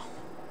old...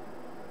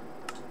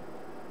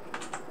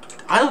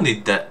 I don't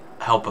need that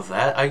help of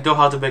that. I know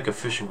how to make a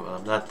fishing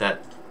rod. I'm not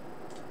that...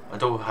 I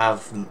don't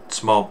have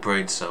small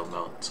brain cell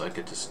amount, so I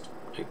could just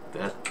make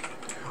that.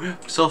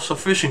 Self a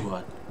fishing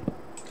rod.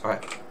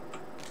 Alright.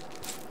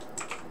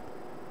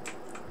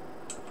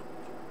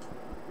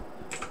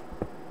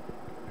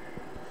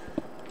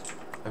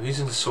 I'm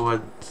using the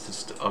sword.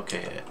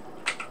 Okay.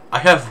 I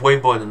have way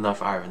more than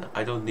enough iron.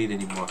 I don't need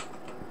any more.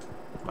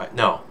 Right?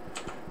 No.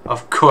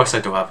 Of course I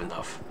don't have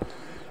enough.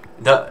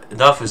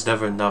 Enough is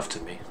never enough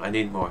to me. I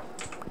need more.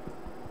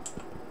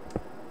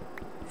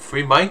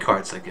 Free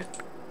minecarts I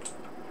get.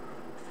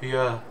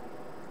 Via...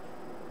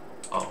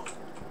 Oh.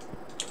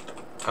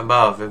 I'm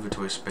out of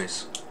inventory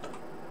space.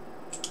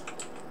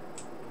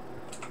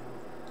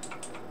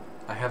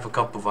 I have a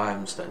couple of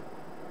items then.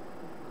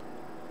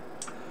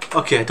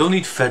 Okay, I don't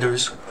need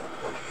feathers.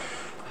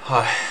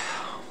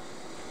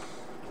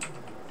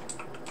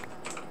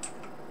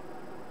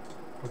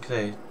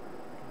 Okay.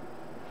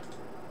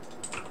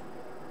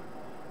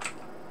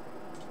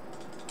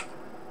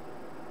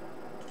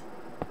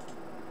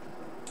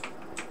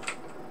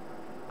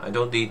 I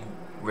don't need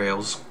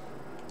rails.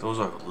 Those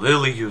are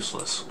literally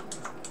useless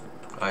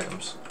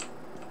items.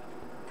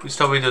 Please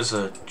tell me there's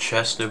a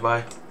chest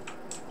nearby.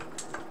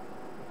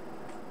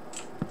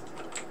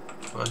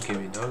 Come on,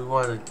 Kimmy. Now you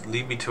want to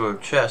lead me to a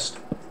chest.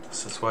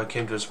 That's why I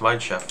came to this mine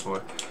shaft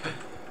for.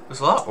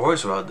 There's a lot of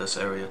ores around this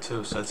area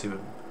too, so that's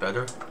even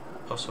better.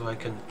 Also, I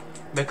can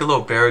make a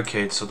little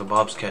barricade so the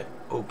mobs can't...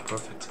 Oh,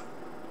 perfect.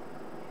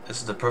 This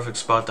is the perfect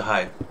spot to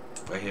hide.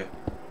 Right here.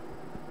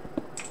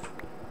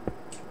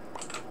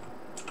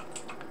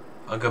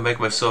 I'm gonna make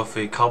myself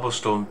a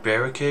cobblestone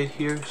barricade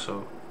here,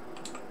 so...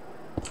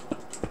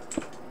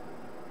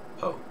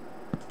 Oh.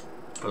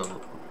 Put a...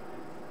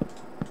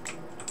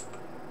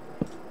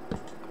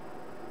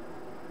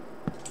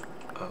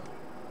 Oh.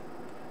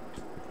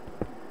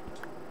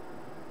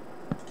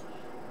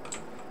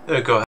 There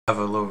we go, have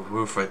a little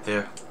roof right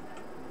there.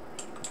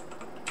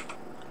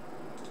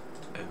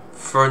 And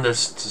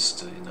furnace,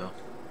 just, you know.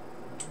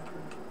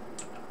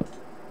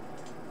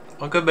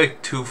 I'm gonna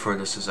make 2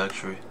 furnaces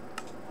actually.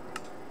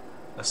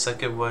 A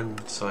second one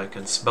so I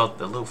can smelt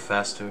a little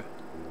faster.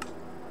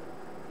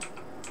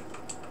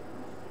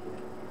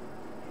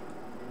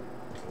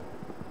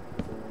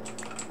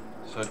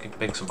 So I can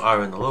make some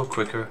iron a little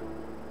quicker.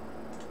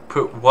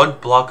 Put 1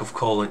 block of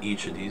coal in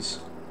each of these.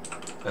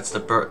 That's the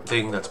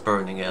thing that's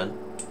burning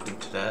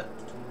into that.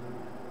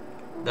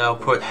 Now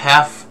put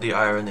half the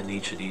iron in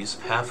each of these.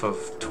 Half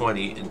of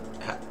 20 and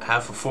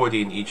half of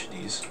 40 in each of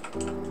these.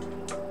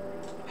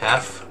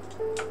 Half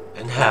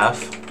and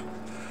half.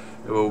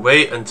 It will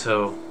wait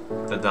until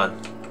they're done.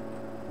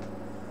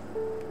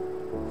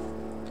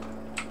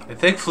 And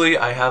thankfully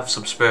I have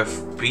some spare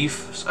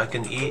beef so I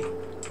can eat.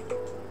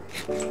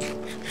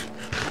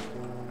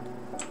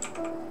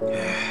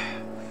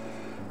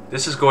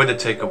 This is going to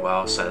take a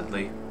while,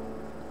 sadly.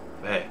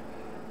 Hey,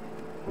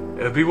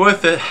 it'll be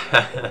worth it.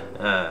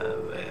 Man.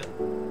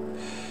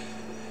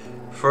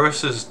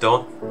 First is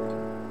don't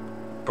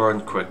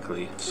burn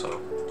quickly,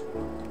 so.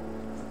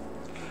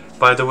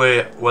 By the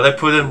way, what I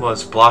put in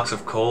was blocks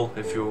of coal,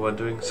 if you were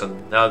wondering, so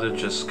now they're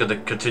just gonna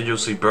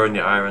continuously burn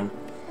the iron.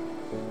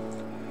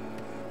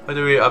 By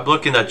the way, I'm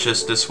looking at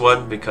just this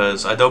one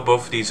because I know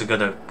both of these are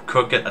gonna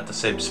cook it at the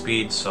same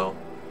speed, so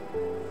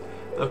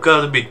they're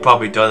gonna be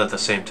probably done at the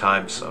same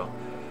time, so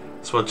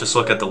we'll just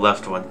look at the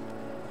left one.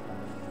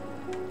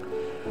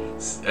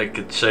 I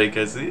can show you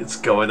guys. It's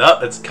going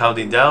up. It's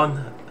counting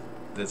down.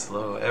 This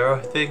little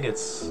arrow thing.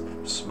 It's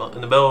in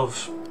the middle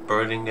of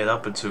burning it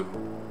up into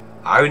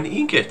iron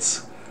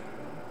ingots,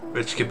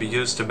 which can be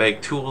used to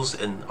make tools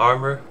and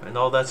armor and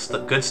all that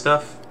good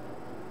stuff.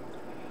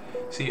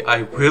 See,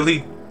 I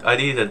very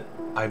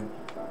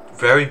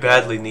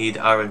badly need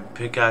iron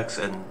pickaxe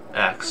and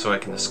axe so I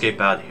can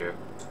escape out of here.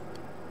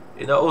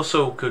 And I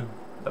also could,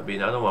 I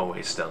don't want to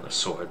waste down a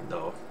sword,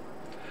 no.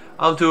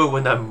 I'll do it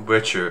when I'm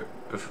richer.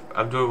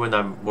 I'm doing it when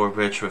I'm more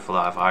rich with a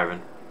lot of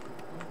iron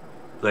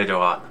later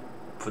on.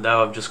 For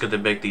now, I'm just going to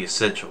make the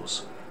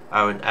essentials: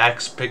 iron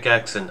axe,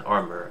 pickaxe, and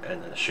armor,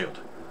 and a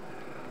shield.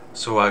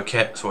 So I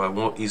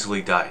won't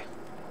easily die.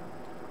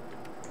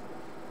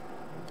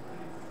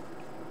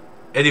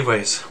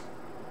 Anyways,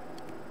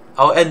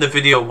 I'll end the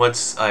video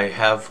once I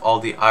have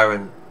all the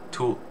iron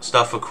tool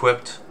stuff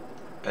equipped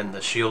and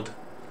the shield.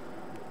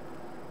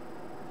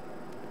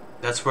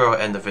 That's where I'll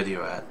end the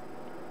video at.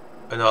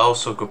 And I'll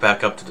also go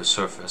back up to the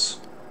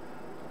surface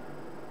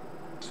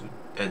to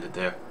end it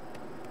there.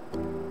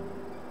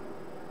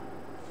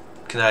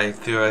 Can I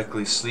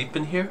theoretically sleep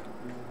in here?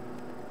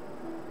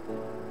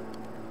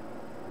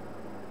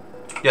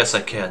 Yes,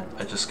 I can.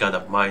 I just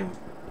gotta mine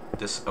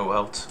this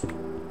out.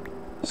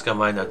 Just gotta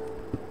mine that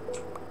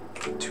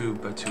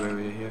 2x2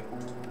 area here.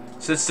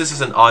 Since this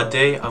is an odd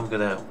day, I'm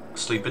gonna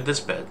sleep in this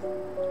bed.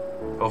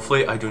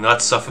 Hopefully I do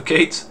not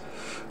suffocate.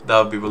 That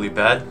would be really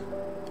bad.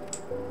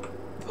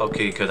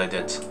 Okay, good, I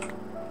didn't.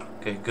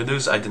 Okay, good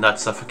news, I did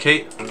not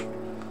suffocate.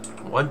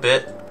 One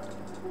bit.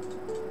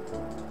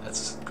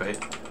 That's great.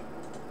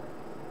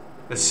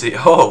 Let's see.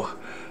 Oh!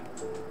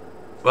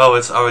 Well,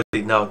 it's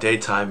already now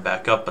daytime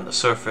back up on the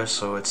surface,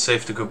 so it's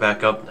safe to go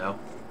back up now.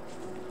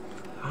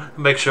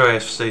 Make sure I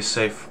stay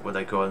safe when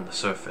I go on the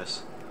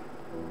surface.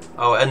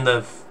 I'll end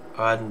the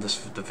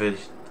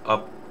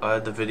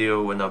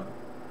video when I'm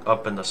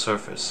up in the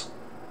surface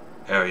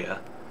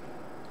area.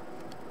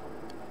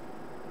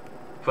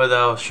 But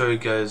I'll show you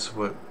guys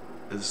what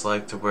it's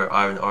like to wear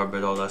iron armor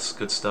and all that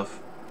good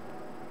stuff.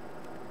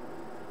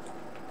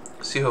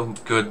 See how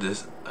good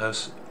this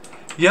is.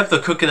 You have to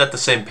cook it at the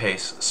same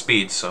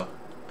speed, so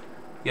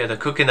yeah, they're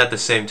cooking at the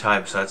same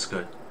time, so that's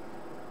good.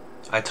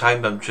 I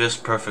timed them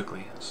just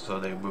perfectly, so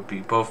they would be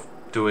both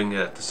doing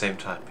it at the same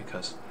time,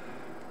 because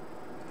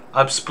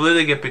I'm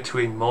splitting it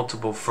between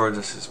multiple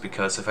furnaces,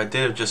 because if I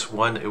did just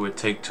one, it would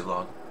take too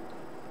long.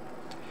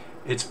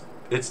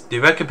 They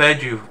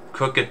recommend you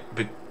cook it,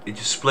 you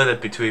just split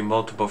it between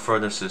multiple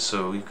furnaces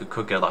so you could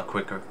cook it a lot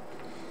quicker.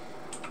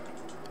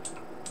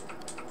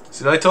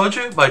 See, I told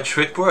you my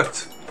trick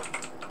worked.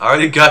 I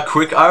already got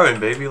quick iron,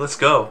 baby. Let's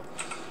go.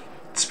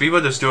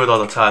 Speedrunners do it all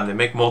the time. They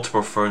make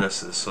multiple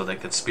furnaces so they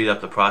can speed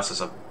up the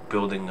process of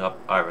building up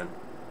iron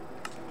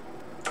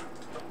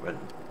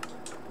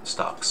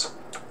stocks.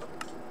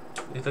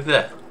 Look at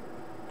that.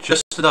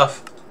 Just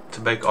enough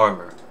to make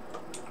armor.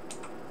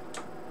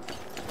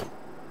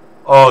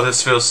 Oh,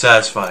 this feels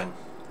satisfying.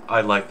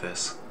 I like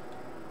this.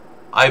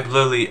 I'm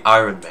literally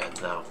Iron Man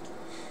now.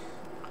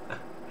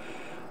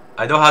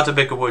 I know how to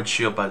make a wood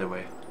shield, by the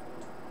way.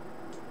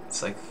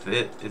 It's like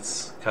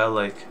it's kind of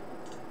like,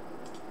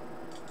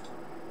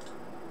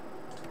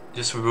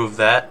 just remove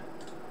that.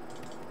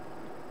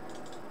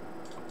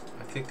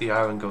 I think the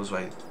iron goes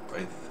right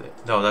there.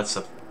 No, that's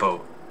a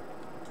boat.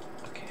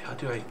 Okay, how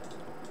do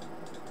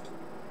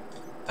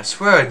I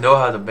swear I know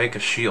how to make a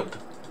shield.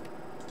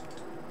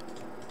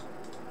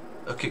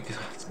 Okay,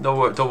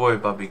 don't worry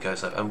about me,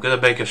 guys. I'm gonna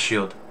make a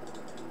shield.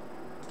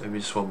 Maybe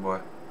just one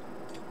more.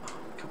 Oh,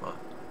 come on.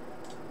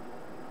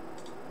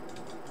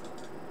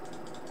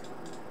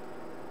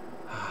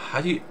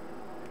 How do you?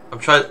 I'm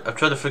trying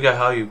to figure out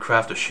how you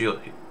craft a shield.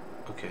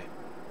 Okay.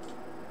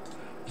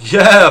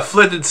 Yeah,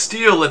 flint and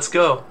steel. Let's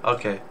go.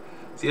 Okay.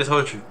 See, I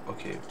told you.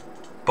 Okay.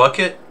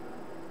 Bucket.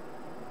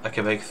 I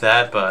can make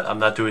that, but I'm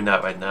not doing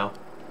that right now.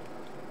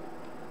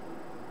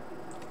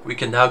 We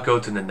can now go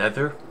to the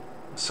Nether,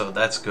 so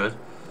that's good.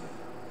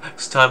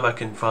 Next time I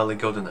can finally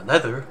go to the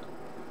Nether,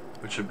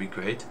 which would be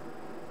great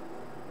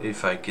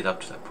if I get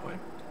up to that point.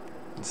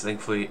 And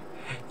thankfully,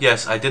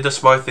 yes, I did the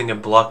smart thing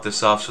and blocked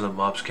this off so the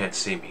mobs can't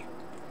see me.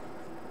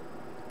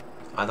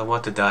 I don't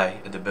want to die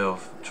in the middle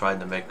of trying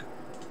to make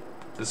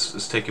this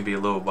is taking me a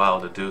little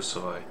while to do,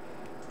 so I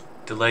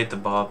delayed the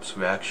mobs'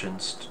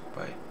 reactions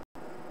by.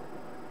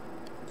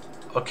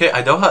 Okay,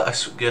 I know how.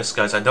 Yes,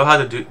 guys, I know how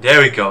to do.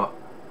 There we go.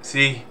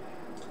 See,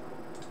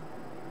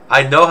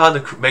 I know how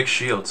to make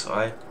shields. All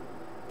right.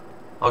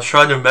 I was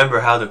trying to remember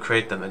how to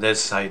create them, and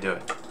this is how you do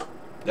it.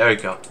 There we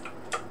go.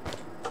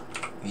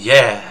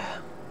 Yeah.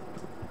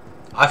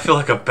 I feel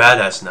like a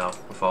badass now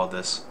with all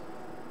this.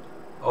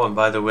 Oh, and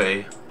by the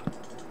way,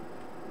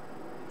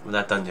 we're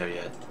not done there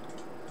yet.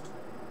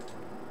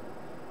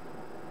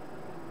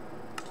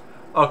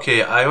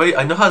 Okay,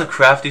 I know how to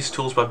craft these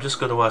tools, but I'm just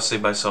gonna want to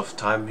save myself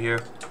time here.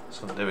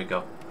 So there we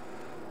go.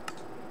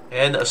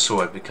 And a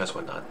sword, because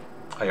why not?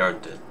 I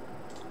earned it.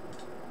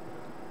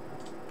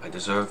 I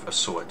deserve a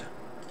sword.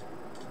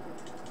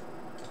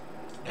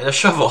 And a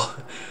shovel.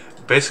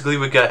 Basically,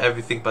 we got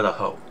everything but a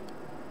hoe.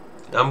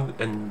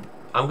 And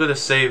I'm gonna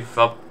save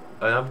up,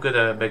 and I'm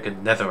gonna make a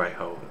netherite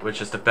hoe,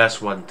 which is the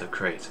best one to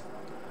create.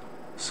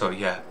 So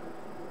yeah,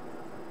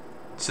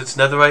 since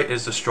netherite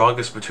is the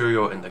strongest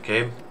material in the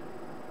game,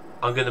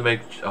 I'm gonna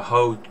make a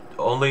hoe,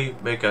 only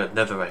make a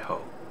netherite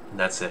hoe, and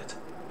that's it.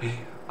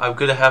 I'm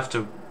gonna have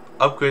to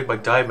upgrade my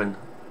diamond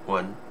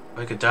one,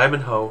 make a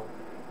diamond hoe,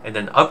 and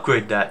then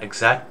upgrade that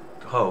exact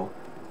hoe,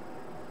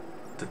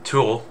 the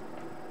tool,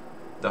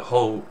 the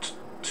whole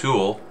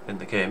tool in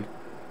the game,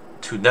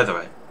 to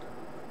netherite.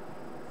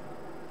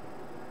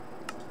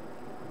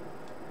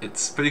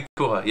 It's pretty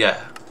cool,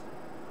 yeah.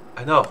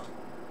 I know.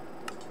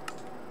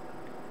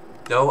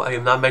 No, I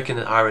am not making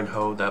an iron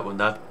hoe. That will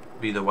not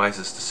be the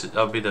wisest decision.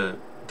 That would be the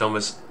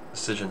dumbest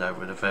decision I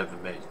would have ever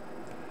made.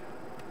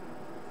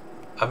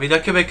 I mean, I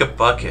can make a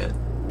bucket,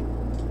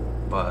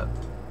 but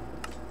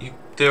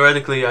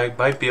theoretically, I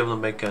might be able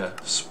to make a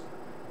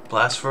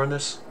blast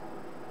furnace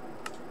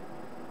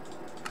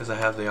because I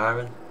have the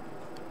iron.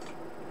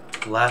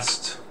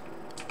 Blast.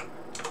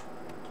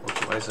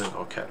 Why is it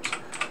all caps?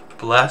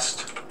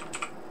 Blast.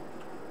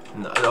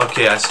 No,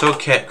 okay, I still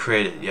can't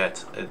create it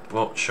yet. It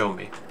won't show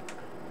me.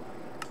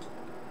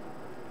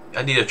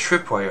 I need a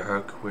tripwire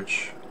hook,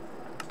 which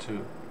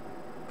to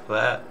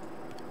that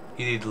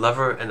you need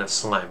lever and a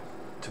slime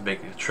to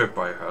make a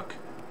tripwire hook,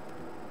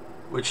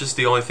 which is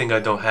the only thing I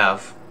don't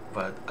have.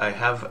 But I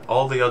have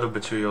all the other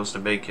materials to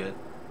make it.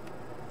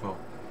 Well,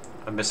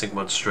 I'm missing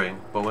one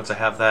string, but once I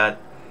have that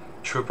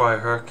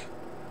tripwire hook,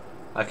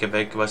 I can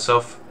make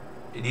myself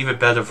an even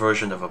better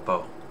version of a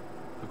bow,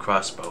 a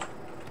crossbow.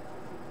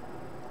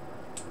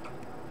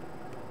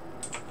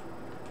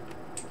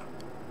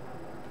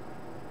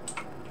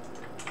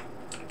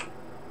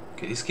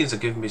 Okay, these skins are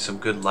giving me some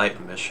good light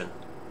emission.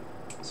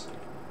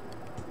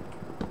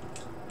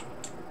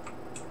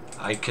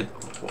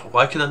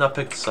 Why can I not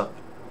pick this up?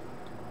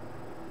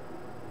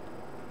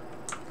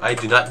 I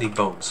do not need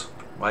bones.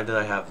 Why did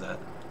I have that?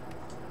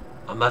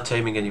 I'm not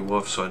taming any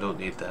wolves, so I don't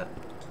need that.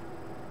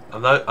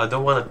 I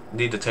don't want to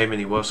need to tame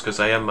any wolves because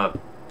I'm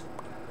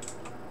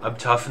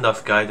tough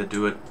enough guy to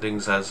do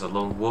things as a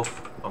lone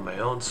wolf on my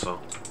own, so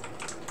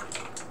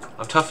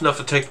I'm tough enough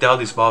to take down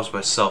these mobs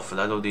myself,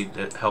 and I don't need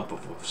the help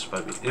of wolves.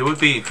 But it would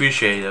be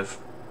appreciative.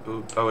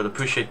 I would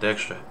appreciate the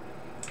extra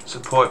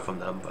support from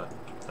them, but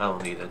I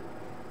don't need it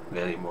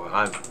anymore.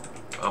 I'm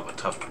a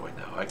tough boy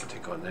now. I can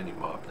take on any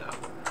mob now.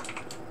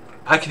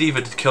 I could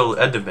even kill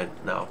Enderman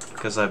now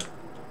because I'm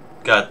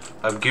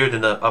geared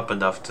up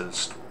enough to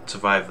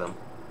survive them.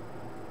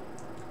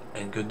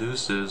 And good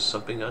news, there's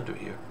something under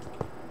here.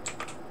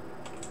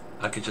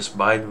 I could just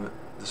mine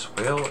this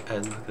whale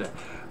and look at that.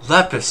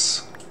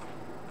 Lapis!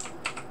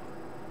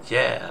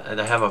 Yeah,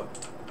 and I have a...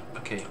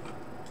 Okay,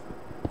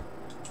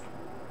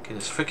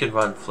 this freaking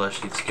rotten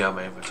flesh needs to get out of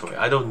my inventory.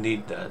 I don't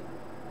need that.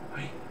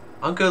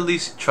 I'm gonna at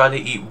least try to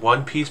eat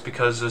one piece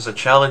because there's a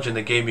challenge in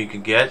the game you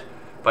can get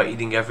by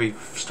eating every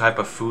type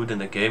of food in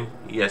the game.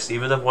 Yes,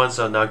 even the ones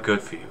that are not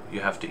good for you, you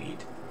have to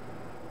eat.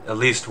 At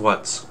least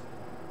once.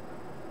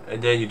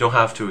 And then you don't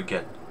have to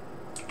again.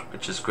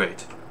 Which is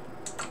great.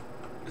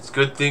 The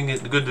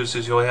good news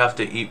is you only have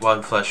to eat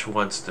rotten flesh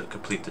once to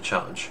complete the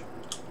challenge.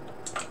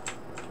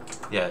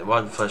 Yeah,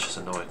 rotten flesh is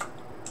annoying.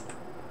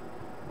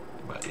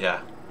 But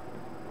yeah.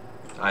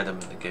 Item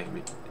in the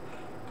game.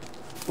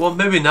 Well,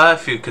 maybe not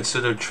if you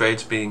consider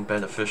trades being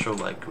beneficial,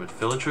 like with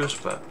villagers,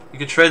 but you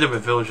can trade them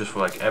with villagers for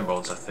like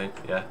emeralds, I think,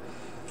 yeah.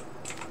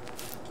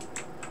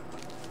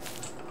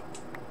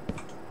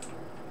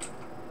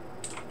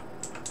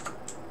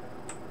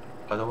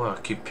 I don't want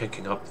to keep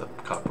picking up the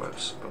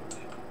cobwebs, but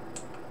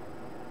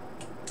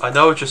I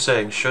know what you're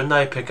saying. Shouldn't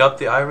I pick up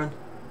the iron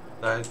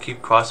that I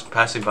keep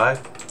passing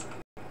by?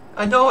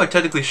 I know I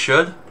technically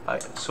should,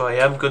 so I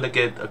am going to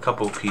get a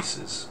couple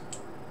pieces.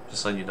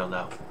 Just letting you know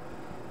now.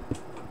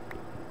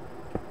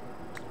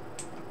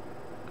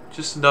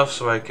 Just enough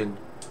so I can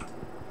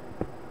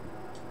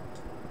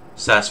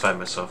satisfy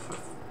myself with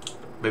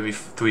maybe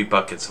 3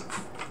 buckets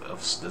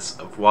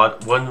of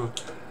one.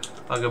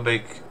 I'm gonna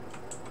make.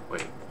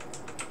 Wait.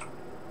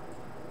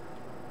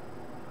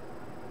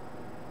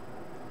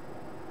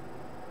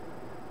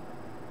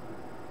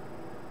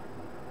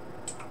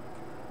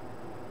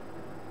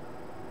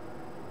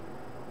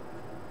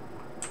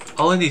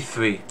 I only need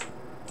 3.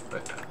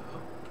 Right.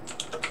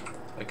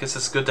 I guess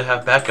it's good to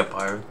have backup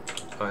iron.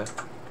 Alright.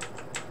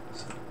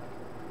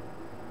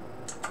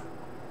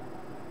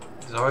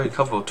 There's already a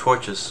couple of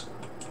torches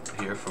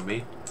here for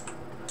me.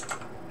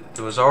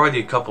 There was already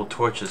a couple of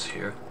torches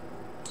here,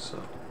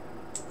 so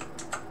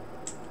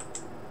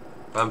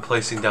I'm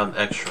placing down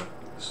extra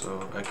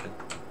so I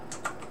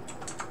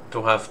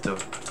don't have to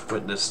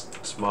witness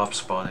this mob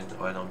spawning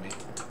right on me.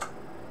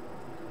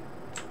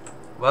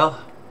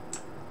 Well,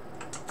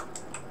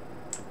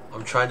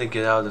 I'm trying to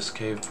get out of this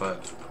cave,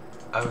 but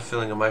I have a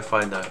feeling I might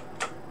find that.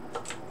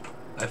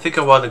 I think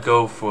I want to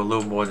go for a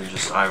little more than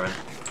just iron.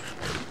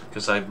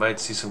 Because I might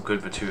see some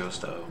good materials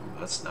though.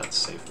 That's not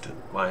safe to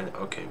mine.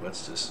 Okay,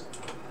 let's just...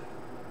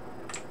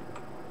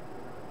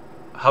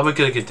 How am I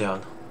gonna get down?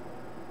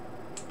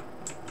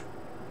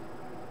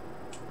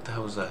 What the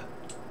hell was that?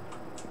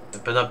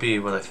 It better not be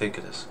what I think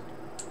it is.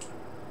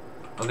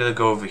 I'm gonna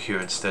go over here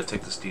instead,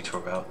 take this detour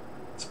route.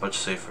 It's much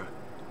safer.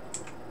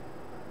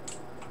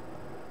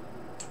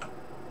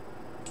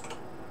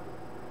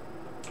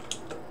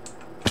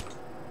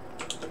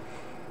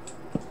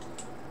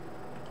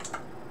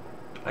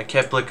 I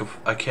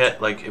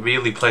can't like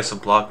immediately place a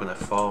block when I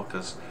fall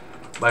because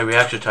my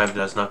reaction time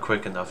is not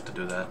quick enough to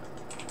do that.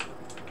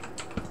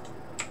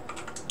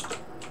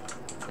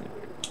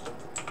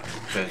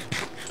 Okay.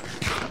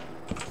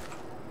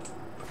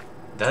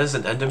 That is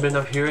an Enderman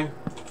I'm hearing?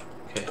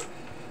 Okay.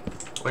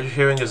 What you're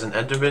hearing is an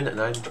Enderman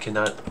and I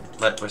cannot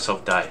let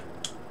myself die.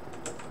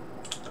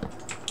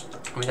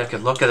 I mean, I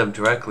could look at him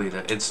directly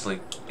to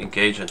instantly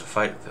engage in a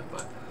fight with him,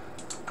 but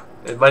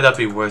it might not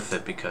be worth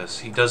it because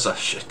he does a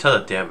shit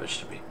ton of damage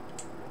to me.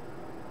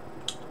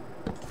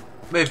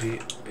 Maybe,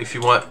 if you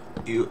want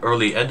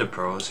early Ender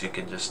Pros, you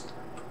can just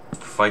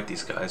fight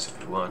these guys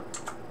if you want.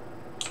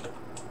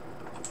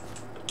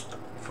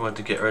 If you want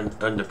to get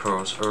Ender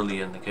Pros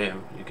early in the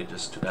game, you can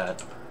just do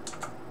that.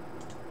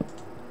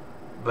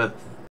 But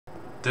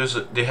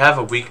they have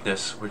a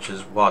weakness, which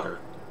is water.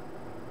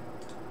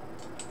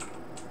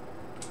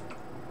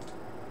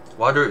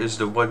 Water is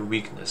the one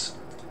weakness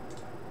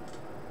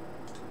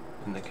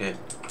in the game.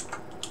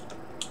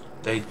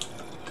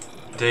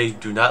 They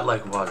do not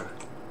like water.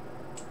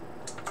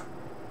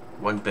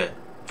 One bit.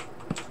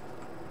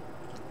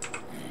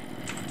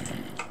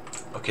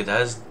 Okay,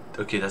 that's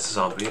a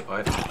zombie.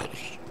 Alright.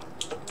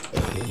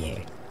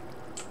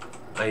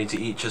 I need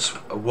to eat just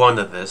one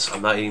of this.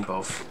 I'm not eating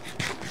both.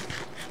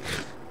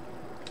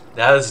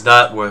 That is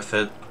not worth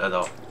it at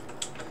all.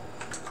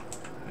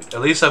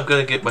 At least I'm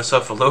gonna get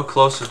myself a little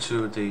closer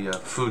to the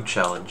food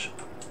challenge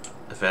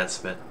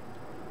advancement.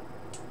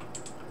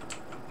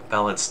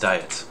 Balanced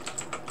diet.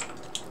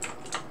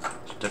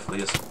 It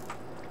definitely is.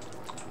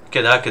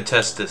 Okay, now I can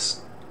test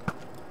this.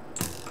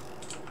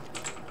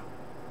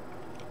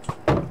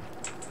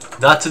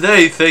 Not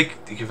today, thank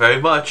you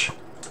very much.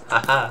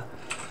 Haha.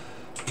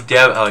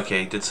 Okay,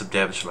 he did some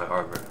damage to my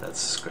armor.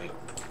 That's great.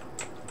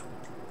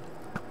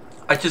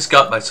 I just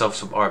got myself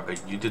some armor.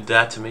 You did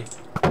that to me?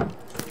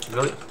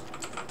 Really?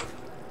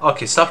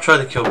 Okay, stop trying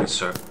to kill me,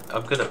 sir.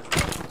 I'm gonna...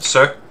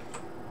 Sir?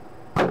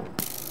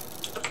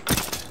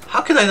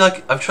 How can I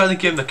not... I'm trying to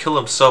get him to kill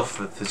himself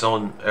with his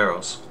own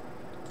arrows.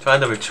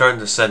 Trying to return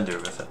the sender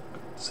with it.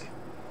 Let's see.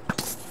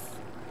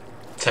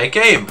 Take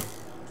aim!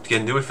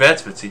 Get new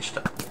advancements each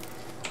time.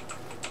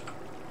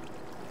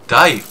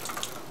 Die!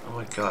 Oh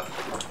my god.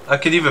 I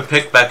can even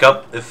pick back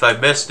up. If I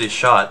miss the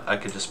shot, I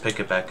can just pick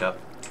it back up.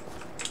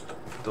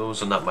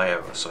 Those are not my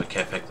arrows, so I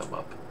can't pick them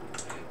up.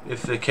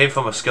 If it came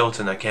from a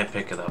skeleton, I can't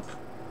pick it up.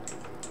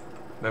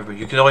 Remember,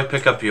 you can only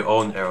pick up your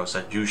own arrows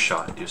that you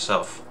shot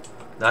yourself.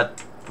 Not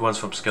the ones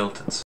from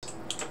skeletons.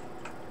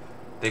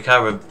 They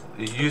kind of...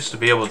 You used to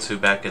be able to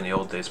back in the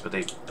old days, but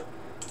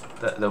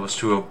that was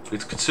too...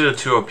 It's considered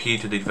too OP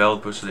to the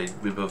developers, so they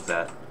removed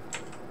that.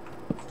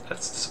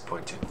 That's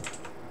disappointing.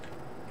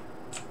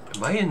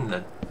 Am I in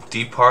the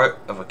deep part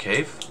of a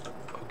cave?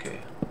 Okay.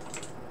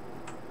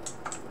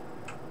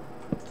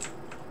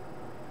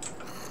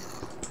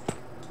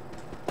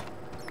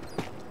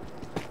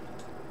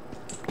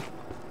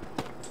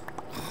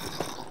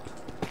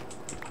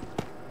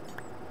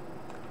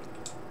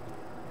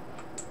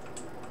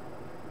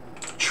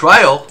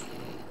 Trial?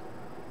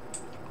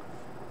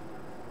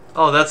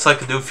 Oh, that's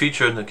like a new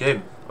feature in the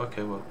game.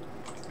 Okay, well.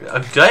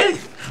 Did I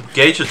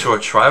engage into a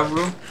trial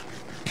room?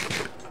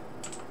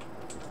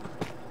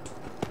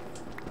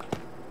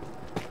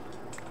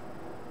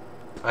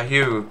 I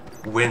hear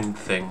wind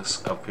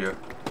things up here.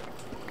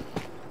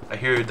 I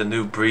hear the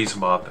new breeze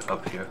mob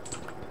up here.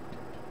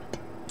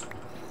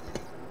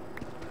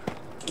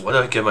 What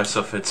did I get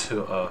myself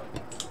into? Oh,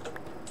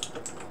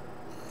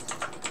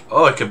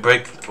 I can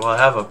break... Well, I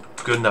have a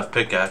good enough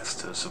pickaxe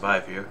to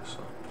survive here, so...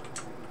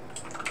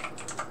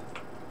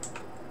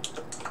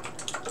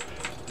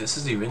 This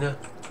is the arena?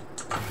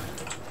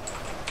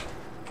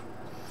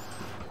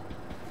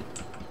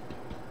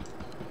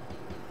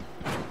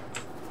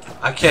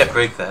 I can't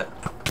break that.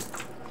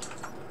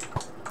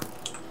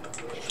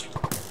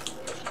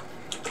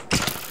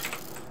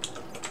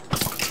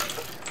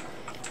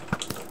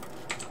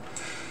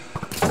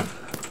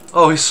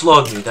 Oh, he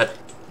slowed me.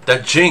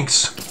 That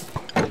jinx.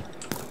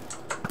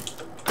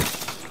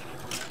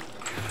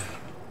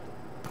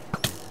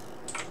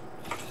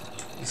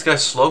 These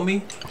guys slow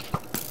me?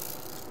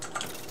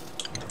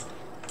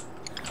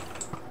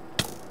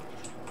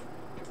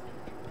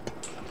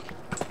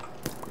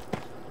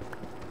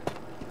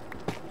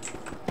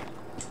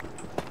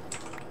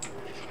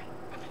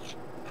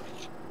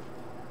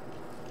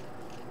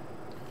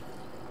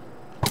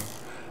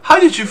 How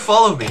did you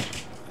follow me?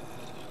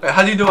 Wait,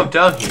 how do you know I'm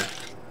down here?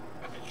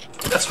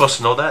 You're not supposed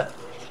to know that.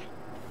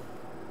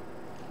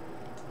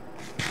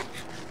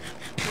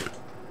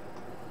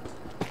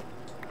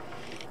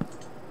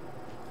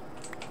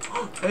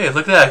 Hey,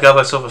 look at that, I got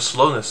myself a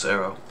slowness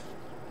arrow.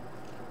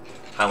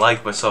 I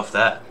like myself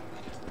that.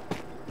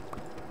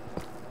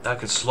 Now I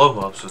can slow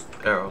mobs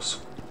with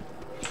arrows.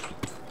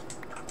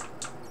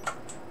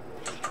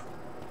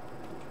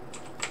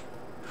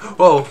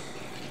 Whoa!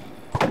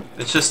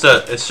 It's just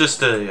a.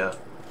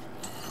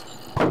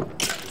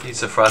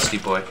 He's a frosty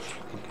boy.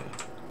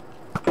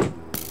 Okay.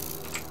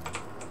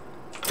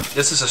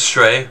 This is a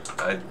stray.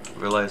 I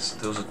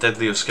realized those are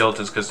deadlier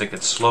skeletons because they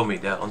can slow me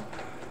down.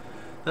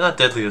 They're not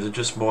deadlier, they're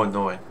just more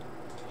annoying.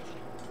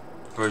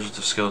 Versions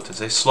of skeletons.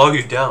 They slow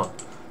you down,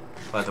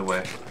 by the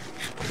way.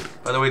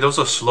 By the way, those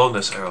are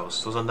slowness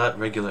arrows. Those are not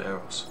regular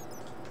arrows.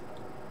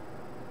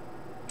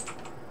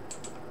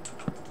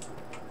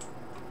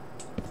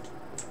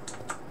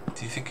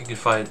 Do you think I can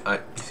find? You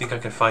think I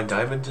can find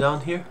diamonds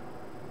down here?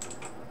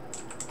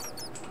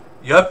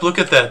 Yep. Look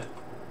at that.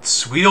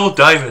 Sweet old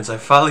diamonds. I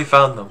finally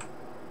found them.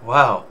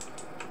 Wow.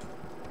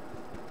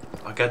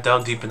 I got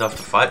down deep enough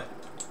to fight.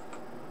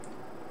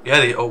 Yeah.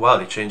 They. Oh wow.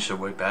 They changed the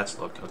way bats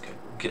look.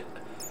 Okay.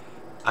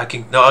 I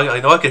can. No. I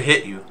know I can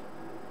hit you.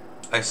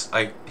 I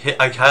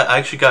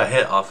actually got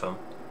hit off him.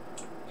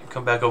 You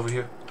come back over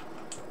here.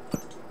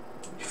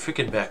 You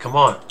freaking back. Come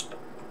on.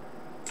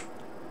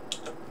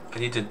 I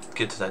need to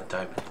get to that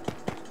diamond.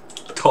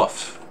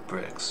 Tough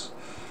bricks.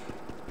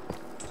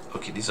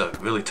 Okay, these are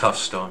really tough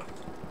stone.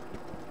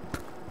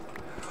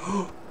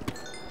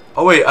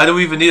 Oh wait, I don't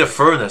even need a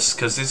furnace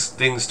because these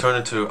things turn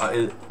into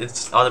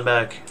it's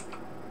automatic.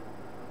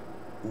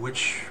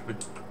 Which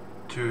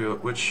material?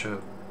 Which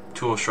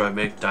tool should I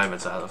make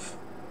diamonds out of?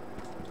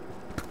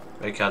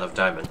 Make out of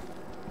diamond.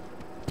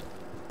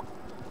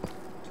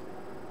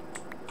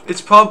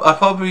 I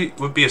probably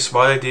would be a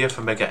smart idea if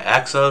I make an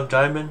axe out of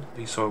diamond,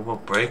 so it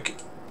won't break.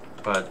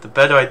 But the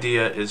better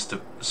idea is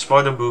the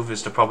smarter move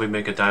is to probably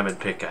make a diamond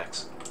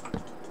pickaxe.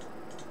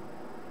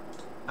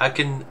 I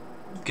can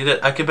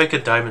make a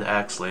diamond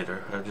axe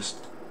later. I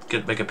just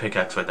make a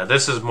pickaxe right now.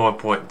 This is more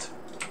important.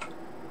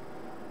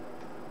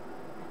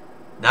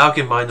 Now I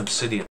can mine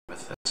obsidian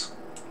with this,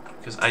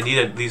 because I need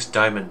at least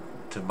diamond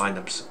to mine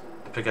the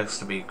pickaxe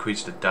to be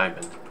increased to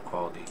diamond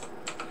quality.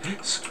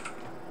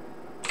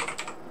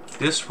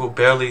 This will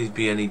barely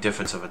be any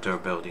difference of a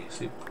durability.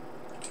 See,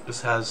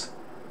 this has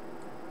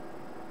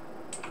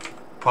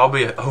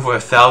probably over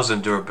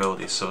 1,000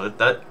 durability, so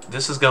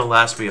this is gonna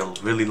last me a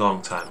really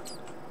long time.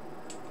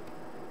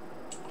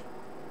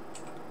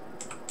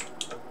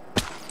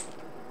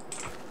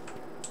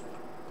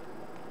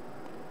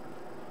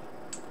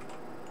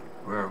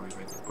 Where are we?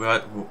 We're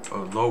at a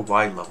low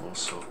Y level,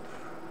 so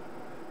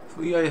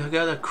I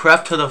got a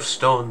crap ton of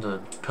stone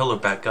to pillar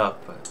back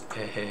up. But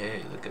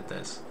hey, look at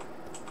this.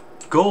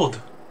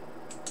 Gold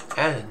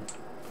and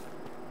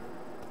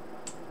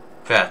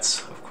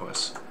fats, of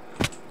course.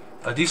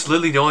 Are these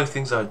literally the only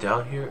things that are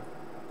down here?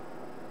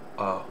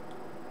 Oh.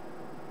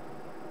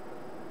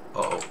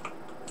 Uh-oh.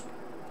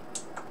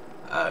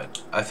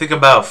 I think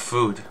I'm out of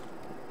food.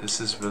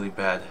 This is really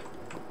bad.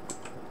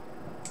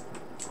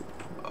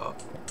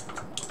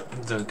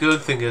 The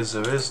good thing is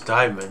there is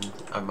diamond.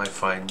 I might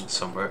find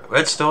somewhere.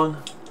 Redstone?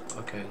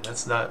 Okay,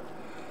 that's not...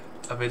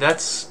 I mean,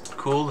 that's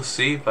cool to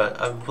see,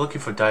 but I'm looking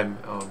for diamond.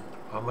 How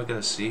am I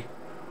gonna see?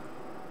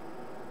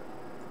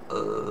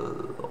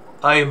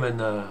 I am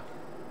in a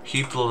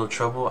heap load of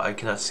trouble. I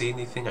cannot see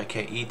anything. I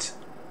can't eat.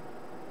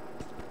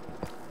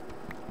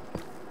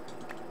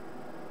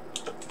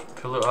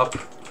 Pillar up.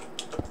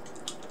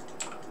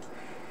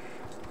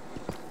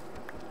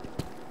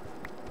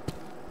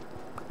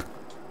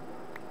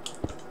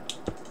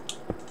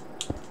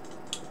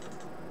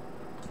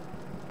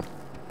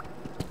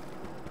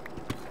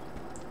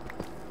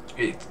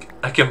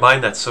 I can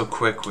mine that so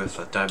quick with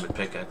a diamond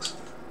pickaxe.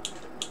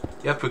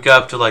 Yep, we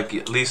got up to like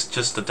at least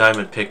just the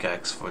diamond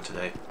pickaxe for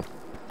today.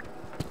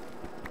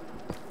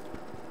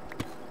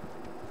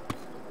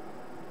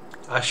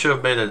 I should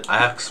have made an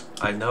axe.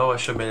 I know I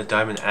should have made a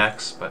diamond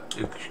axe, but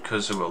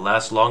because it will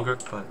last longer.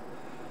 But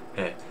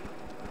hey,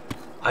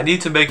 I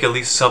need to make at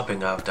least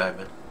something out of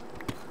diamond.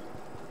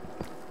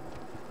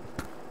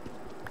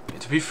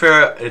 To be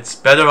fair, it's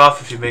better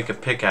off if you make a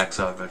pickaxe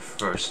out of it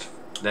first,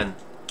 then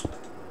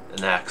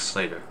an axe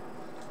later.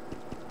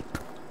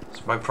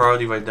 So my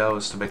priority right now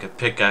is to make a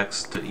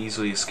pickaxe to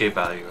easily escape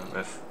out of here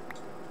with.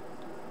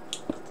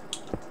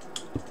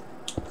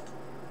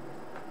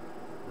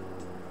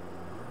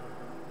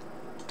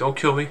 Don't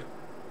kill me.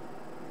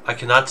 I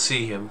cannot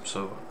see him,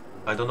 so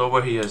I don't know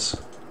where he is.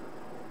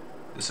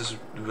 This is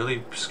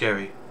really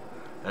scary.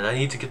 And I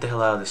need to get the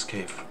hell out of this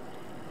cave.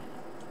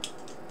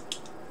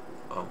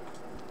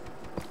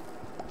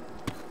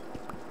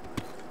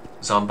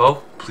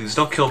 Zombo, please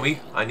don't kill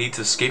me. I need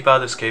to escape out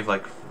of this cave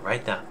like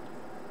right now.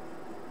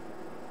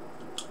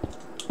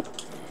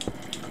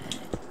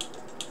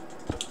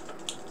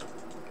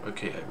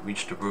 Okay, I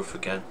reached the roof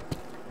again.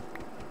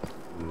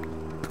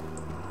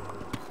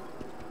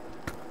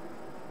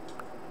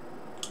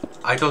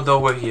 I don't know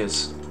where he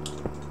is.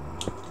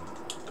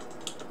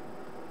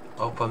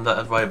 Oh, I'm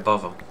not right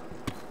above him.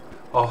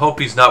 Oh,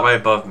 hope he's not right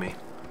above me.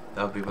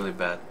 That would be really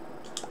bad.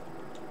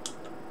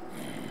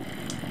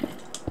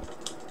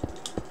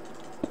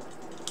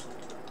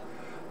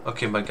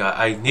 Okay, my God,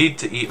 I need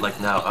to eat like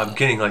now. I'm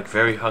getting like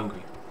very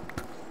hungry.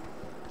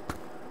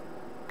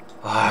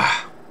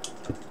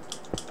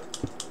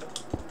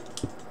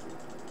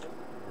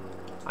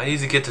 I need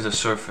to get to the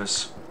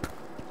surface.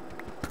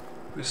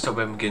 Please stop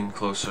him getting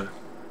closer.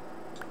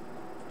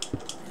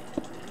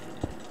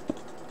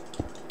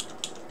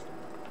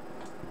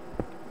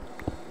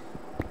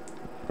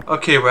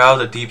 Okay, we're out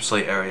of the deep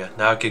slate area.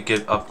 Now I can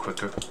get up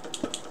quicker.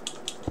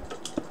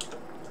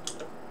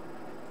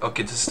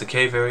 Okay, this is the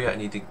cave area. I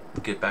need to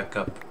get back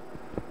up.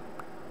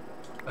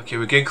 Okay,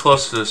 we're getting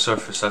close to the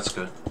surface. That's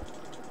good.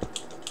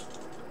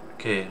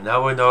 Okay,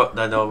 now I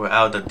know we're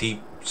out of the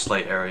deep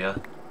slate area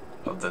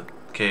of the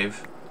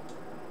cave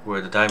where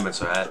the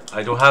diamonds are at.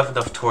 I don't have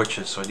enough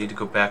torches, so I need to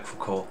go back for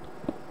coal.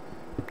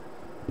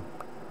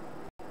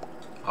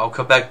 I'll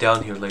come back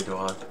down here later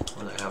on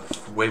when I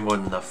have way more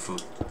than enough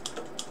food.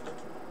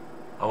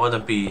 I want to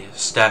be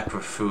stacked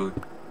with food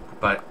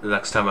by the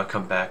next time I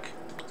come back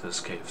to this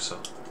cave, so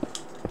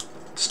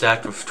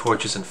stacked with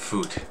torches and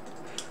food.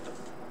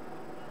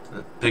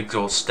 The big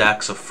old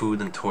stacks of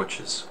food and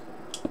torches.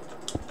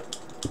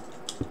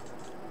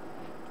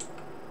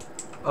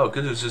 Oh,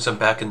 good news is I'm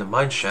back in the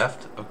mine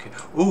shaft. Okay.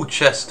 Ooh,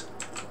 chest.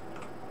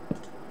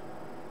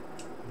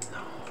 No.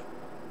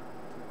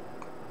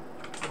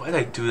 Why did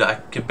I do that? I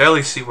can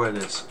barely see where it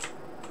is.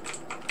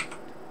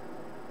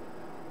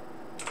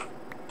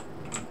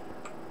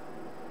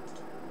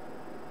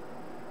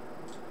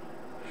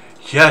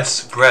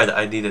 Yes, bread.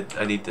 I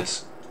need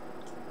this.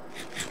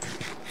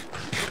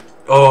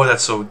 Oh,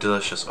 that's so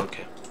delicious.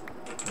 Okay.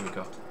 There we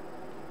go.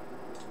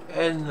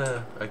 And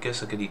I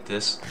guess I could eat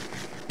this.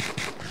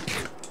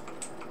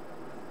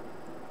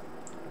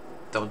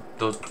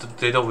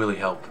 They don't really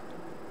help.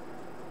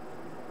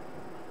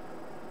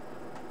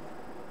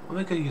 What am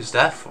I gonna use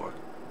that for?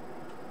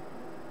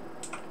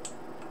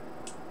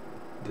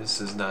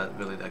 This is not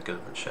really that good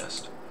of a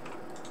chest.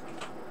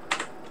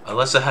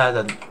 Unless I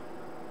had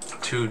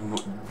two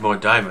more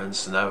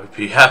diamonds, then I would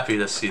be happy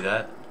to see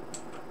that.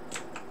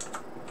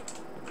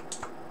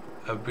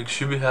 I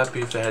should be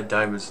happy if I had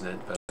diamonds in it,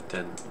 but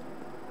then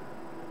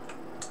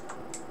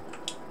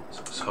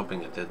I was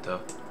hoping it did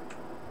though.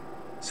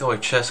 It's the only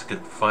chest I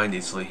could find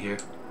easily here.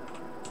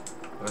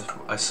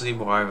 I see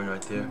more iron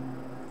right there.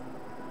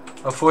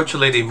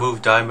 Unfortunately, they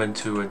moved diamond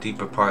to a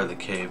deeper part of the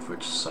cave,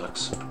 which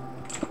sucks.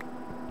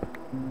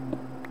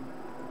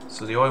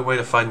 So the only way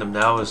to find them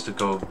now is to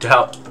go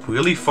down,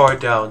 really far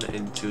down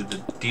into the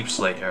deep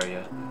slate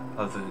area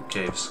of the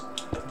caves.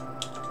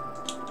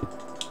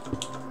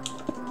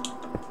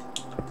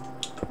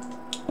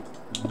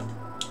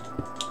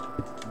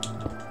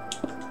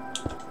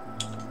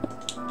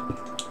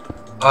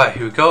 Alright,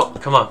 here we go.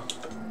 Come on.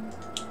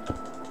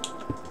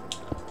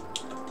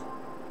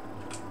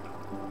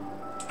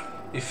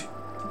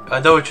 I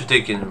know what you're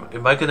thinking.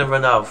 Am I gonna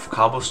run out of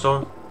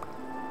cobblestone?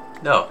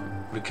 No,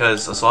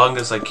 because as long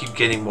as I keep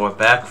getting more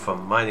back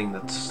from mining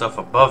the stuff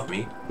above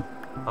me,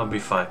 I'll be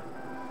fine.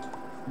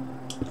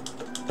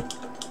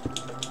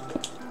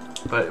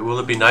 But will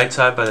it be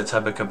nighttime by the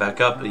time I come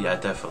back up? Yeah,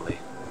 definitely.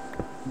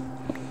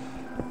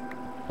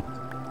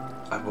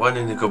 I'm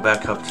wanting to go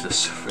back up to the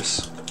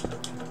surface.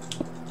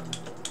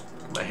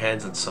 Get my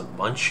hands on some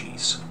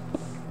munchies.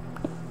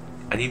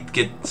 I need to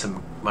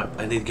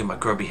get my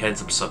grubby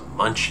hands on some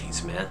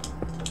munchies, man.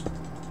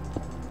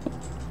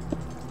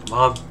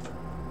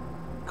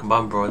 Come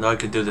on, bro. I know I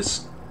can do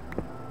this.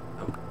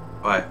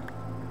 Alright.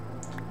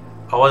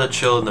 I want to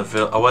chill in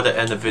the I want to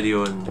end the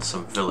video in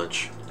some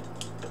village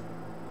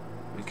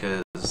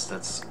because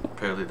that's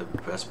apparently the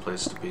best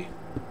place to be.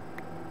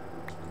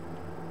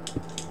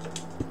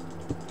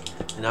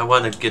 And I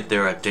want to get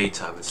there at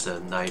daytime instead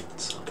of night.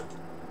 So.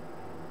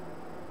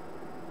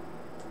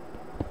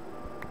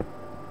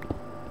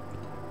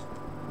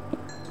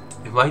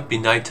 It might be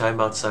nighttime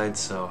outside,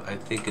 so I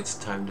think it's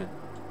time to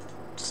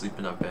sleep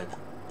in our bed.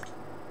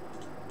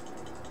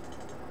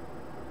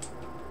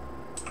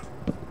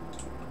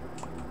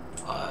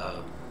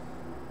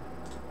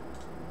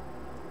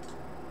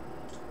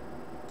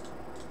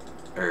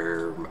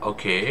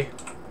 Okay.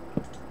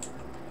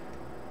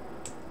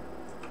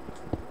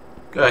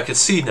 Good, I can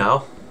see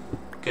now.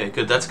 Okay,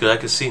 good, that's good, I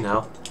can see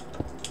now.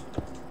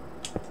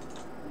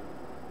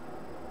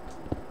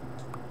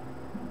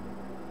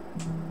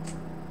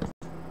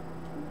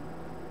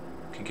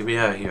 Get me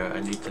out of here. I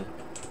need to.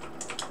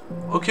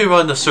 Okay, we're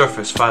on the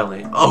surface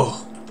finally.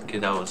 Oh, okay,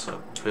 that was a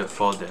bit of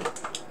fall damage.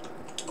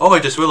 Oh, I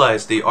just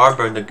realized the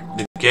armor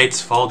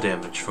negates fall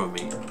damage for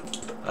me.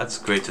 That's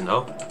great to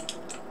know.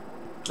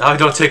 Now I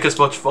don't take as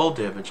much fall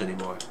damage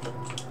anymore.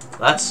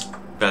 That's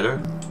better.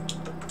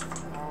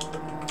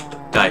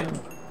 Die.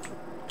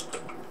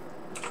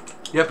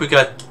 Yep, we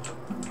got.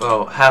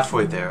 Well,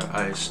 halfway there.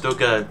 I still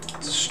gotta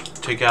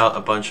take out a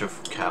bunch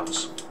of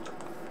cows.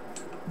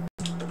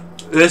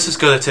 This is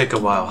gonna take a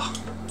while.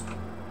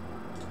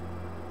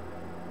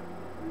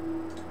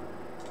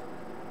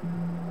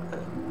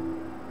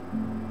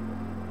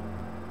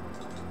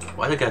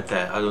 Why did I get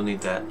that? I don't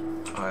need that.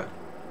 Alright.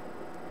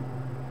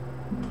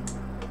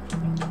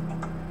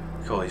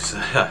 Holy shit.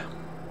 I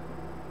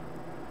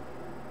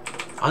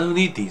don't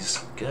need these.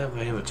 Get out of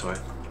my inventory.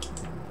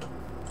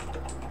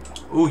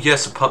 Ooh,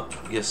 yes, a pump.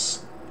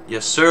 Yes.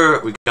 Yes,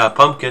 sir. We got a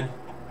pumpkin.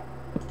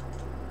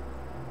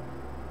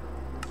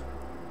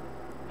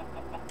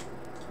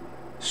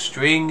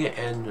 string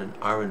and an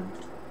iron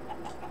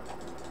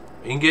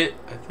ingot,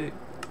 I think.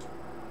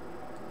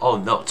 Oh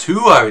no, 2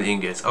 iron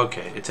ingots.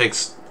 Okay, it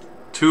takes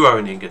 2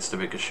 iron ingots to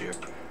make a shear.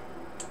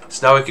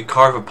 So now we can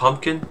carve a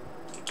pumpkin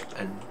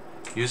and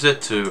use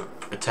it to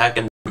attack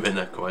Endermen,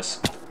 of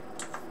course. I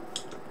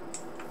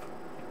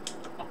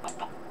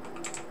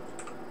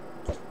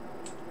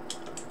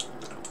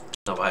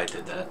don't know why I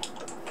did that.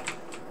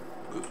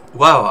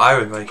 Wow,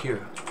 iron right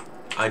here.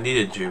 I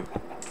needed you,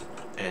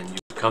 and you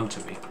come to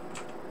me.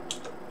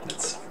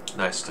 That's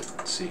nice to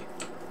see.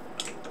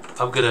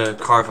 I'm gonna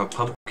carve a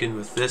pumpkin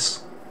with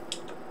this.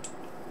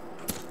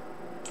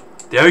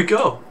 There we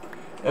go!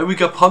 And we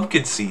got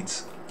pumpkin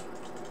seeds.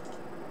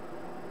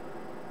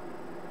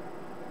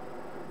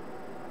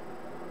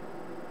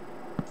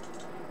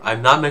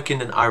 I'm not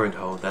making an iron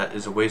hoe, that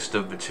is a waste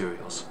of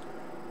materials.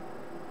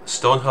 A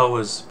stone hoe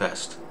is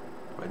best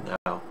right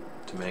now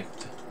to make,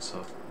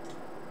 so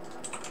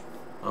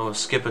I'm gonna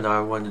skip an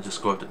iron one and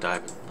just go up to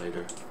diamond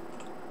later.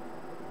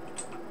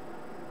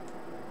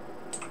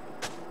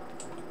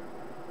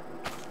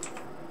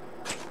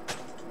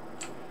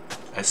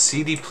 A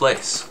seedy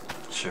place.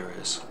 Sure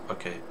is.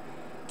 Okay.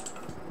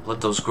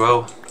 Let those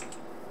grow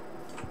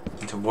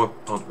into more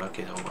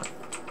okay, hold on.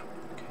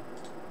 Okay.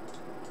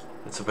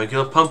 It's a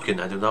regular pumpkin,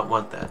 I do not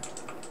want that.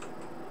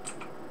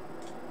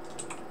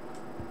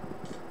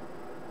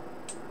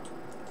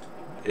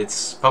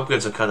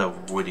 Pumpkins are kind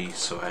of woody,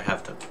 so I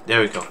have to.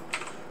 There we go.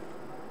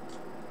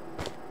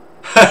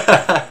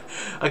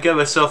 I got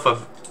myself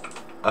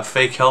a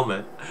fake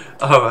helmet.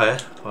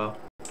 Alright, well.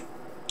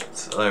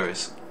 It's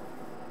hilarious.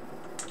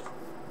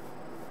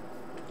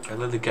 I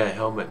literally got a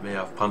helmet made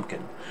of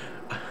pumpkin.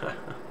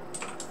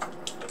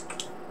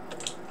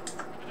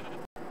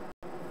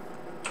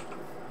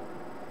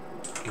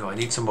 Yo, I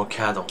need some more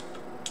cattle.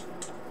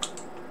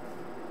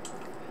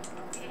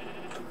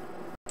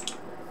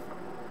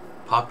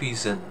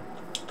 Poppies and...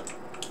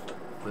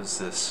 what is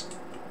this?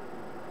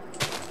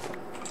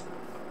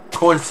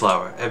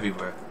 Cornflower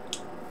everywhere.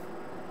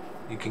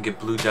 You can get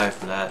blue dye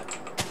from that.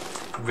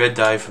 Red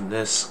dye from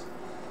this.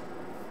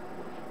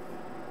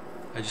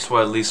 I just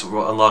want to at least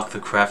unlock the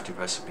crafting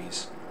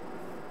recipes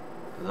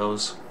for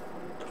those.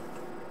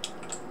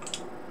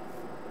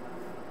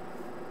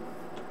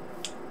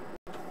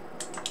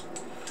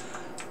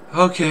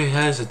 Okay,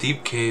 that is a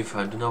deep cave.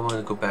 I do not want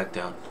to go back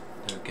down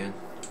there again.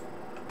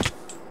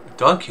 A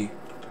donkey?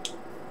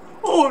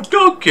 Oh,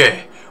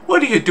 donkey!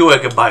 What are you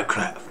doing in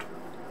Minecraft?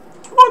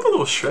 Oh,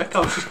 little Shrek.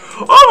 I was just,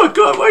 oh my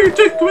god, why are you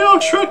taking me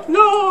out, Shrek?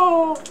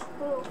 No!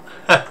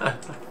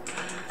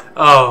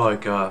 Oh my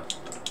god.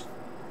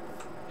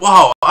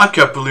 Wow, I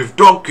can't believe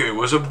Donkey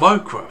was in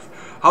Minecraft.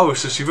 How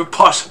is this even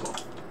possible?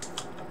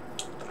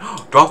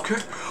 Donkey?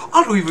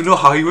 I don't even know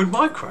how you're in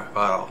Minecraft at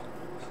all.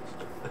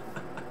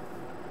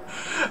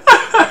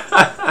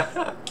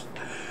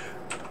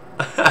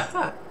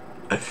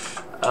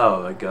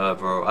 Oh my god,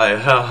 bro.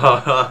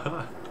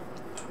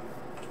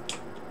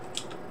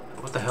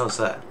 What the hell is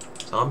that?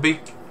 Zombie?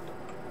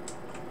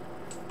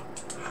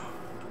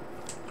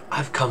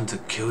 I've come to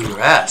kill your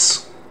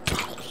ass.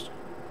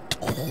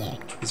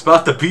 He's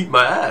about to beat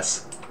my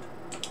ass.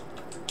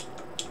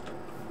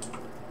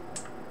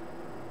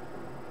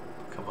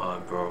 Come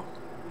on, bro.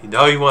 You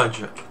know you want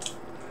to.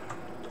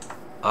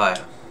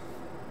 Alright.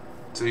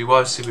 So you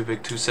want to see me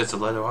make 2 sets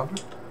of leather armor?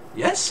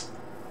 Yes?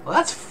 Well,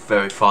 that's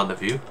very fond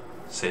of you.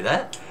 Say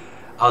that.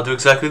 I'll do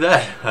exactly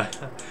that.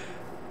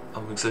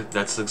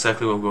 That's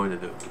exactly what I'm going to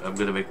do. I'm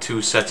going to make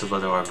 2 sets of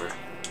leather armor.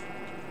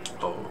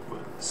 Oh,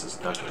 this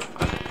is not good.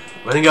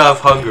 I'm running out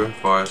of hunger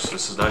for us.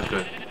 This is not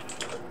good.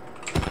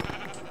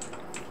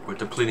 We're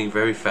depleting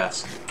very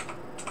fast.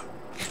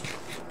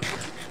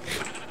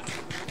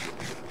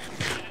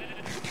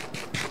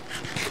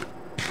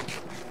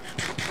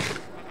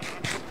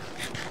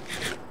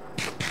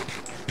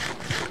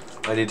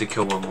 I need to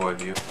kill one more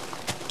of you.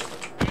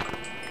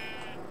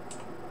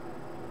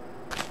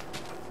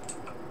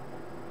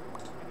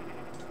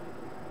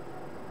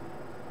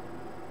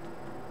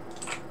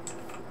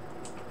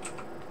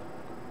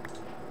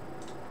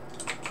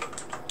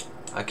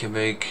 I can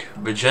make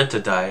magenta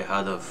dye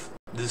out of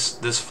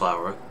this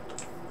flower.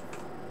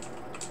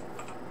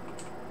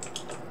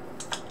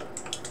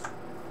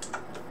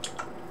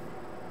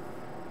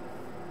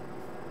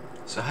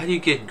 So how do you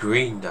get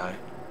green dye?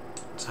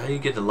 So how do you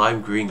get the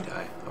lime green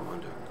dye, I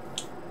wonder?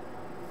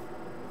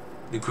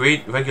 The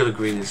green, regular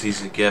green is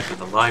easy to get, but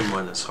the lime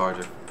one is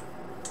harder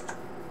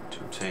to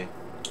obtain.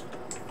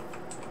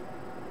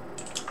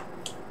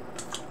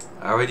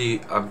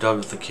 I'm done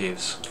with the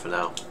caves for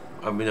now.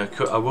 I mean,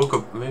 I will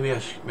go. Maybe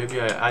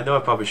I know I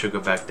probably should go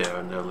back there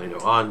and there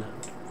later on,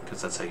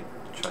 because that's how you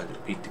try to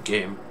beat the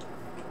game.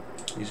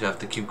 You just have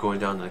to keep going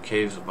down to the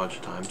caves a bunch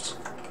of times.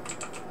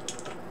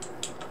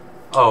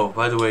 Oh,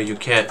 by the way, you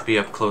can't be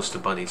up close to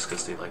bunnies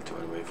because they like to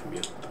run away from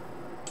you.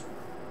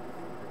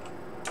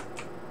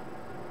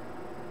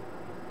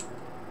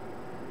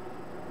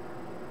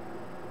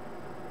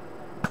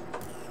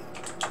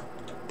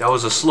 That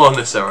was a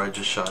slowness error I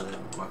just shot in.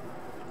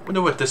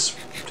 Wonder what this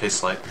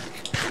tastes like.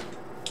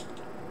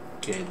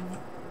 Again,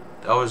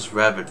 That was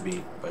rabbit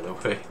meat, by the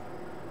way.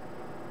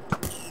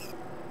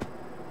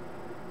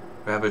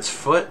 Rabbit's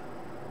foot.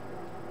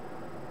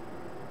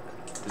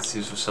 This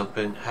used for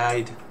something.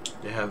 Hide.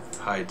 They have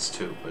hides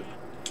too, but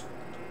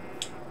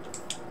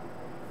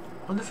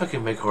I wonder if I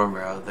can make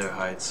armor out of their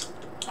hides.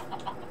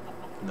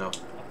 No.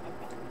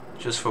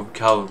 Just from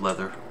cow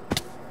leather.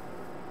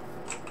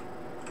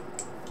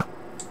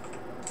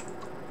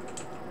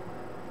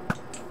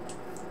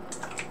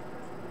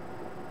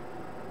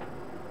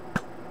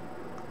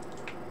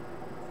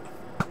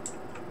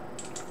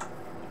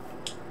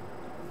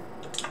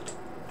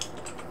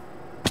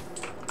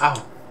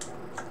 Ow.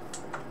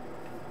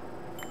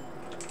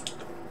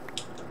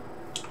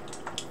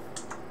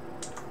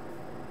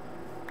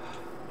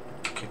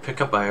 Okay, pick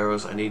up my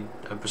arrows. I'm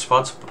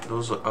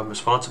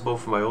responsible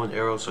for my own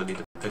arrows, so I need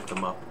to pick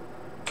them up.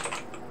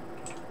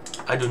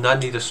 I do not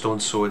need a stone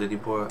sword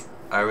anymore.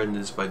 Iron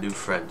is my new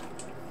friend.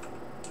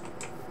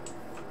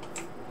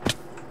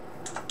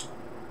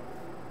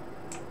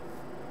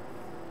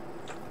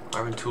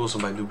 Iron tools are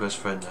my new best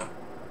friend now.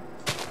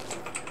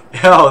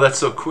 Oh, that's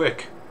so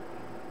quick.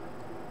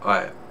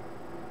 Alright.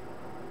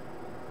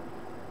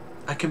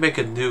 I can make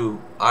a new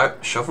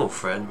shovel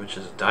friend, which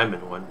is a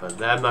diamond one, but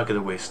I'm not going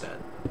to waste that.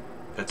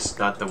 That's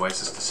not the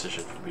wisest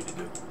decision for me to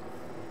do.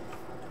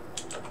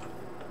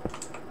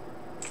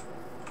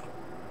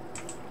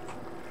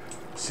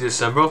 See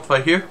this emerald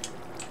right here?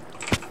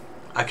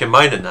 I can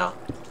mine it now.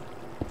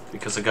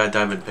 Because I got a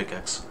diamond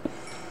pickaxe.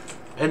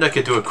 And I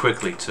can do it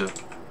quickly too.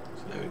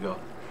 So there we go.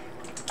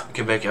 You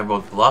can make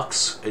emerald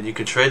blocks, and you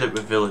can trade it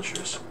with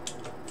villagers.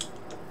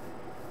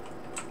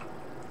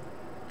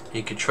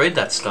 You can trade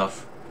that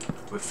stuff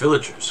with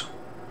villagers.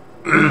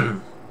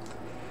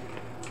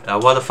 I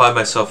want to find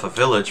myself a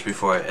village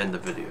before I end the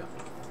video.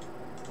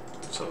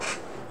 So,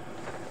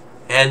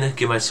 and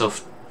give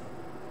myself,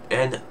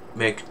 and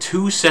make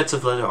 2 sets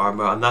of leather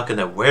armor. I'm not going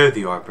to wear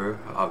the armor,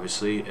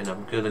 obviously, and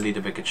I'm going to need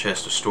to make a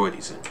chest to store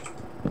these in.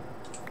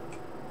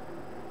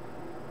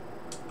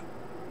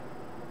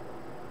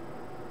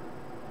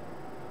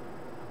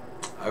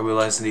 I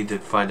realized I need to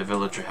find a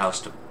villager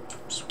house to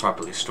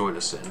properly store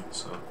this in,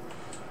 so.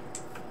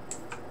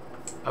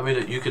 I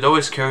mean, you could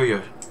always carry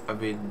your, I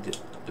mean,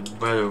 the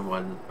better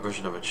one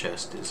version of a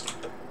chest is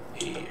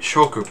a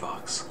shulker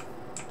box,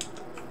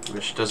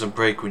 which doesn't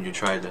break when you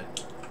try to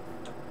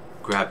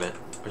grab it,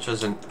 which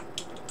doesn't,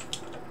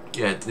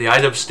 yeah, the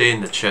items stay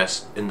in the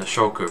chest, in the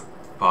shulker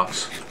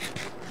box,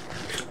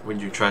 when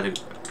you try to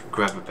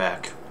grab it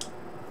back.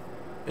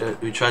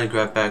 You try to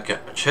grab back a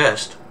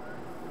chest,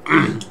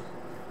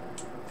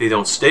 they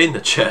don't stay in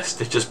the chest,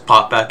 they just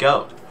pop back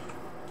out,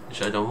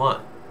 which I don't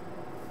want.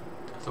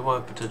 I don't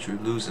want to potentially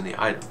lose any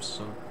items,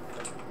 so.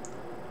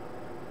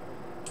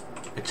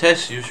 A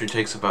chest usually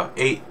takes about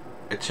 8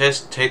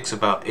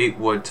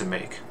 wood to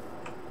make.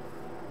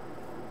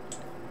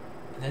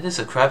 And that is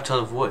a crap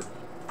ton of wood.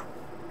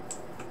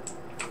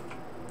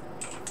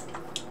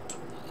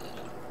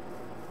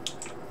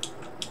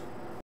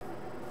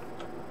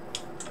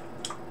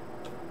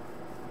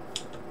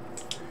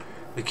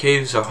 The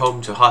caves are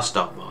home to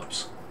hostile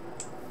mobs,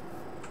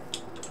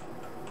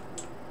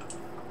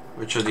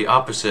 which are the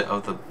opposite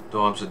of the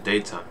mobs of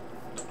daytime.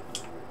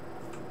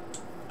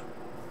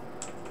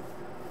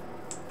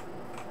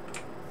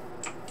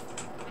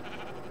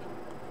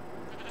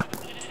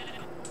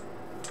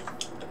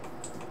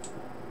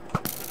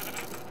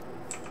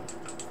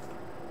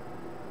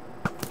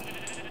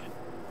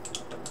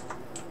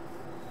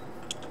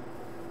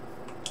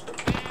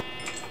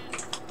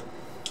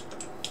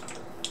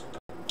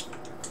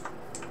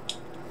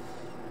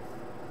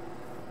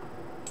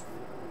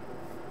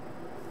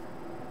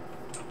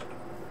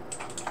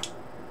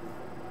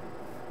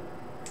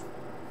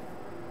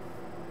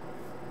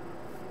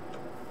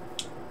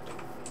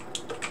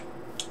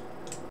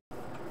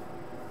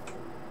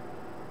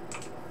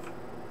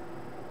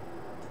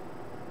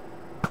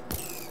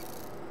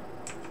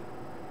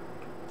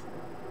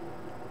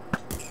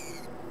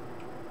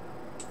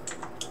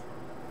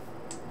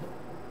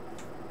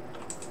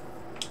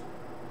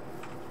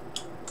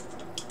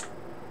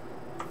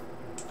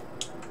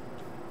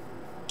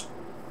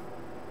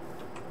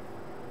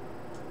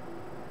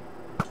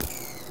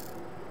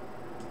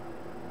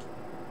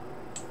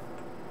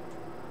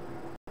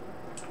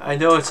 I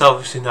know it's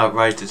obviously not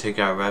right to take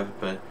out a rabbit,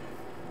 but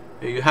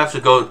you have to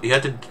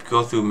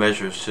go through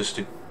measures just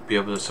to be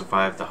able to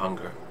survive the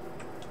hunger.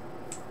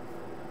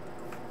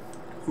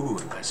 Ooh,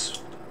 nice.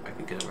 I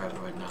can get a rabbit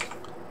right now.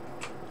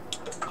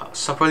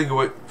 Stop running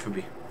away from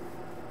me.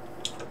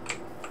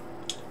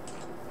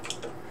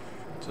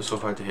 It's so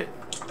hard to hit.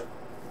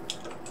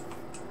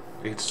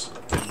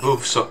 It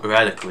moves so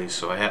erratically,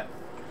 so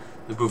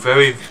they move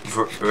very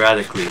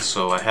erratically,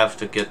 so I have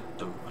to get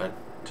them at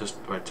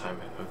just the right time.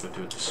 I'm gonna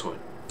do it with the sword.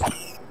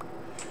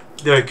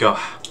 There we go.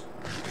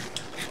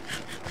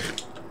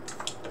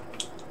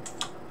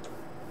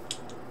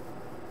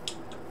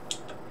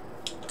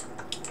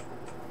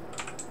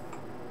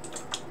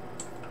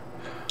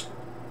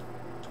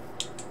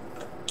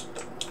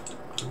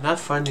 I'm not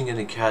finding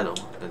any cattle.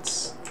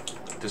 That's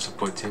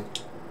disappointing.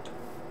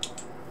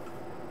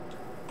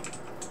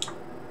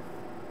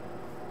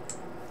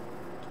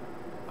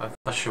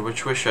 Not sure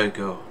which way should I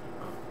go.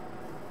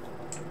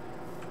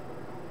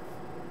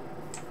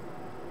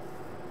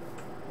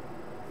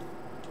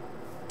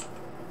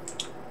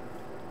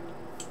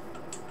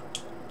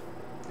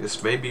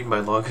 This may be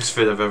my longest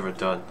vid I've ever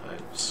done.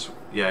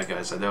 Yeah,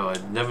 guys, I know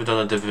I've never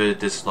done a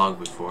vid this long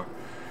before.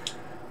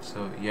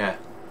 So yeah,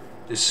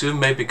 this soon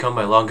may become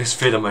my longest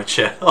vid on my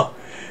channel.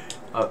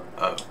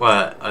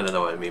 Well, I don't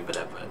know what I mean by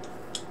that, but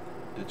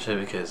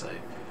because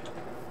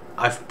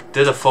I've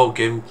did a full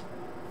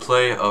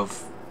gameplay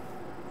of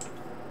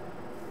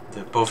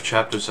both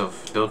chapters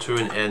of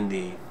Deltarune and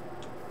the.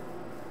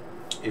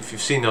 If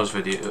you've seen those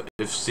videos,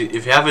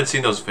 if you haven't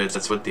seen those vids,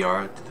 that's what they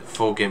are. The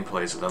full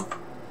gameplays of them.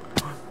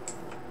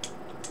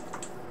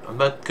 I'm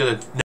not gonna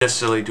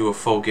necessarily do a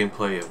full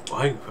gameplay of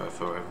Minecraft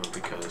forever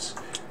because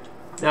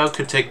now it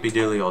could take me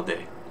nearly all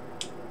day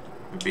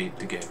to beat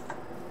the game,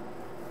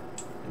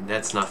 and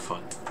that's not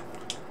fun.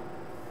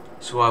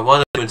 So what I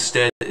want to do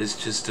instead is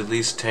just at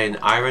least obtain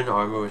iron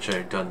armor, which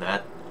I've done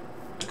that.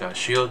 I got a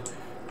shield.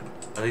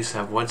 At least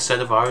have one set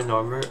of iron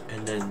armor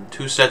and then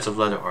 2 sets of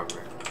leather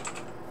armor.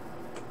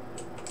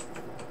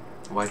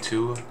 Why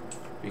 2?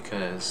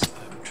 Because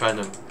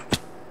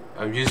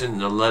I'm using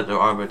the leather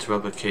armor to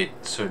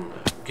replicate certain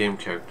game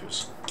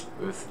characters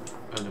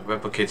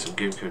replicate some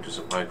game characters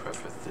in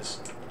Minecraft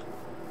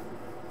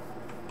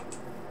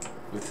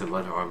with the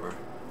leather armor.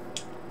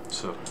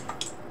 So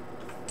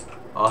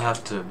I'll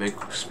have to make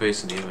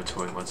space in the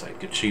inventory once I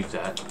achieve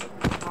that.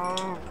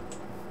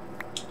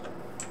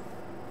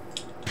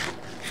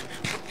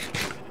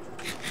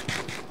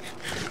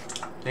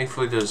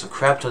 Thankfully there's a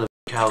crap ton of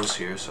cows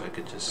here, so I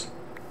could just...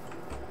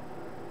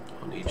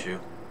 I'll need you.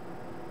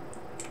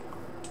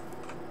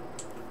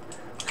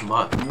 Come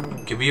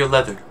on, give me your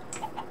leather.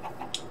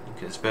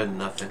 Okay, it's better than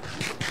nothing.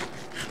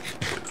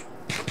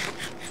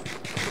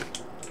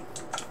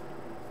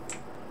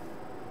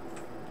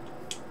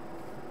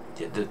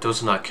 Yeah,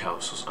 those are not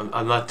cows.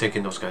 I'm not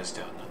taking those guys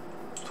down.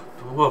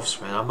 The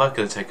wolves, man, I'm not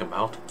gonna take them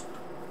out.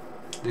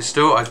 They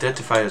still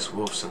identify as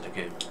wolves in the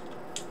game.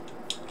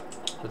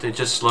 But they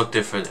just look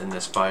different in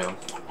this biome.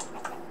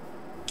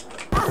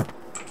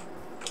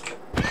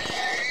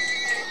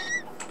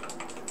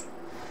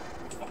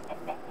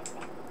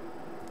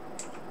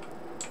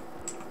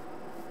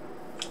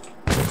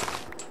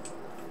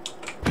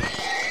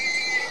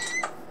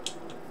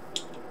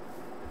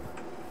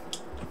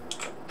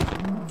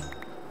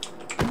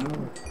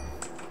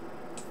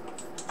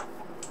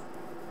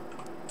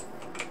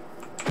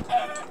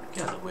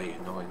 Get out of the way, you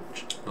annoying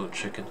little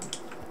chicken.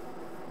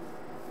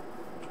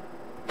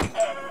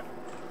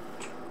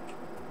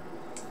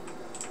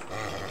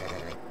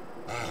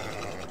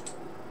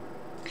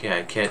 Yeah,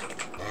 I can't.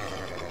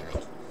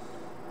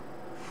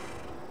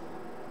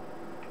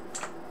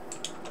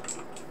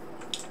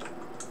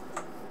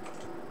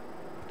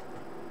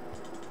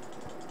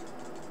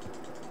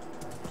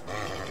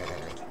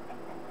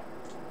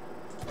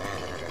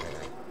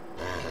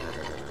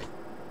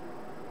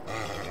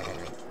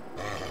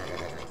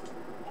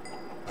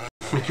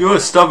 You're a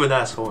stubborn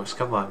ass horse,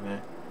 come on,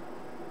 man.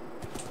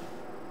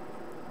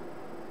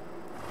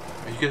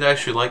 Are you gonna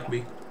actually like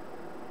me?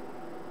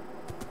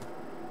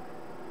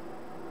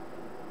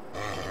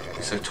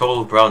 He's a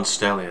total brown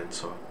stallion,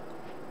 so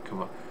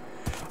come on.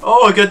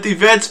 Oh, I got the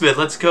advancement,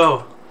 let's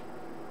go!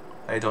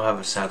 I don't have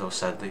a saddle,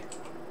 sadly.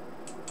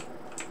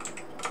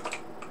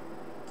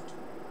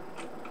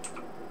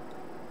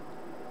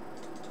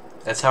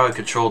 That's how I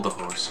control the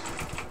horse.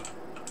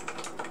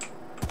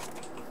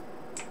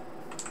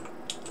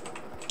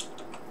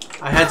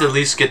 I had to at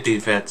least get the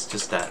advance,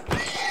 just that.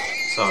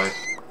 Sorry.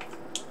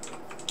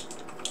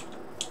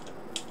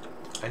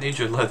 I need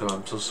your leather,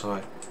 I'm so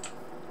sorry.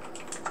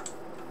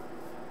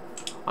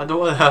 I don't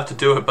want to have to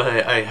do it, but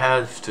I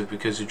have to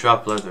because you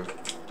drop leather.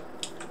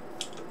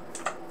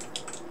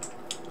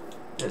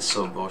 That's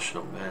so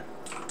emotional, man.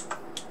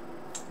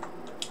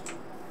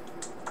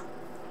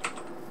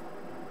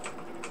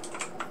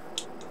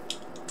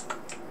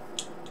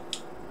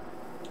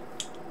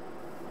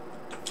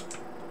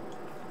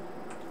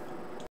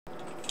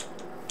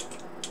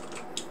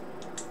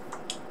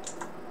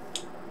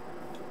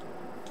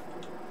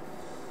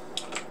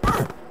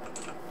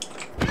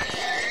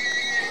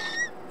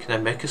 Can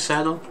I make a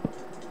saddle?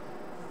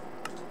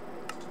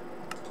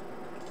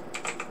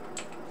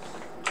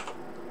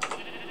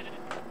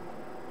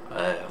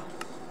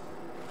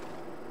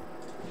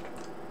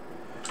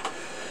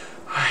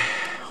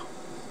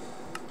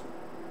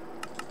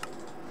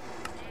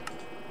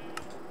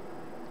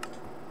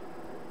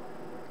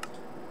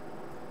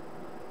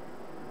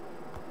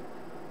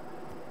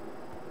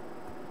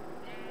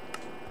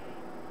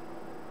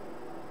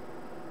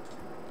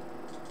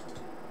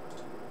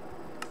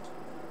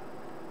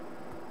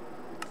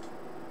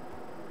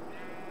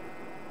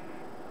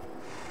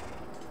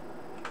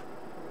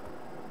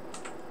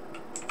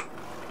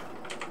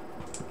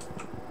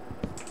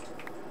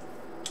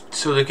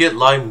 So to get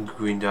lime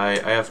green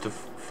dye, I have to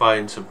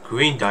find some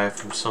green dye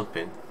from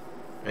something,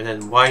 and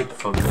then white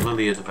from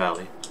Lily of the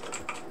Valley.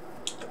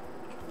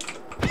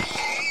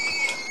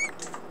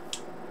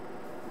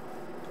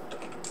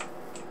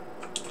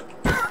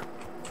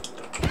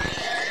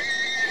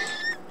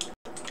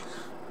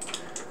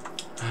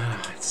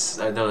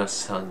 that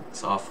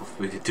sounds awful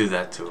for me to do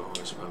that to a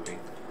horse. I mean,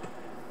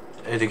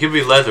 hey, they give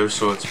me leather,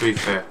 so it's pretty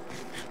fair.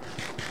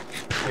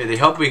 Hey, they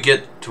help me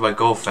get to my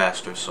goal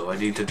faster, so I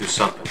need to do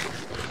something.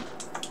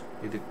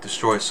 I need to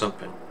destroy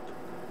something.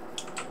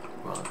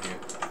 Well, here.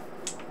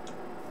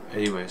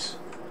 Anyways.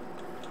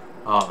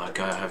 Oh my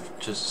god,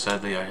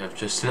 sadly I have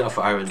just enough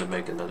iron to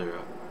make another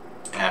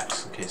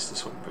axe in case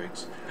this one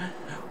breaks.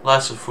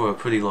 Lasted for a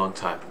pretty long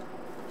time,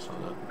 so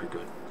that would be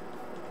good.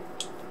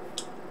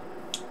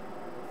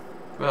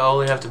 Well, I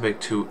only have to make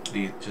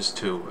just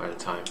two at a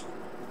time.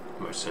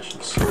 More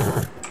sessions.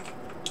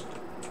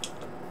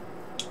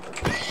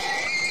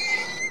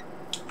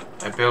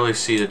 I barely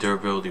see the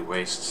durability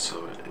waste,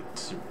 so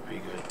it's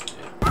pretty good.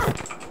 Yeah.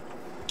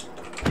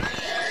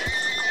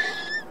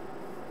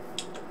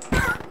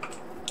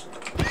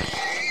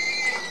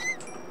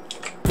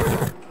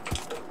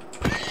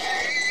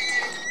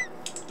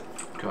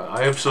 God,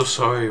 I am so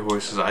sorry,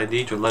 horses. I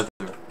need your leather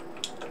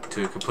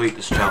to complete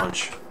this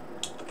challenge.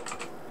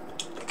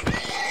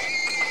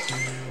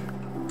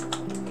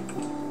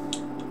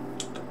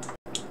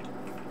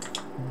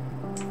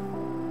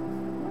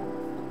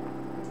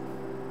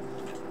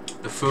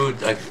 The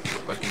food I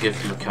can get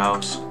from the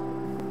cows.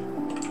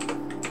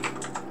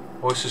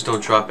 Horses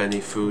don't drop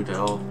any food at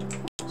all,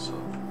 so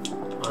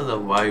I don't know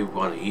why you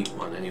want to eat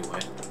one anyway.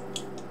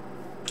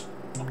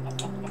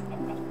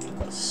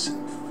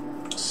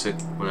 Sick,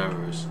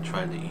 whatever is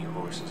trying to eat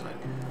horses. Like,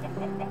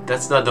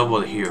 that's not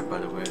normal to hear, by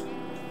the way.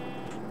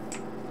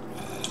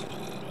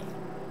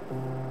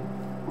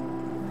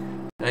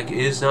 Like, it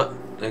is not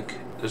like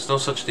there's no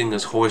such thing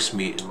as horse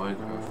meat in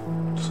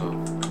Minecraft, so.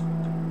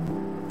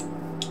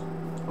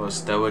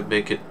 That would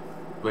make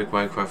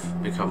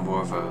Minecraft become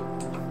more of a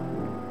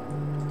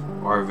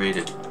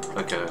R-rated,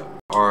 like a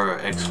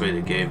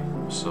RX-rated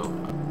game. So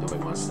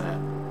nobody wants that.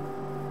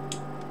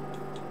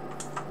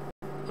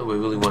 Nobody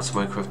really wants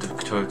Minecraft to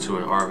turn into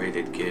an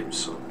R-rated game.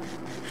 So,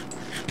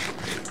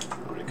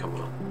 come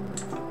on.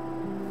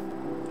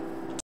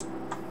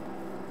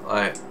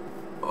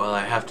 Well,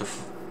 I have to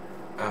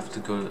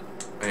go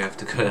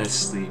to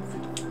sleep.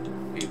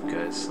 You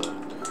guys,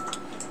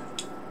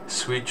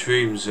 sweet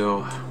dreams,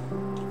 yo.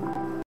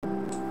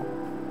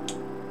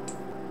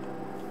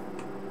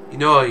 You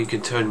know you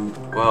can turn,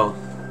 well,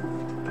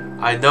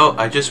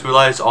 I just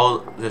realized all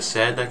the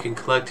sand I can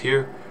collect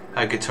here,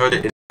 I can turn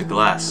it into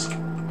glass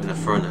in a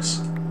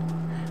furnace.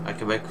 I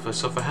can make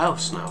myself a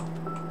house now.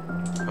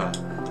 But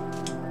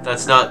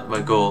that's not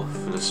my goal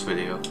for this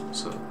video,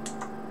 so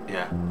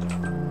yeah.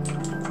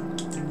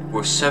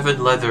 We're 7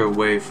 leather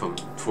away from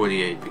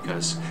 48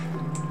 because,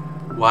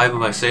 why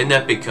am I saying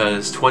that?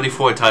 Because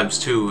 24 times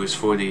 2 is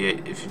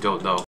 48 if you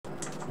don't know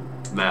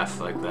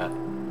math like that.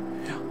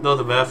 Know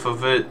the math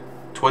of it.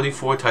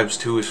 24 times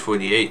 2 is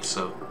 48,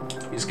 so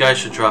these guys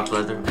should drop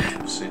leather.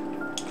 Let's see.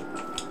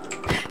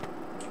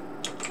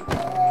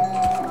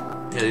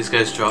 Yeah, these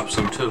guys drop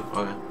some too.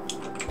 Okay.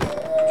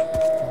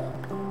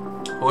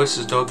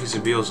 Horses, donkeys,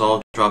 and mules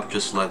all drop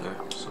just leather,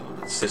 so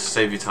let's just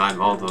save you time.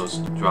 All those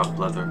drop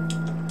leather.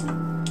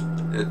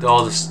 It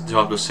all just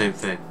drop the same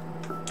thing.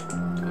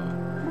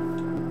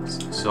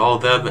 So all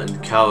them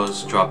and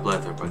cows drop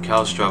leather, but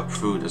cows drop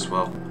food as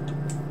well.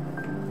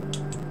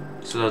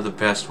 So they're the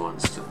best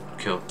ones to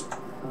kill.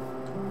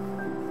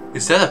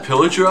 Is that a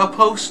pillager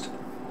outpost?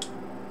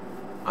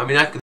 I mean,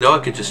 I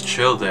could just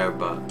chill there,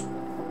 but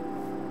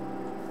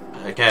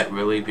I can't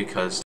really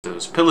because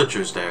there's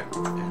pillagers there,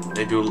 and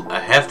they do a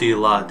hefty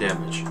lot of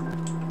damage.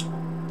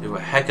 They do a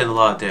heck of a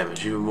lot of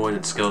damage, even more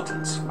than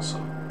skeletons. So,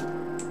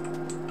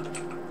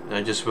 and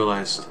I just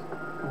realized,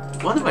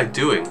 what am I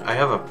doing? I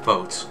have a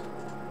boat.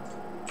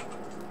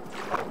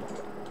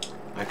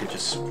 I could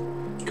just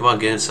come on,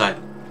 get inside.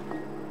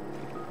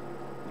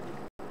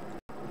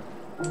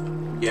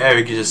 Yeah,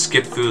 we can just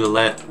skip through the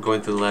land,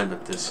 going through the land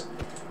like this.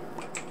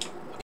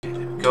 Okay,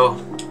 there we go.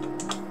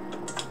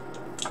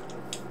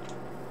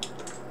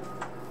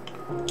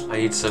 I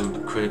need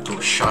some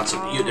critical shots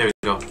of you. There we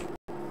go.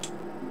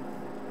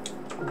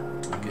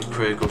 Okay,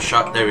 critical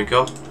shot. There we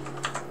go.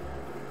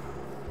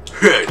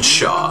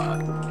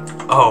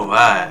 Headshot. Oh,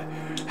 my.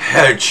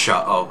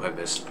 Headshot. Oh, I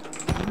missed.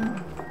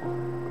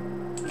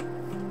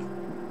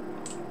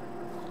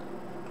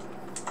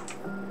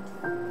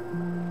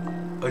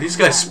 Are these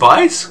guys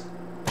spies?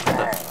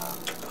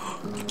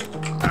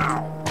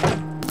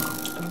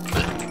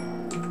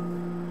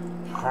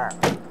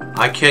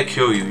 I can't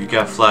kill you. You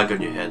got a flag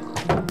on your head.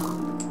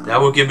 That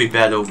will give me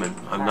bad omen.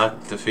 I'm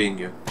not defeating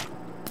you.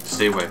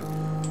 Stay away.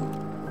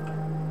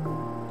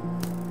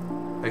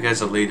 That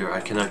guy's a leader.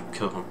 I cannot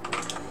kill him.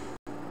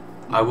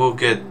 I will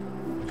get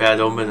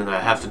bad omen and I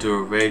have to do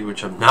a raid,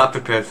 which I'm not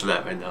prepared for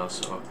that right now,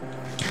 so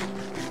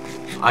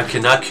I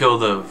cannot kill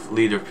the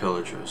leader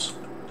pillagers.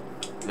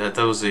 That's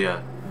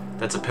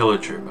a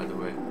pillager, by the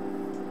way.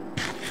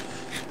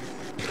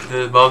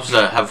 The mobs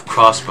that have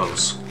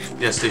crossbows.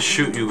 Yes, they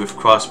shoot you with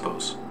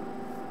crossbows.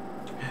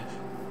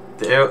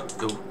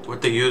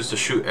 What they use to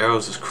shoot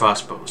arrows is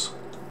crossbows.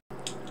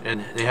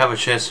 And they have a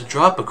chance to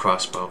drop a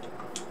crossbow,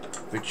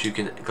 which you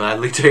can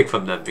gladly take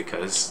from them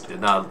because they're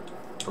not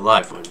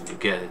alive when you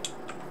get it.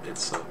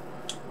 It's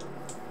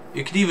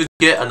you can even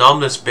get an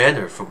ominous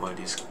banner from one of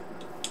these,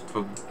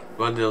 from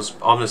one of those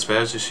ominous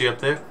banners you see up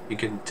there. You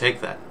can take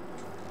that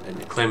and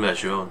you claim it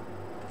as your own.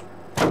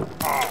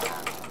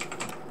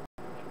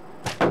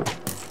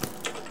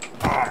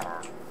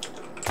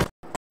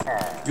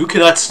 You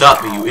cannot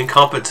stop me, you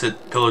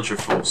incompetent pillager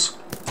fools.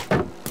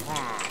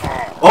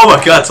 Oh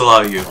my god, it's a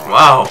lot of you.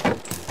 Wow.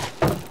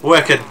 Boy,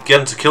 I could get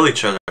them to kill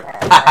each other.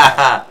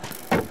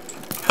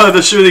 Oh,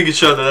 they're shooting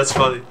each other, that's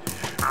funny.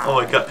 Oh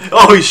my god.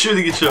 Oh, he's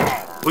shooting each other.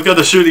 Look how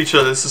they're shooting each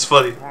other, this is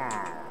funny.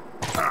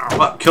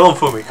 Come on, kill them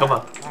for me, come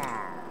on.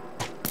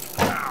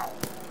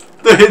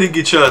 They're hitting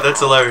each other, that's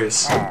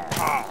hilarious.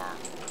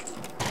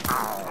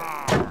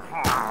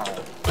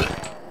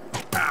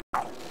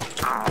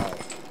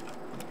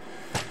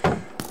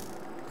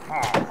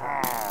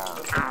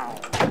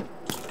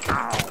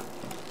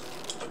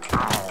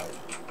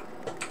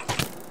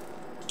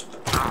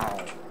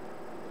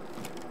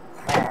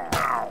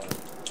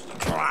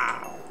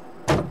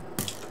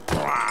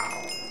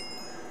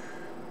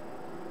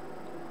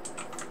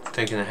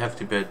 Taking a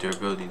hefty bit of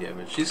durability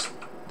damage.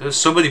 There's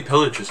so many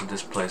pillagers in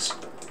this place.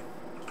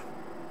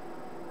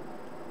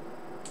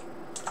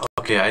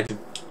 Okay,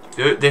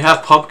 they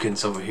have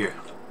pumpkins over here.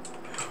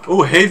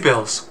 Oh, hay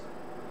bales.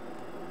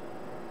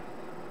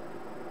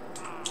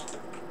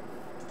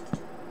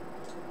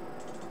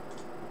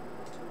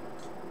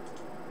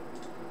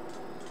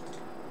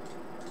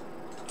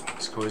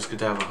 It's always good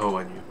to have a hoe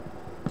on you.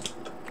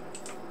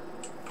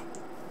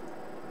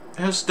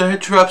 Has they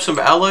trapped some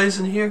allies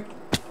in here?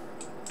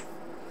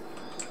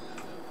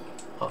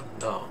 Oh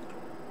no.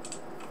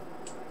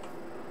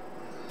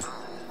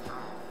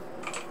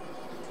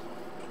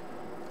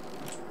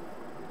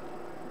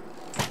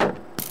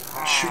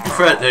 Shoot your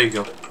friend. There you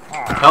go.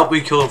 Help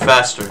me kill him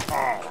faster.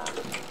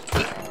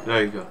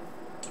 There you go.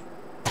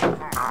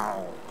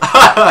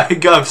 He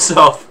got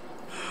himself.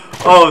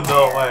 Oh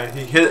no way.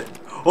 He hit it.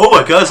 Oh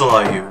my god, there's a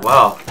lot of you.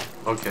 Wow.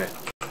 Okay.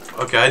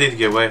 Okay, I need to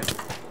get away.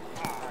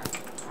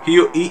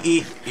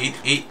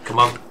 Eat. Come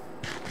on.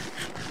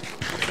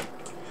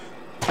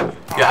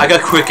 Yeah, I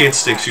got quick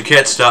instincts. You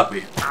can't stop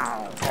me.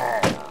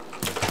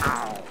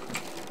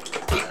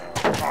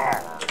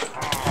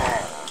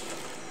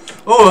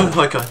 Oh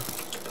my god.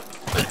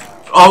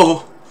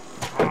 Oh.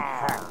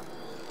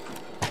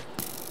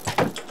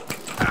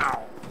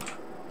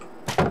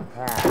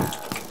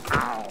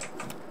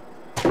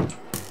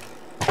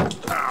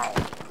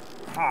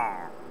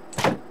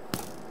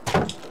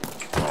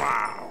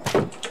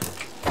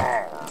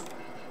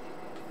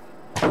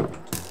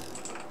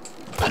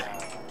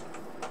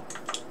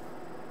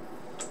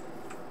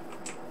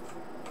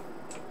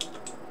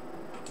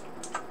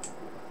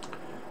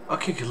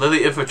 Okay, can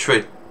literally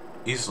infiltrate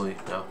easily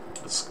now.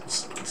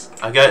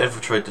 I gotta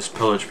infiltrate this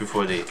pillage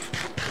before they...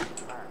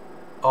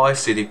 Oh, I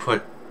see, they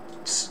put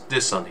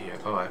this on here.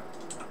 Alright.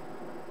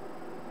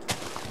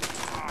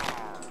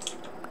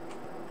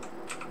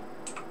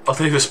 Oh,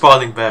 they're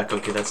responding back.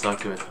 Okay, that's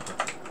not good.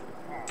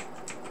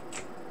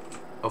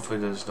 Hopefully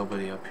there's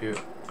nobody up here.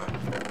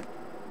 Right.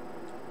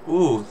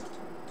 Ooh,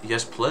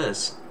 yes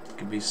please.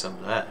 Give me some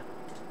of that.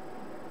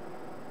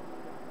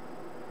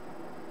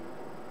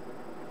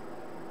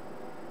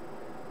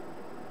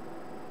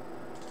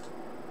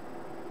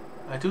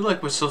 I do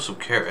like myself some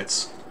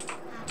carrots.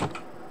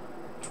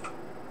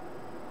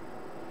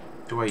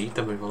 Do I eat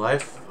them in real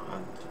life?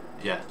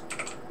 Yeah.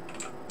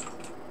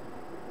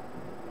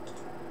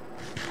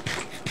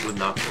 Would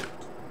not.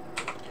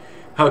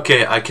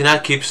 Okay, I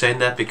cannot keep saying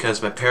that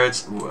because my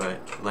parents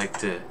like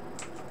to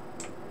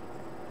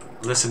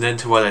listen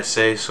into what I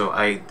say, so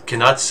I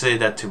cannot say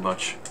that too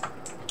much.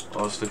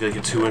 Or else they're gonna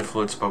get too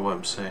influenced by what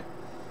I'm saying.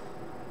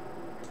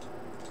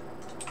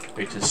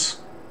 Wait, this.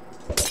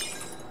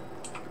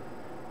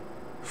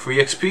 Free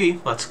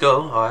XP, let's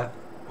go. Alright,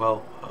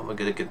 well, I'm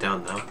gonna get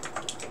down now.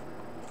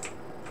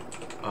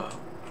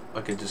 I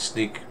can just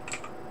sneak.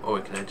 Oh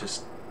wait, can I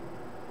just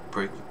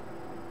break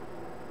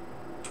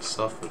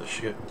stuff with a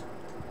ship?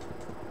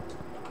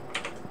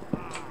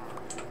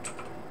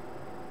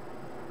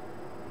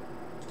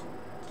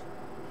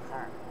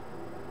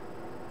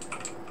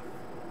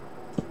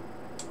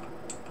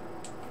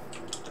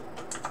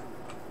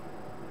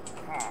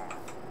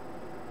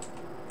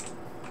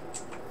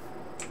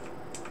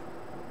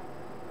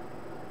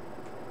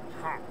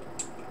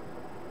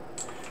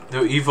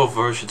 They're evil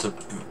versions of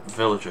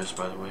villagers,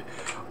 by the way.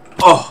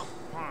 Oh!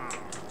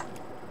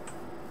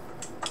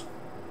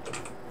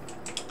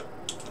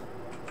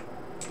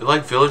 They're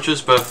like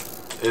villagers, but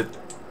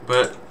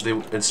they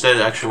instead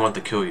actually want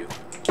to kill you.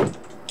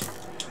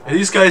 And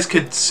these guys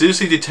can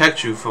seriously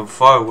detect you from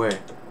far away.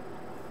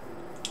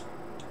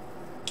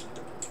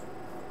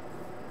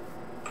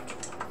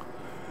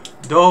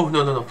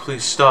 No,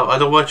 please stop. I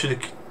don't want you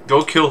to...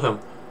 Don't kill him.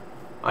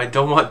 I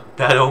don't want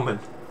bad omen.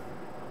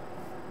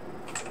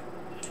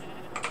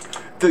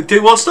 They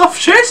won't stop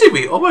chasing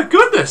me! Oh my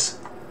goodness!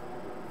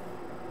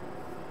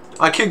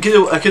 I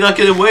cannot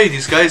get away.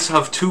 These guys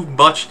have too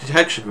much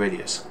detection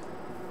radius.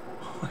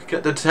 Oh my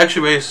god, the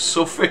detection radius is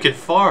so freaking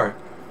far.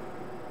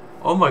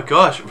 Oh my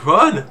gosh,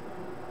 run!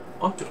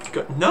 Oh my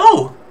god,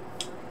 no!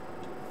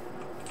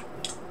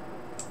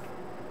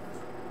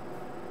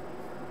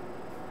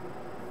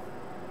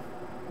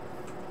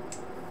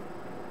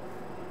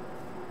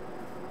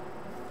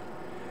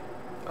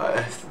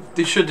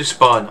 They should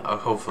despawn,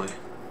 hopefully.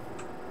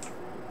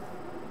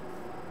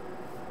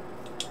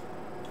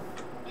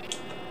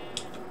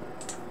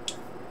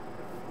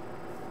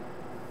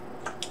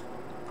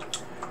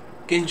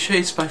 Getting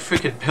chased by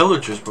freaking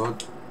pillagers, bro.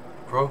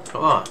 Bro,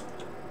 come on.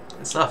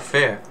 It's not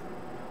fair.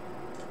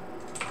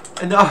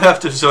 And now I have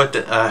to resort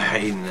to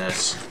hating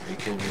this. Are you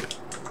kidding me?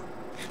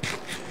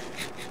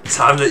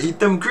 Time to eat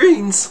them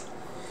greens.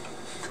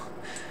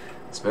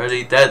 It's better to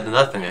eat that than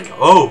nothing. I go,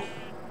 oh!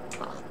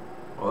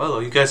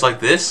 Well, you guys like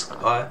this?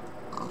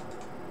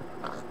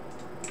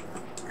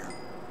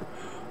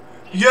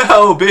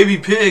 Yo, baby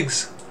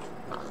pigs!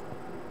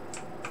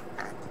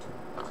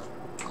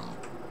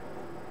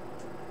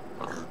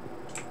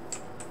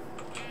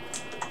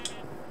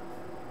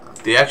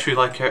 They actually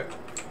like her.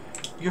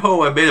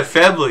 Yo, I made a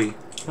family.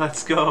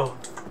 Let's go.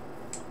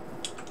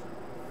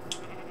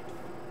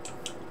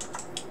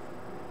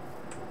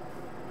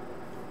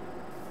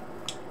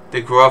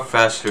 They grow up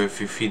faster if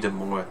you feed them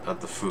more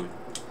of the food.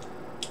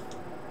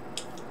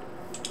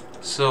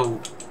 So,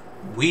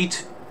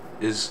 wheat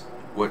is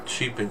what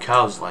sheep and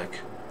cows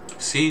like.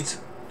 Seeds,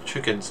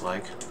 chickens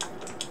like.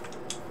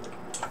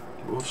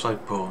 Wolves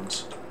like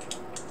bones.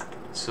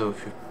 So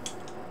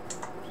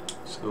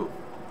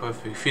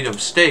if you feed them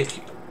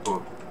steak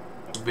or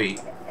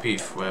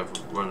beef, whatever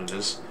one it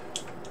is,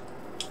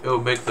 it'll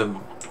get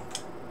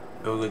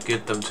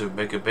them to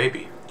make a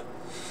baby.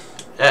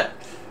 Yeah,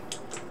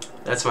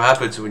 that's what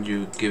happens when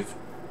you give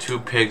 2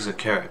 pigs a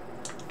carrot.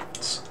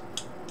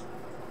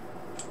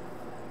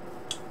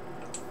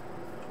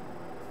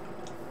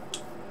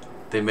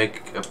 They made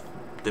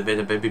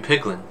a baby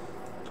piglin.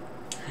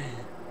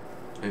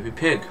 Baby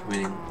pig,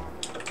 meaning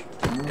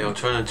it'll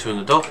turn into an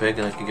adult pig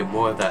and I can get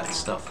more of that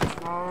stuff.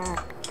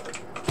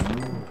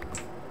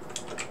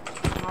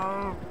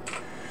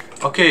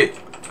 Okay,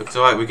 it's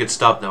alright, we can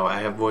stop now. I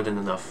have more than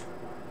enough.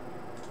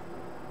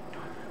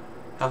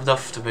 Have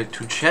enough to make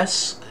 2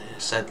 chests?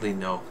 Sadly,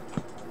 no.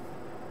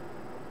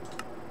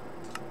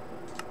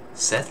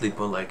 Sadly,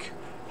 but like,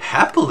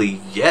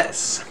 happily,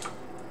 yes.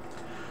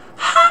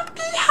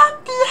 Happy,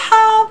 happy,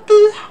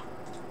 happy.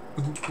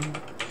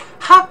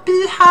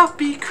 Happy,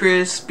 happy,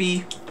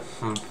 crispy.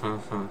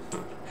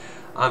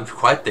 I'm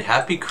quite the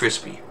happy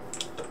crispy.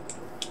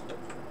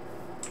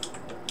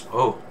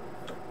 Oh.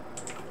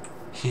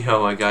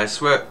 Yo, my guy, I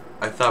swear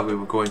I thought we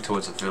were going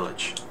towards a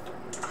village.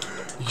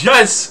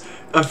 Yes!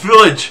 A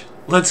village!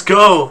 Let's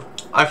go!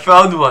 I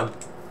found one!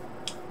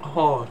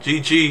 Oh,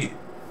 GG.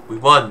 We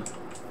won.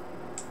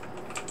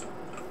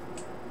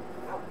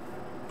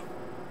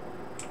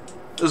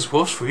 There's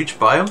wolves for each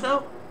biome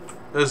now?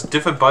 There's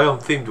different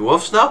biome themed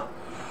wolves now?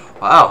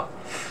 Wow.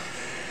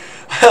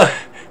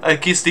 I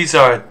guess these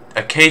are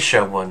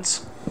acacia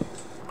ones.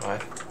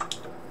 Alright.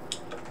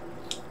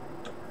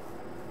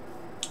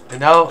 And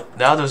now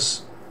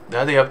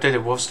they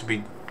updated wolves to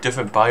be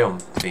different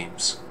biome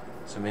themes.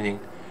 So meaning,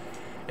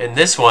 in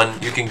this one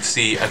you can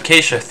see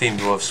acacia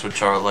themed wolves,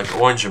 which are like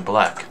orange and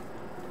black.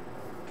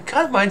 It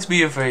kind of reminds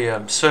me of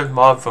a certain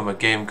mob from a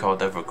game called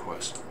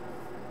EverQuest.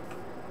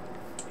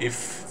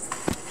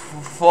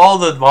 For all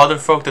the modern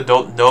folk that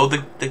don't know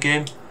the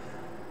game,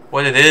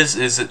 what it is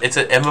it's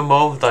an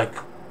MMO like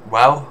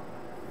WoW,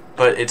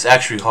 but it's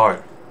actually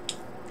hard.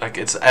 Like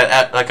it's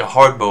like a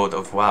hard mode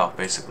of WoW,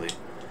 basically.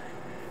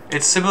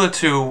 It's similar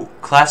to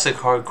classic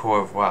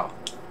hardcore of WoW,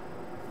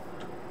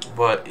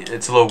 but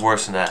it's a little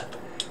worse than that.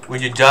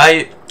 When you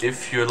die,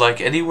 if you're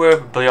like anywhere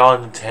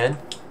beyond 10,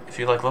 if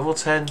you're like level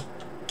 10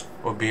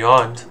 or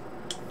beyond,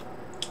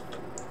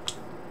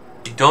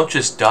 you don't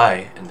just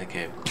die in the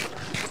game.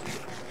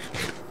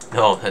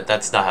 No,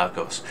 that's not how it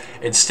goes.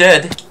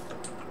 Instead,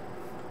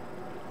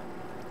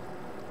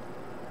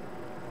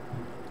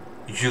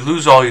 you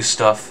lose all your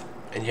stuff,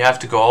 and you have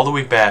to go all the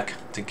way back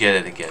to get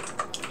it again,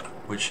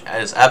 which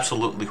is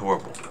absolutely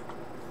horrible.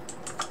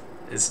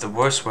 It's the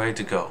worst way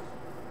to go.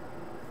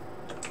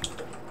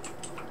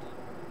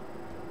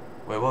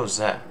 Wait, what was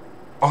that?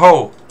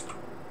 Oh!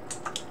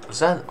 Was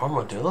that an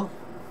armadillo?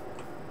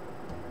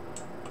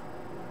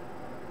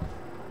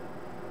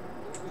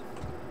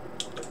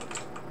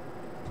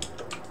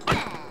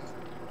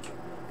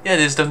 Yeah,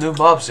 there's the new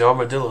mobs, the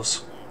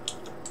armadillos.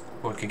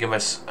 Oh, I can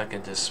get I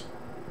can just...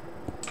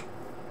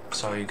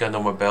 Sorry, you got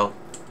no more bell.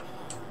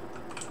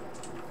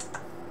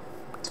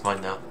 It's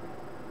mine now.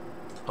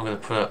 I'm gonna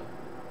put it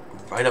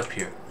right up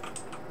here.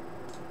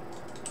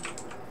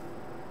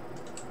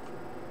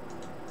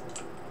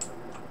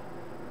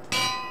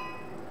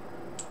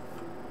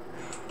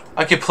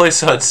 I can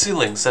place it on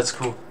ceilings, that's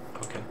cool.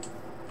 Okay.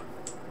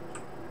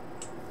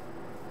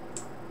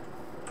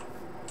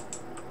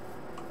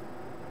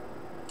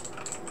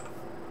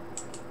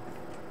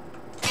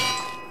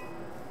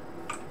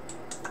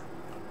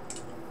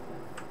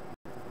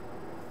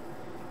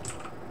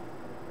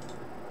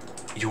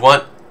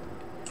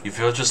 You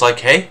feel just like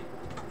hay?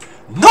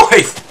 No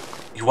hay.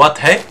 You want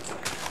hay?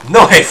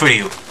 No hay for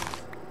you.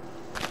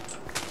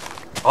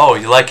 Oh,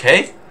 you like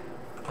hay?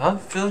 Huh,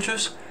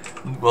 villagers?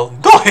 Well,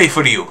 no hay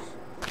for you.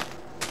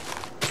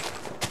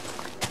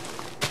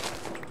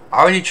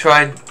 I already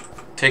tried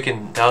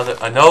taking down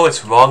the... I know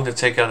it's wrong to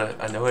take out a...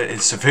 I know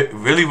it's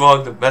really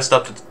wrong, to messed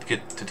up to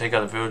take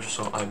out a villager,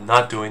 so I'm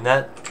not doing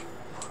that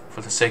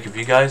for the sake of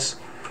you guys.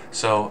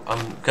 So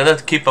I'm gonna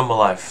keep them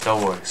alive.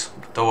 Don't worry.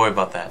 Don't worry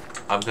about that.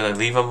 I'm gonna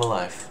leave them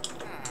alive.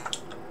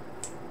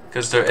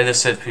 Because they're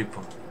innocent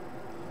people.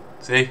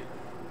 See?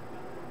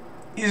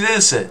 He's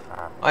innocent.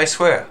 I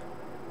swear.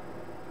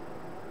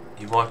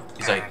 He's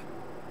like,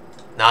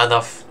 not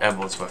enough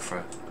emeralds, my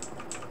friend.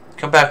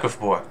 Come back with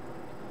more.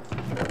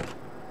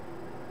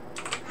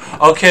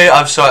 Okay,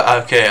 I'm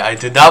sorry. Okay, I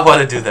did not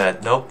want to do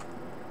that. Nope.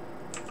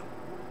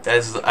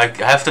 I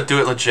have to do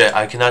it legit.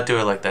 I cannot do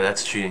it like that.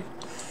 That's cheating.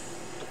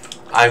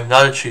 I'm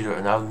not a cheater,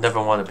 and I'll never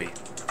want to be.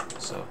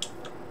 So,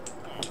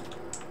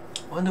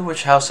 wonder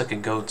which house I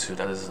can go to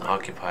that isn't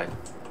occupied.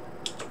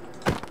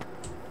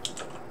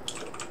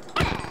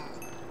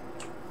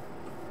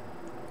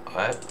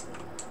 Alright.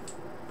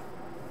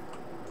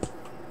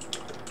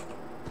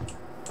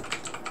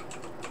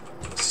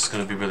 This is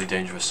gonna be really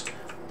dangerous.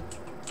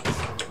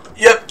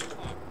 Yep.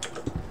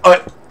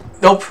 Alright.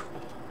 Nope.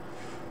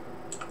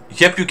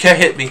 Yep, you can't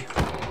hit me.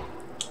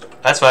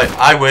 That's right.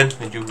 I win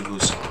and you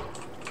lose.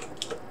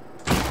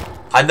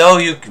 I know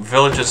you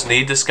villagers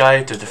need this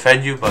guy to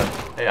defend you, but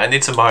hey, I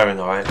need some iron,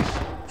 alright?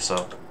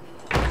 So,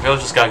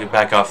 villagers gotta get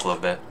back off a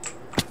little bit.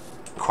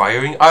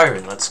 Acquiring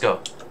iron, let's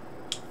go.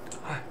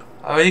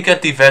 I already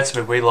got the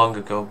advancement way long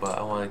ago, but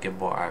I want to get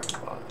more iron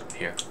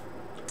here.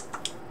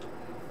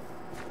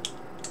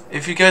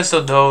 If you guys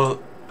don't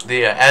know,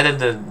 they added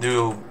the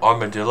new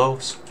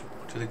armadillos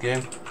to the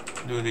game.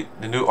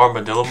 The new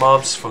armadillo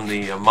mobs from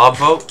the mob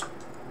vote.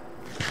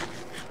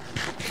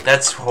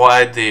 That's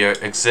why they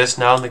exist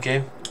now in the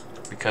game.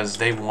 Because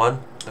they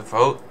won the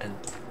vote,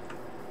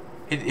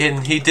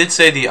 and he did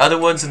say the other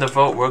ones in the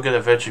vote were gonna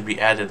eventually be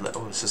added.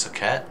 Oh, is this a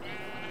cat?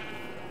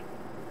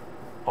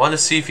 I want to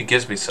see if he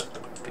gives me some.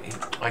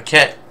 I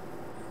can't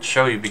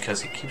show you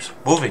because he keeps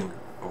moving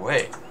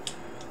away.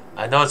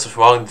 I know it's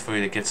wrong for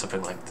you to get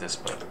something like this,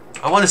 but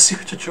I want to see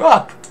what to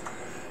drop.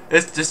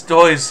 It's just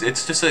always,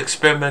 it's just an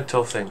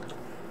experimental thing.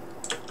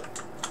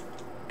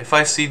 If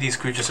I see these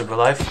creatures in real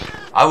life,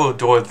 I will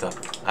adore them.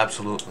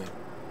 Absolutely.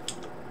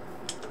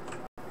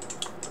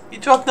 He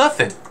dropped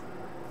nothing.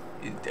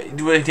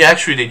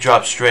 Actually, they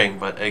dropped string,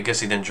 but I guess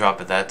he didn't drop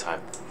it that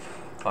time.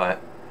 Alright.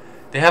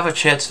 They have a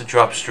chance to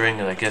drop string,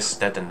 and I guess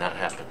that did not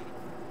happen.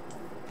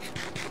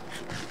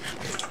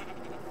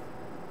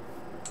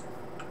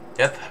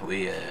 Yep,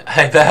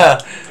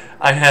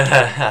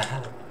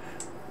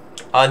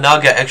 I now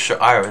get extra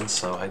iron,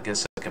 so I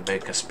guess I can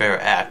make a spare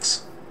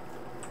axe.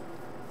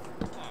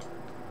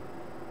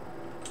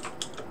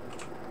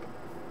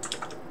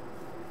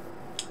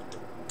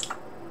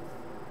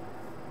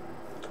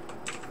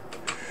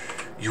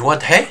 You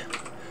want hay?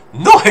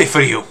 No hay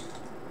for you!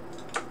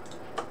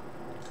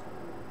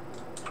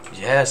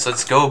 Yes,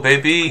 let's go,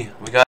 baby!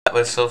 We got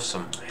ourselves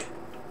some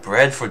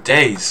bread for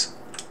days.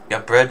 We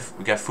got bread,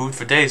 we got food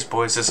for days,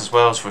 boys. This as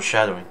well as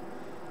foreshadowing.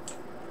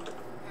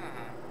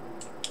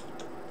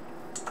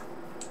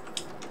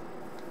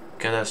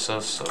 Get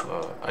ourselves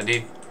some, I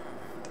need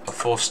a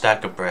full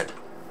stack of bread.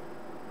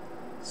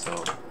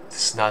 So,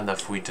 this is not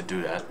enough wheat to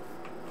do that.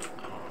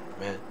 Oh,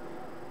 man.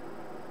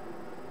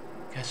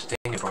 Gosh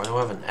dang it, bro. I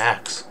don't have an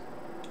axe.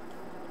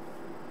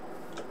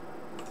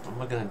 What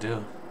am I gonna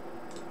do?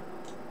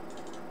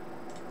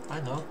 I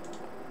know.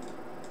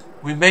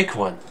 We make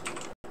one.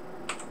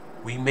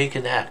 We make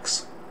an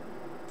axe.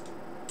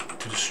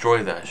 To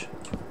destroy that shit.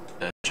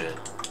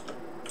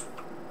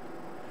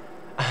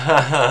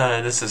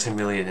 This is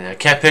humiliating. I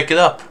can't pick it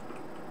up.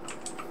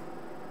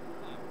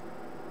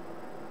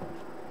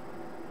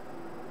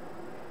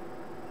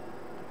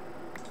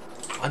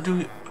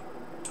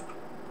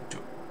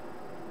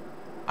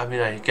 I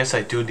mean, I guess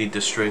I do need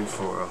the string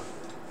for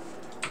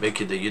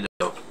making the, you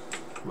know,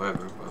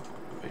 whatever.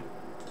 Wait.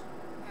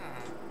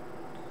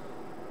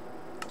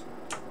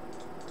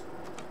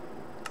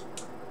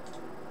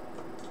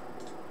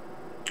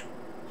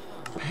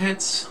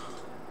 Pants,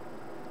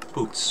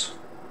 boots.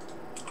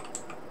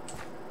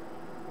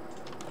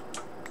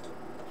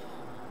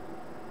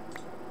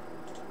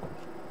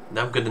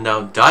 Now I'm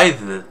gonna dye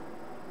the.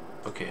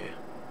 Okay.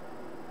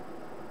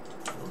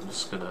 I'm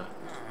just gonna.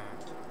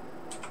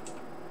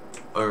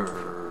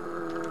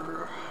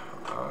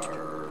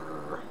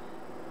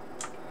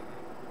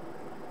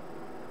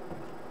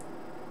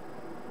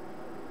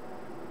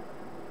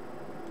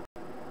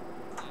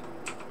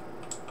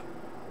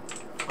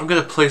 I'm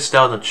gonna place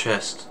down a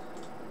chest.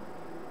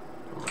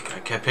 I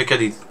can't pick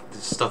any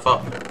stuff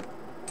up.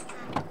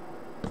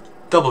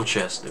 Double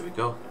chest, there we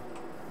go.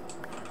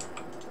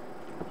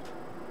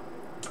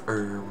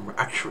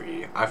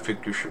 Actually, I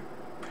think you should...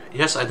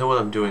 Yes, I know what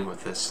I'm doing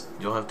with this.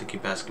 You don't have to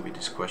keep asking me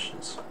these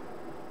questions.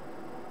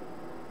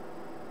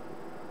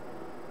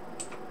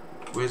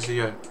 Where's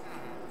the,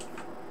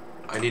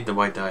 I need the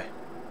white dye.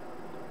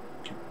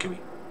 gimme.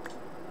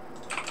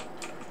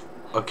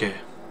 Okay.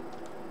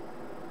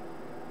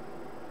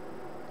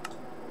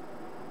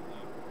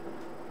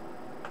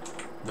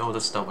 No,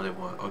 that's not what I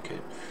want. Okay.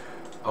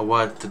 I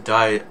want to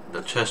dye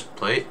the chest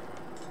plate,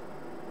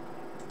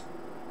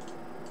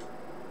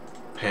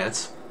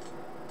 pants,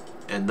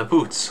 and the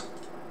boots.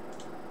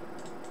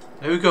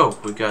 There we go.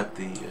 We got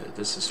the.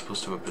 This is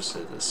supposed to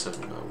represent a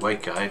certain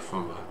white guy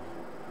from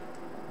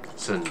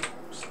certain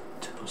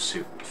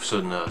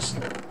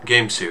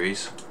game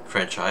series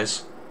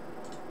franchise.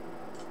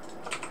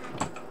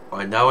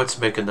 Alright, now let's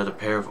make another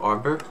pair of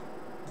armor.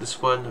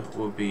 This one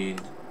will be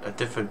a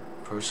different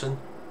person,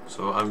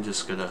 so I'm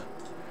just gonna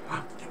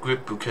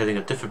group getting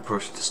a different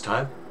person this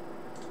time.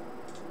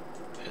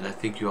 And I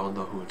think you all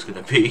know who it's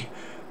gonna be.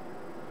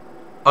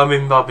 I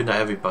mean, probably not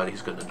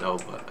everybody's gonna know,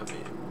 but I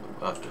mean,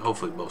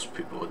 hopefully most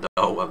people will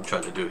know what I'm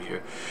trying to do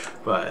here.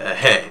 But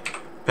hey,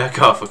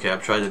 back off. Okay,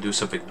 I'm trying to do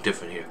something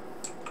different here.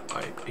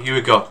 Alright, here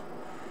we go.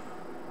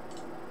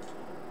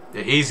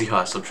 Yeah, easy,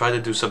 Hus. I'm trying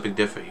to do something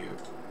different here.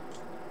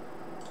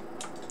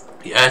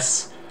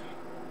 Yes.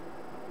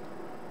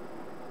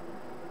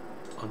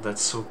 Oh,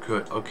 that's so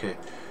good. Okay.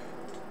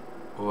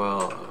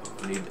 Well,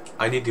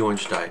 I need the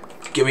orange dye.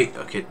 Gimme.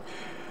 Okay.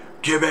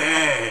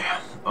 Gimme.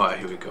 Alright,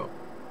 here we go.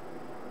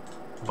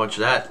 A bunch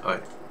of that.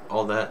 Alright,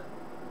 all that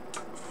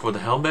for the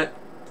helmet.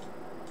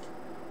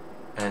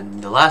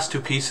 And the last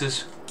two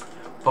pieces.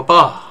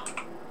 Baba.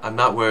 I'm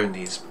not wearing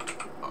these,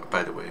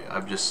 by the way.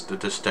 I'm just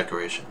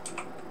decoration.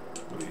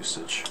 No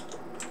usage.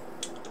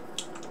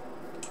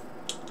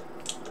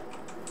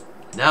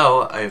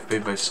 Now I have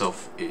made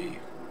myself a.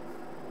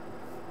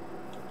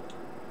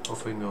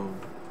 Hopefully no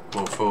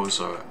more foes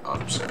are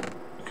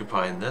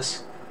occupying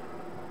this.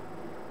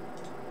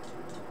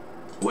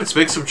 Let's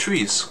make some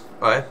trees.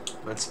 Alright,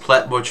 let's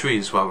plant more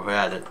trees while we're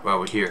at it, while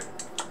we're here.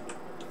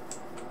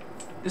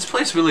 This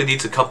place really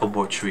needs a couple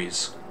more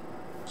trees.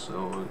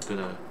 So we're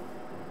gonna...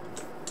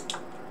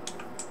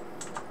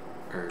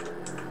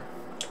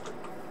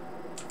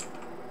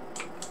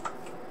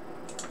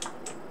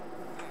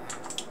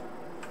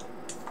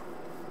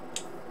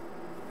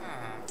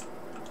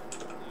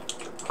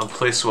 I'll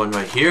place one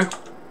right here.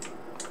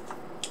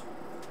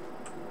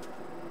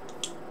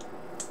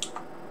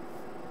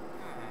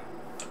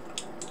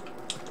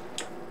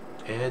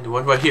 And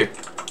one right here.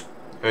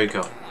 There you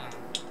go.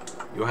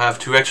 You'll have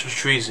 2 extra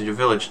trees in your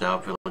village now,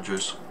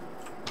 villagers.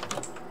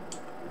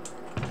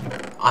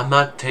 I'm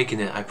not taking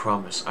it, I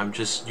promise. I'm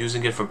just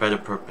using it for better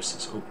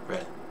purposes. Oh,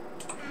 red.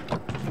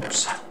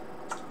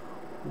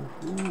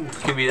 Ooh,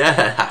 give me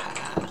that.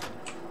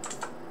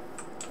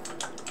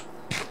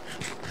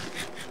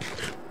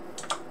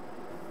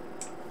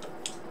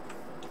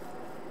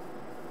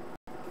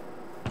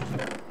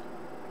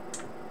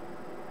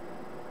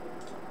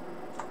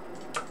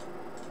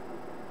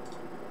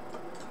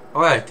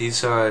 Alright,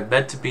 these are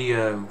meant to be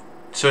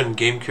certain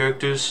game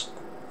characters.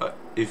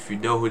 If you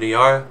know who they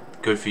are,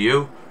 good for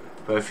you.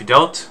 But if you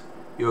don't,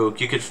 you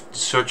could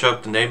search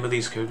up the name of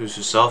these characters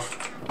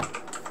yourself.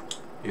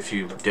 If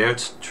you dare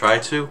to try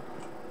to.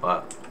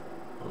 But,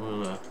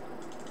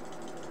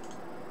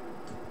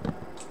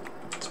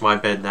 it's my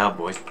bed now,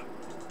 boy.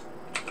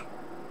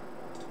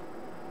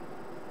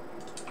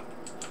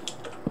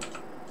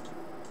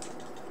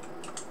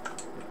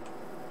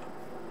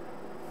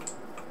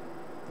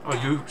 Oh,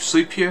 you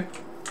sleep here?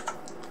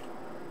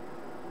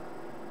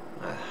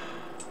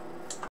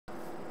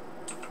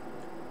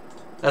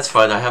 That's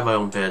fine, I have my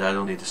own bed, I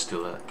don't need to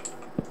steal that.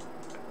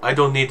 I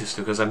don't need to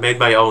steal because I made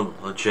my own,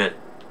 legit.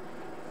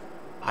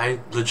 I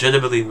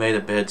legitimately made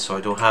a bed so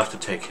I don't have to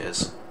take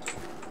his.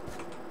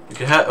 You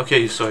can have,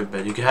 okay, sorry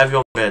bed, you can have your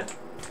own bed.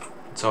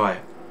 It's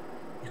alright.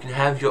 You can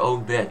have your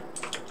own bed.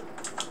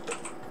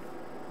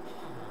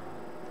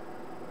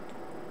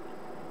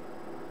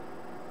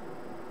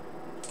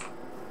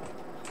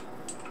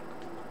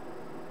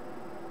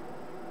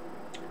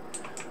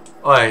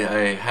 Alright,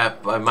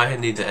 I might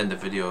need to end the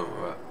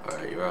video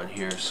around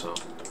here, so.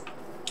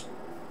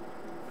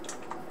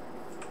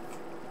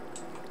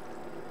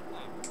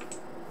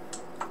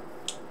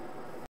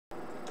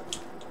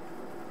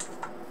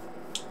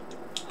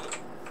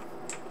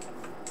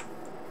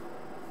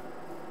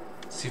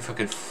 See if I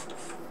can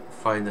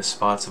find the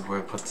spots of where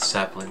I put the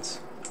saplings.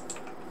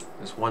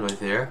 There's one right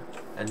there,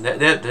 and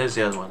there's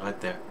the other one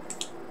right there.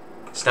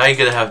 So now you're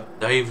gonna have,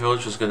 now your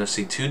villager's gonna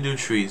see 2 new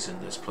trees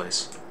in this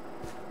place.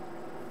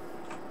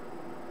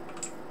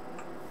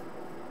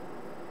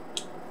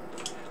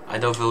 I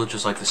know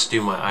villagers like to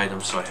steal my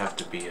items, so I have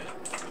to be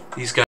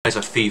these guys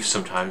are thieves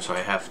sometimes, so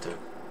I have to.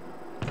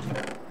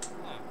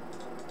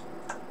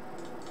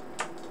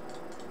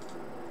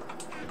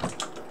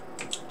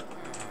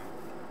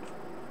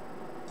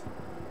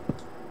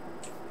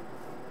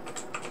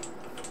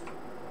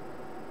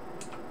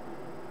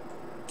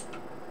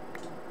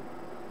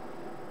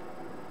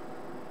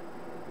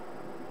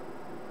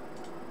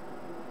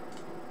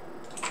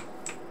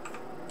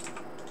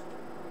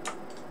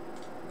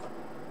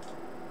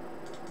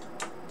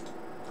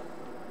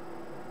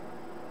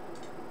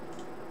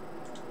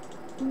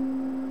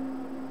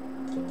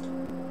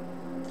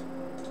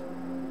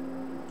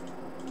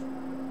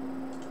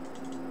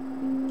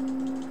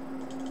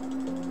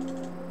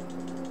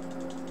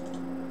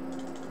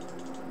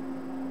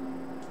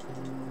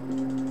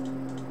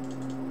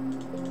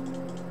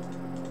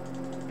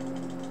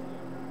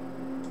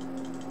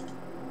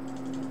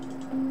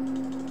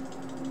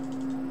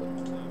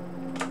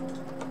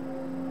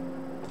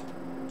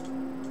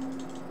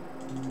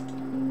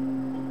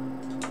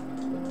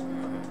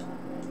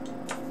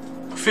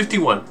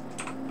 51.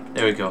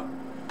 There we go.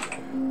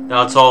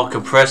 Now it's all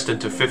compressed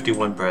into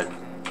 51 bread.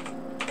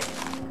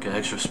 Get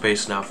extra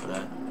space now for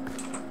that.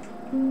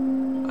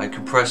 I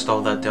compressed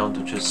all that down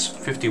to just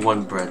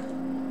 51 bread.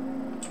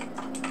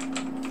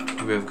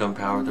 We have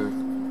gunpowder.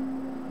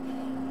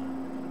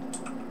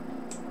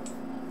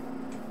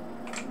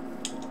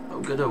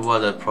 I'm gonna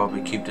wanna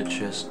probably keep the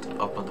chest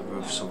up on the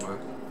roof somewhere.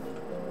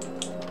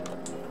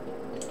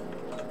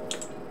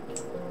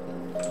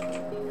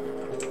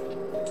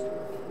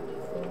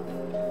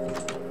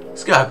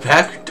 It's got a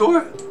back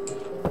door?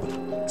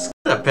 It's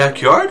got a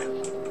backyard?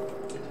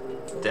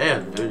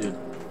 Damn, dude,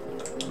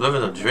 you're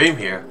living a dream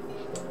here.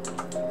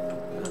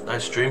 A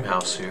nice dream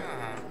house here.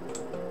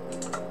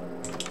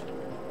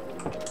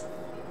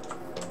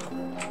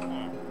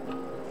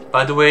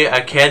 By the way,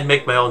 I can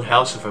make my own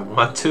house if I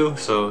want to,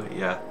 so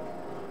yeah.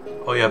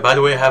 Oh yeah, by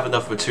the way, I have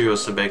enough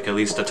materials to make at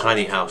least a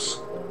tiny house.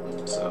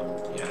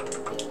 So, yeah.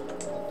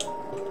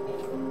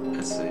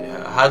 Let's see,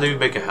 how do you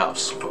make a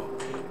house? Well,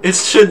 it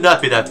should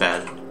not be that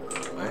bad.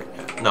 Right?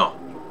 Yeah. No.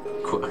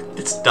 Cool.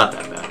 It's not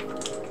that bad.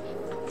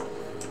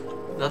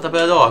 Not that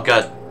bad at all, I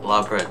got a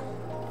lot of bread.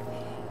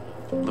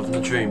 Living the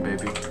dream,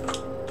 baby.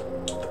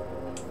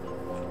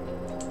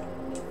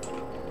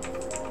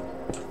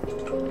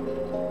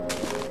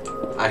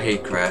 I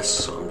hate grass,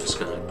 so I'm just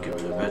gonna get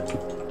rid of it.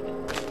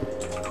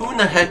 Who in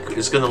the heck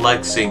is gonna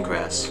like seeing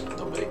grass?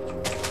 Nobody.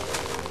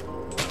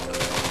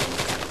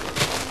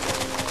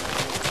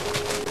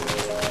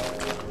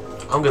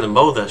 I'm gonna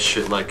mow that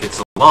shit like it's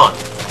a lawn.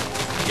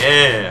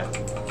 Yeah!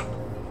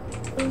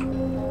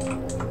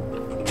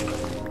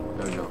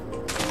 There we go.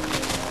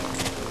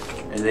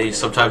 And they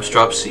sometimes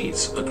drop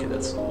seeds. Okay,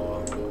 that's a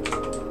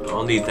little... I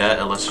don't need that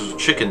unless there's a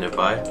chicken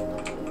nearby. I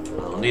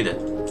don't need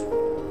it.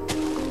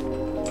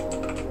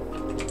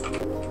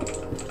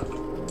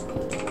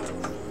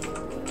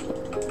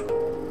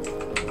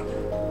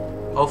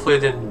 Hopefully I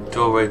didn't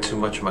throw away too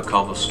much of my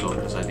cobblestone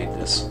because I need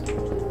this.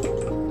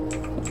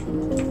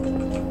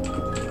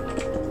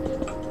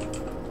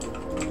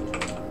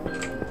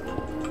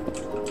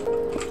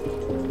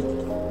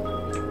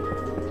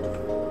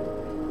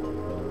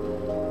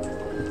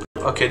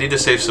 Okay, I need to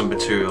save some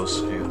materials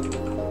here.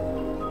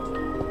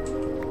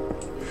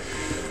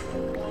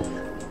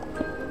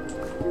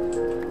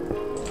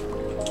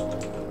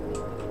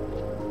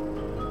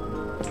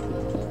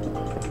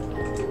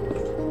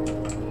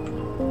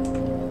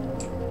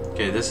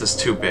 This is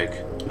too big.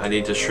 I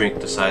need to shrink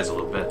the size a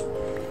little bit.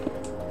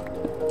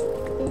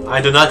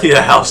 I do not need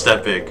a house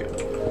that big.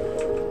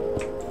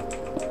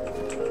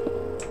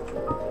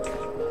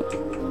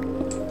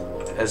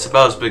 It's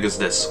about as big as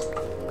this.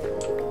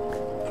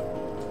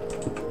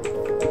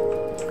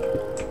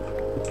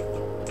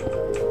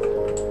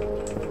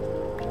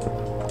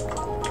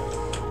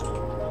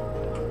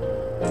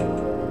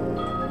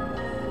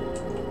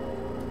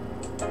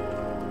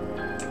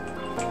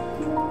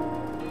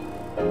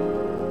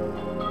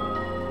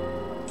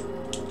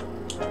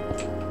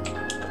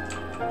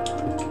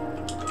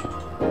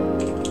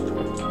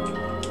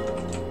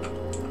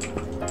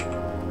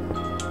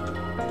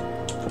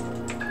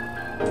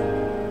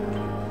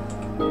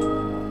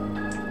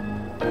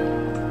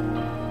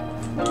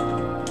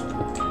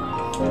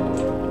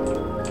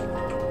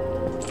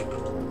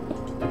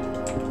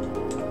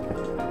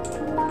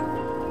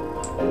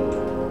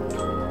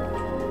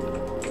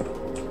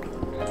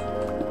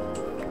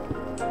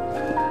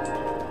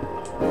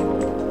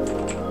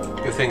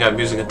 Good thing I'm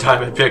using a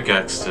diamond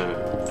pickaxe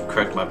to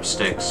correct my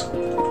mistakes.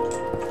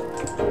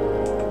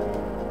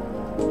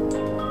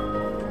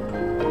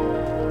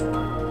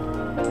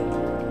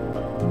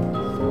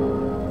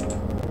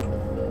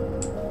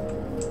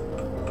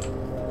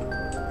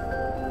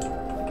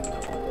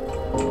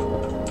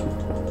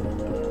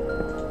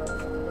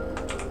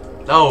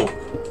 No!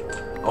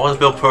 I want to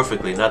build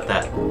perfectly, not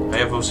that. I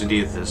have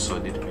OCD with this, so I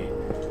need to be...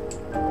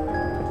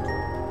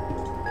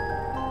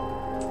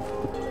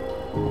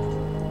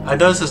 I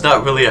know this is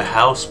not really a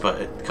house,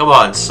 but come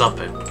on, it's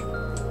something.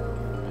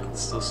 It's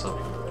still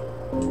something.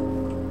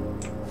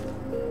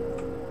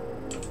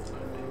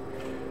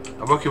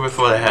 I'm working with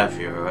what I have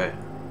here, alright?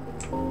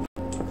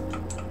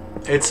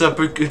 It's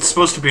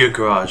supposed to be a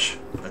garage.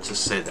 Let's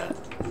just say that.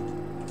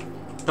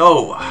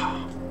 No!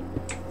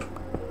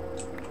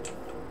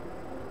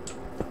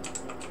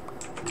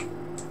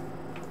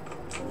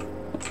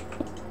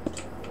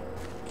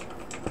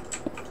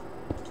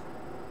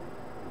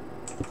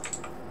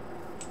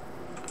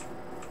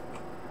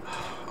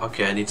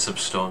 Okay, I need some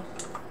stone.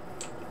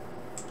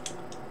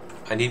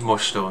 I need more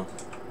stone.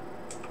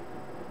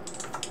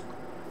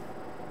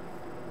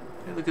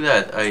 Hey, look at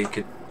that. I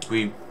could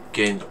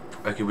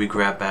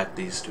re-grab back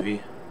these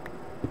three.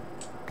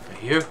 Right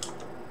here.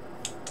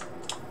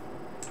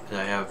 And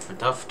I have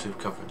enough to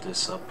cover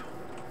this up.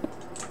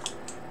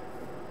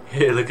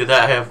 Hey, look at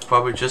that. I have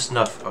probably just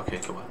enough. Okay,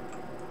 come on.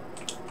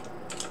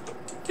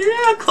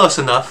 Yeah, close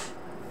enough.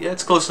 Yeah,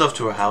 it's close enough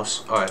to a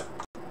house. Alright.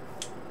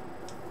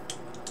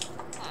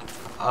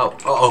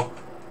 Oh,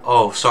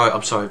 oh, sorry,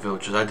 I'm sorry,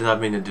 villagers. I did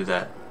not mean to do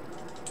that.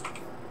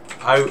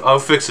 I'll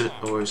fix it,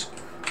 no worries.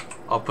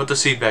 I'll put the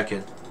seed back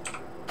in.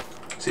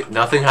 See,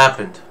 nothing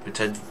happened.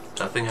 Pretend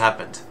nothing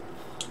happened.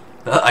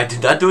 I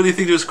did not do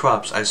anything to his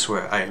crops, I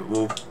swear.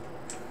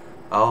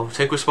 I'll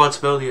take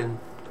responsibility and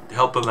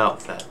help him out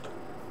with that.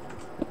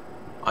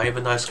 I am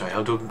a nice guy.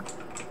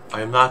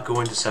 I am not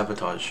going to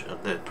sabotage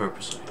that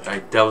purposely.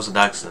 That was an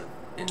accident,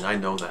 and I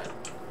know that.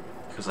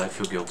 Because I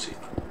feel guilty.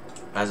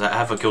 As I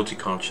have a guilty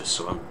conscience,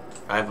 so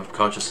I have a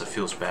conscience that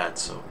feels bad,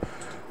 so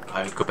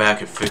I go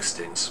back and fix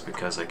things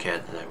because I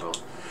can, and I will.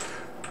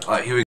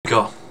 Alright, here we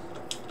go.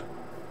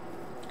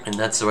 And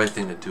that's the right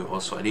thing to do.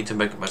 Also, I need to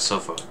make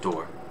myself a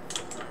door.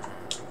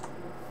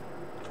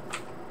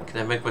 Can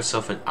I make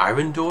myself an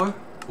iron door?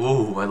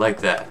 Ooh, I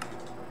like that.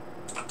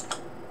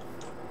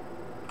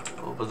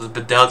 Oh, but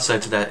the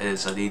downside to that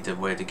is I need a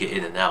way to get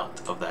in and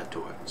out of that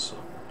door. So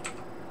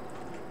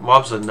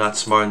mobs are not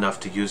smart enough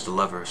to use the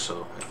lever,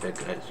 so I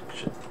think I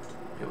should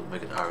be able to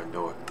make an iron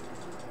door.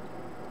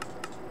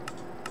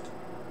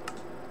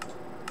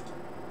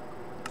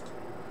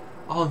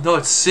 Oh no,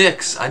 it's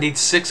 6. I need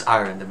 6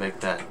 iron to make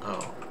that.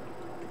 Oh,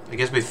 it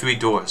gives me 3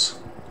 doors.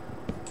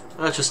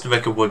 Let's just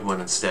make a wood one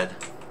instead.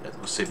 That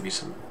will save me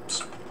some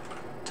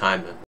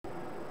time.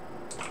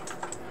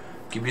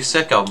 Give me a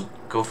sec. I'll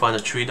go find a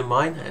tree to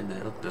mine,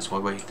 and there's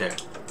one right there.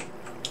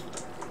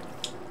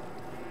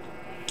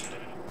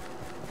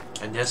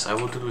 And yes, I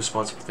will do the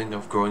responsible thing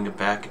of growing it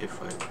back if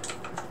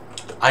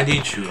I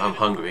need you. I'm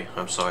hungry.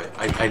 I'm sorry.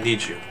 I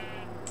need you.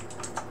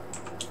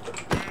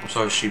 I'm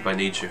sorry, sheep. I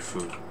need your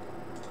food.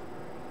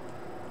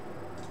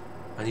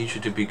 I need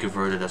you to be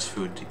converted as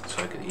food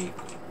so I can eat.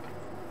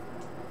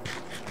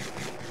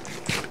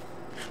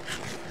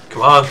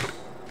 Come on!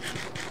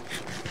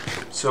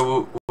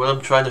 So, what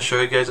I'm trying to show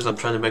you guys is I'm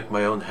trying to make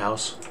my own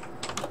house.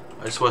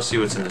 I just want to see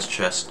what's in this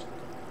chest.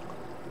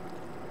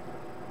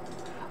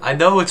 I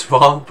know it's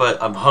wrong,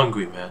 but I'm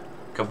hungry, man.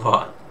 Come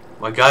on.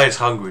 My guy is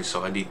hungry,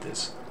 so I need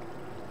this.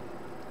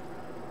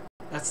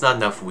 That's not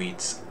enough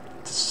weeds,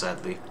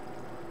 sadly.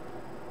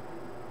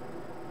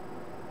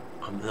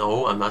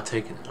 No, I'm not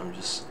taking it.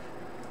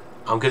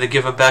 I'm gonna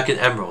give him back an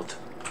emerald.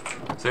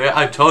 So yeah,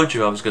 I told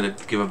you I was gonna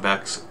give him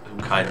back some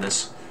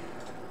kindness.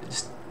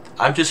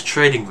 I'm just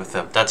trading with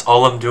them. That's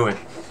all I'm doing.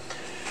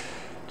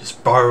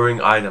 Just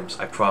borrowing items,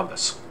 I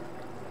promise.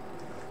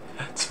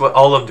 That's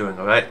all I'm doing,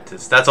 alright?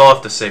 That's all I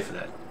have to say for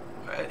that.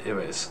 Alright,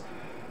 anyways.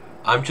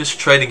 I'm just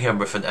trading him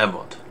with an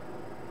emerald.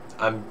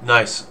 I'm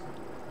nice.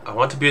 I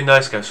want to be a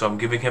nice guy, so I'm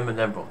giving him an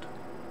emerald.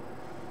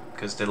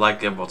 Because they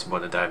like emeralds more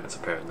than diamonds,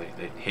 apparently.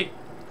 They hate.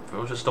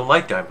 People just don't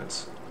like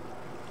diamonds.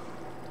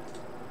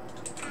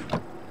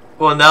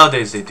 Well,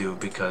 nowadays they do,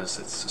 because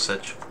it's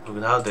such...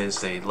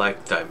 Nowadays they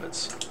like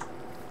diamonds.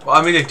 Well,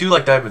 I mean, they do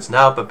like diamonds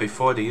now, but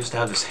before they used to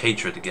have this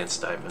hatred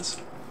against diamonds.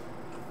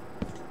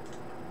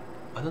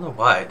 I don't know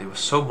why. They were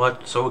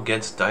so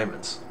against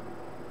diamonds.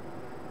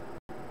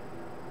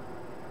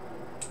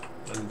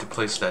 I need to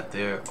place that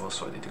there.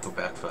 Also, I need to go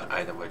back for that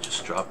item I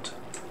just dropped.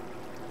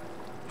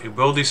 It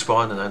will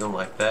despawn, and I don't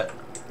like that.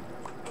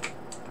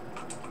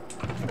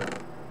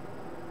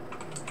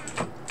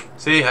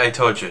 See, I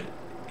told you.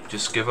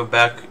 Just give him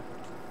back.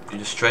 You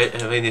just trade.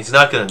 I mean, he's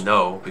not gonna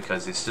know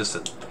because it's just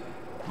a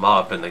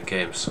mob in the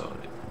game, so.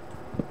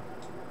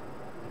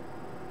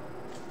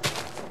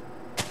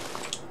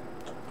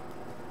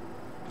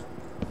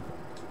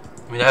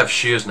 I mean, I have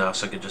shears now,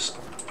 so I can just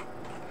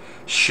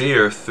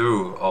shear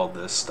through all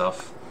this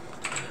stuff.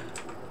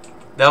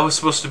 That was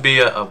supposed to be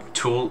a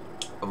tool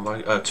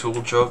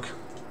joke.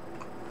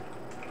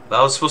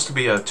 That was supposed to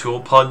be a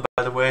tool pun,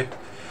 by the way.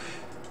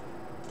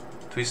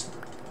 Please,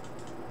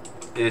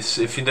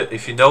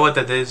 if you know what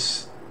that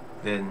is,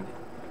 then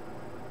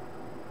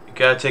you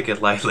gotta take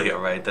it lightly,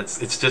 alright?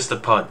 It's just a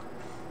pun.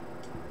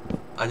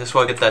 I just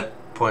want to get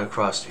that point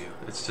across to you.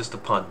 It's just a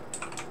pun.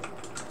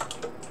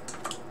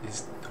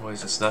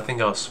 It's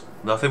nothing else.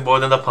 Nothing more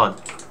than a pun.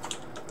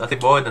 Nothing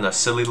more than a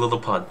silly little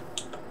pun.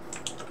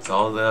 That's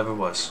all that ever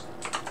was.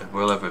 And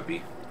will ever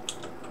be.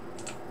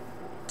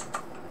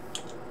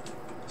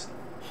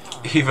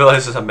 He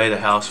realizes I made a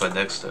house right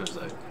next to him. He's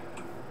like,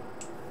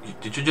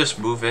 did you just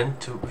move in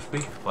with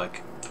me?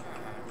 Like,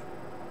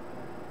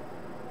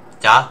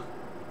 yeah?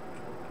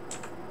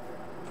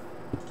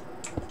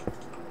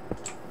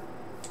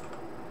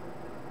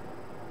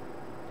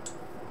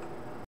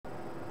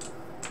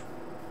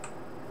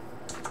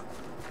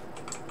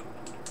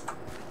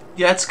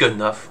 Yeah, it's good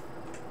enough.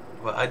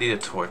 Well, I need a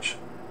torch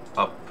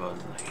up on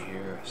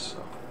here,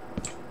 so.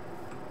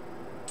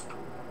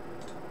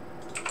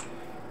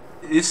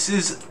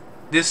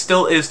 This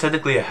still is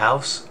technically a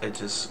house. It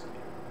just,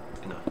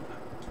 you know.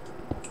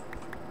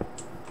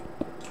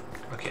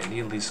 Okay, I need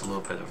at least a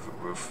little bit of a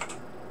roof.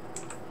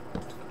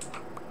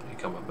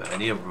 Come on, man. I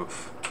need a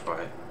roof.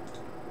 Alright.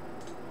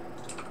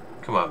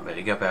 Come on, man.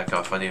 You get back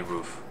off. I need a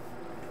roof.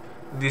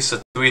 At least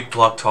a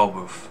 3-block tall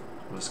roof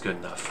was good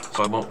enough.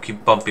 So I won't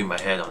keep bumping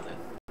my head on it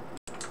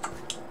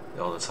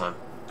all the time.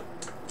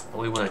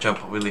 Only when I jump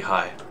really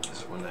high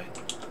is when I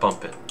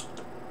bump it.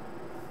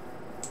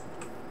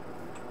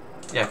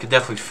 Yeah, I could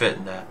definitely fit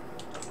in that.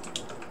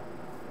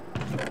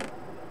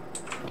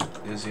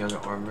 There's the other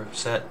armor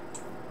set.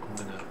 I'm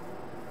gonna...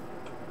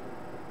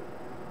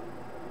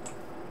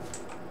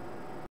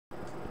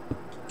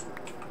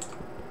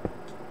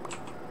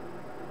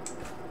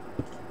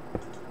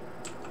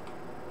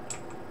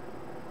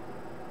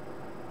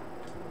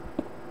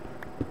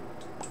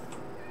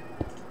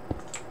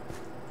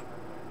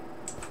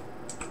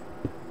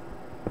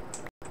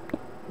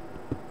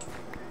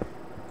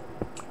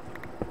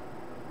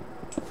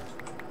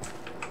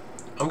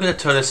 I'm gonna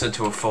turn this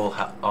into a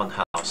full-on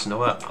house. You know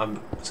what?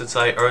 Since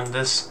I earned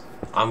this,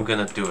 I'm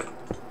gonna do it.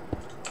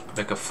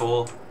 Make a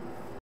full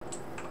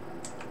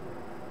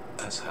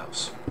as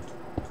house.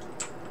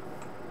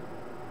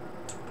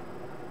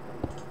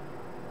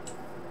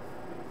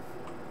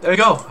 There you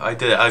go. I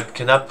did it. I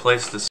cannot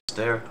place this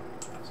there.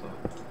 So,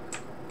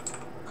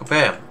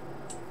 kabam!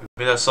 We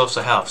made ourselves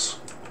a house.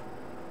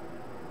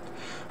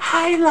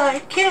 How do you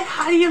like it?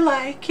 How do you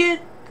like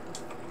it?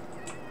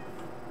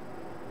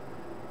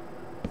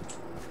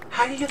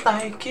 How do you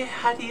like it?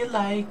 How do you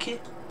like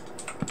it?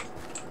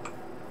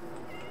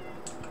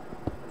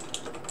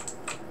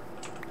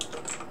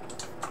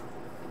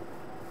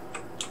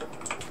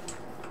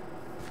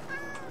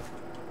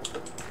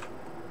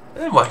 I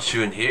didn't want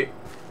you in here.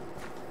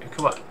 Hey,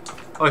 come on.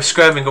 Oh, he's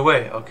scrambling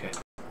away. Okay.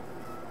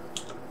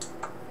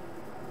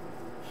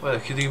 What, a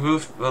kitty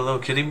moved? A little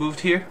kitty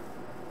moved here?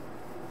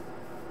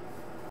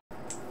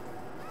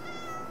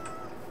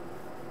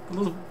 A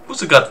little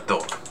Pussycat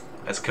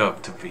has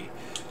come to be.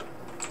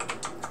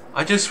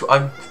 I just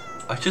want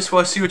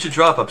to see what you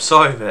drop. I'm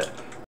sorry, man.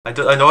 I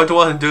know I don't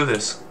want to do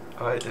this.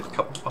 Alright,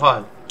 come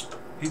on.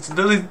 He's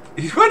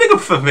running up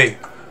for me.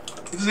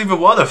 He doesn't even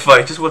want to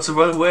fight, he just wants to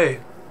run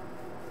away.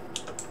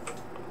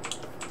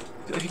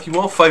 He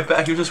won't fight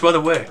back, he'll just run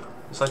away.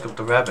 It's like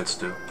the rabbits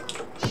do.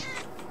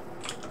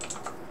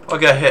 I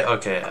got hit.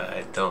 Okay,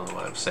 I don't know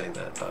why I'm saying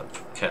that about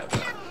cat.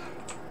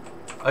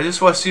 I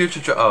just want to see what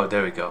you drop. Oh,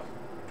 there we go.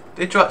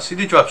 They drop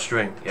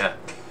string, yeah.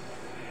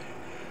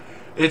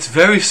 It's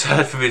very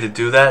sad for me to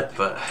do that,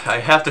 but I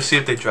have to see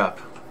if they drop.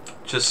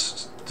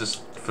 Just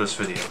for this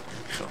video.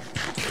 So.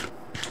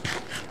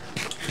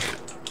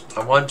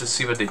 I wanted to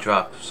see what they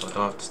drop, so I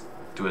don't have to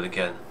do it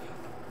again.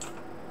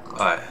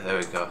 Alright, there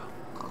we go.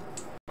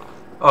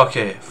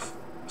 Okay,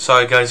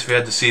 sorry guys if you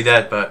had to see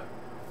that, but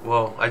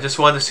well, I just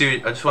want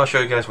to show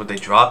you guys what they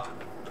drop.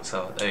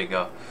 So there you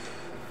go.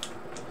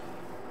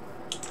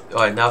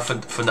 Alright, now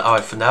for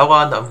now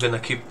on, I'm gonna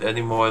keep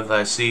any more that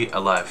I see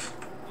alive.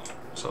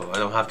 So I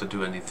don't have to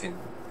do anything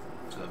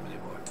to them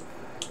anymore.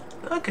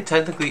 I could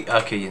technically,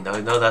 okay, you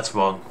know that's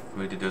wrong for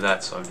me to do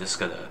that, so I'm just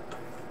gonna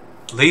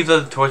leave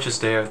the torches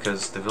there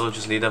because the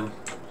villagers need them.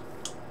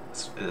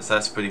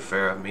 That's pretty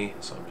fair of me,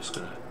 so I'm just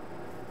gonna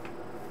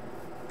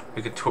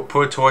we could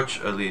put a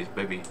torch, or at least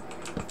maybe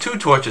 2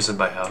 torches in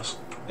my house.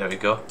 There we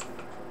go.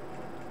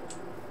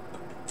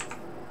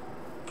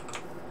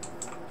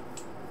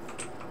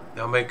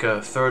 I'll make a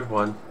 3rd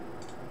one.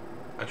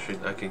 Actually,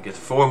 I can get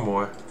 4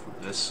 more from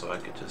this, so I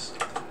could just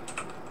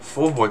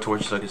 4 more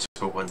torches. I could just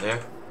put 1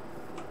 there.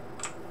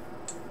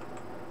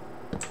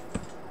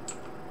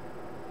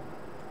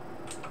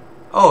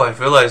 Oh, I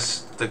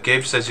realized the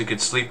game says you can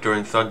sleep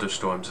during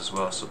thunderstorms as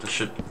well, so this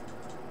should.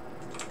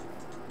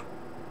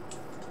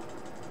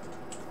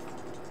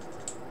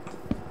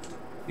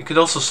 You could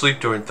also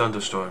sleep during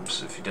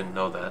thunderstorms if you didn't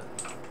know that.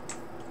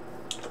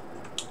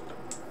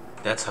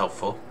 That's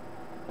helpful.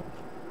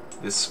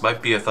 This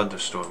might be a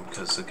thunderstorm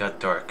because it got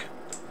dark.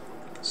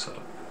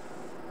 So.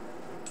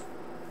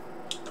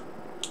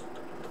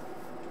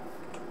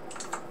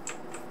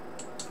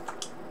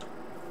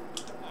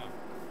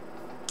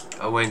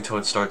 I'll wait until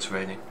it starts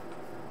raining.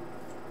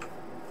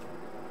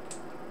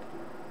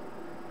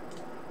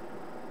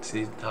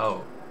 See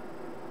how.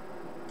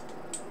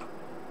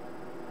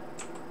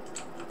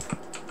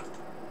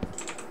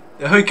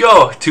 There we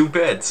go! 2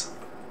 beds.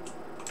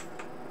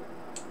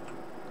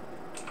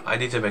 I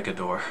need to make a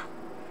door.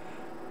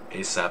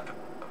 ASAP.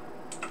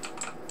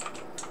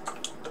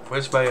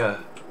 Where's my, Here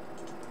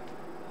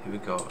we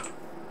go.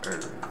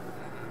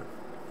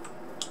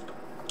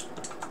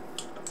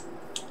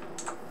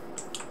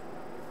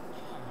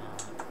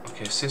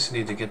 Okay, since I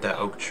need to get that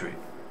oak tree.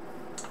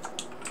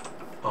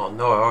 Oh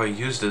no, I already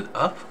used it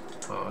up?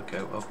 Oh,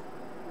 okay, well.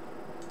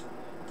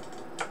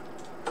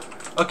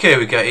 Okay,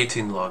 we got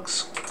 18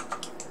 logs.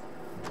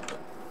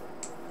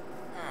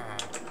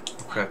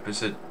 Oh crap,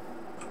 is it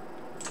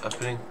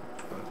happening?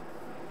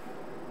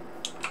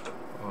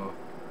 Oh.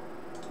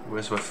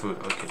 Where's my food?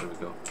 Okay, there we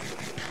go.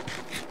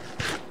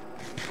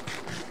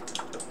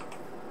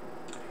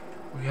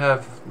 We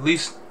have at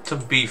least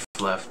some beef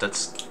left,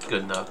 that's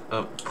good enough.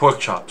 Pork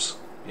chops.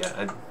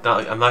 Yeah,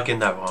 I'm not getting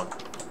that wrong.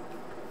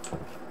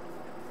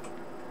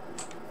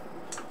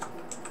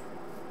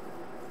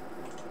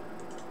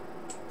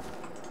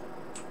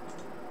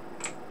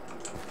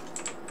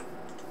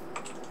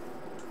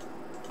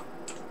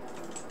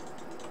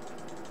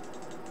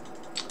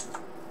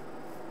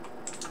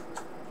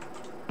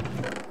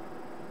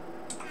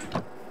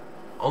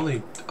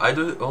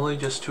 Only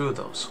just 2 of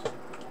those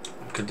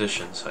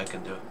conditions I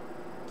can do.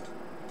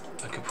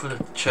 I can put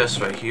a chest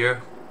right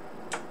here.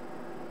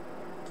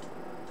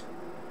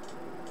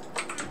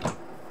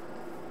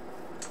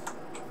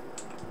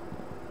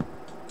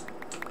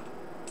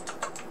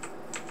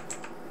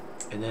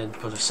 And then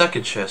put a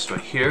second chest right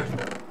here,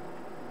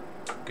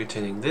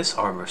 containing this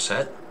armor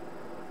set.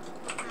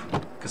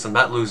 Because I'm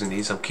not losing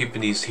these, I'm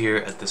keeping these here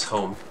at this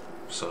home,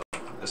 so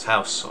this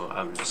house. So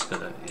I'm just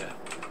gonna, yeah.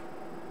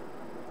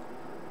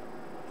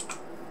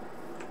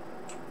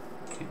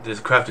 The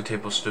crafting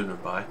table stood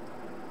nearby,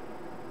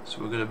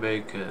 so we're gonna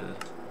make a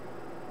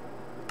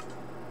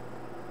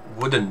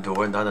wooden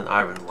door, not an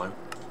iron one,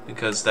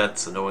 because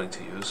that's annoying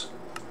to use.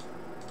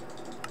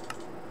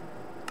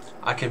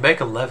 I can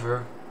make a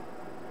lever,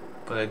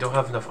 but I don't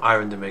have enough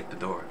iron to make the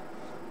door.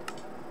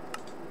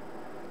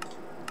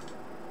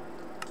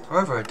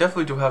 However, I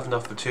definitely do have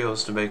enough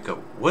materials to make a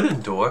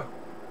wooden door.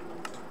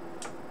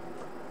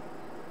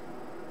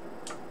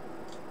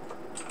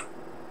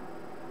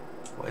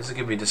 Why does it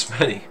give me this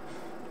many?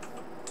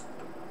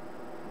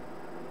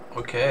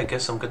 Okay, I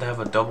guess I'm gonna have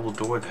a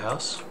double-doored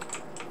house.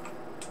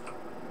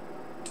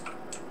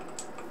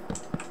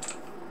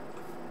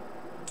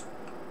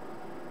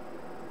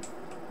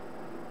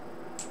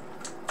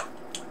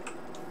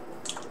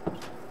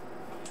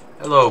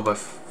 Hello,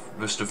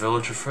 Mr.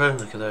 Villager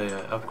friend. Can I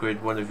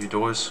upgrade one of your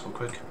doors real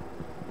quick?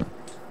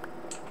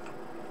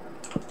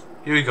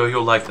 Here you go,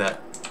 you'll like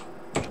that.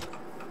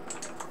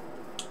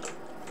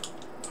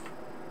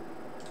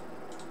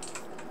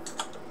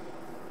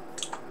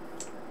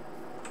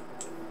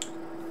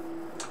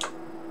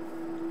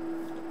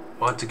 I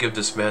want to give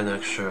this man an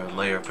extra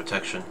layer of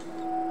protection.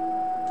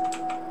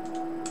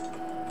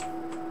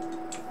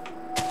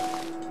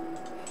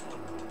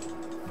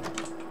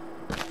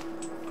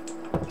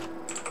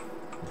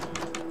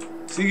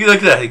 See, look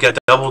at that, he got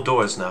double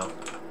doors now.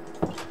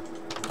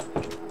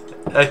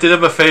 I did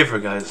him a favor,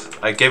 guys.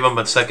 I gave him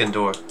a second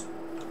door.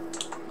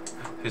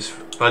 His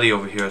buddy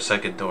over here a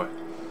second door.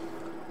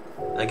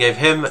 I gave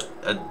him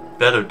a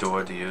better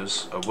door to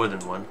use, a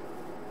wooden one.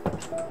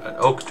 An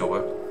oak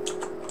door.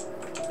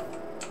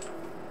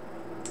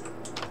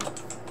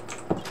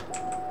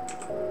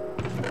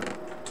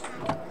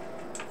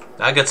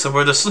 I got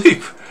somewhere to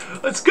sleep.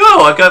 Let's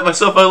go! I got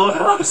myself a little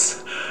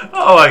house.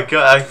 Oh my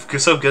god, I'm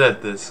so good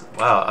at this.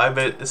 Wow, I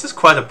made this is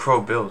quite a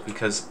pro build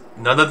because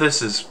none of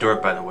this is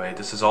dirt, by the way.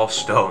 This is all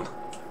stone.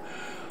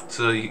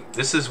 So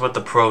this is what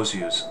the pros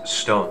use: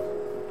 stone.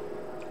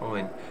 I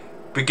mean,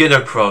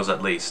 beginner pros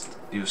at least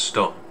use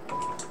stone.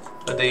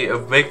 But they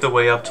make their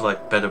way up to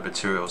like better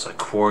materials like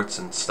quartz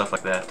and stuff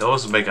like that.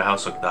 Those make a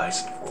house look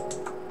nice,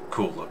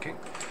 cool looking.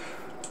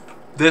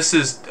 This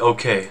is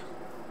okay.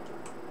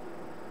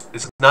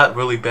 It's not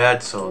really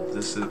bad, so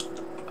this is...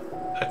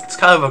 It's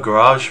kind of a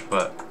garage,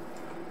 but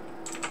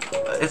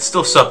it's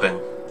still something.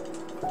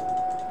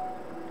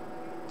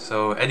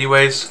 So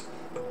anyways,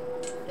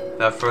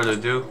 without further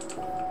ado,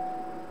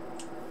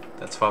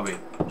 that's probably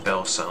a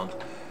bell sound.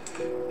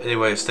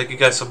 Anyways, thank you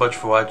guys so much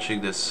for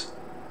watching this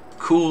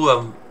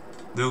cool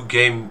new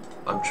game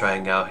I'm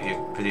trying out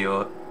here,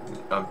 video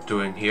I'm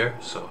doing here,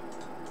 so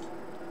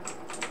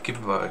keep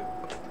it by...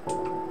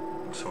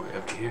 I'm sorry,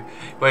 empty here.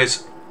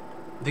 Anyways,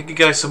 thank you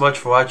guys so much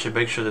for watching.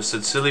 Make sure to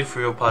sincerely, for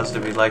real,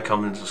 positively like,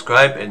 comment, and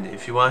subscribe. And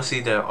if you want to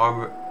see the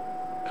armor...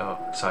 Oh,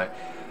 sorry.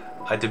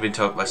 I didn't mean to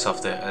talk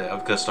myself there. I'm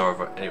going to start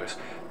over. Anyways.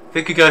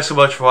 Thank you guys so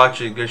much for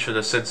watching. Make sure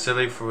to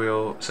sincerely, for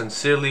real,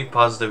 sincerely,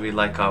 positively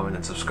like, comment,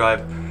 and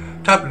subscribe.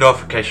 Tap the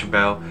notification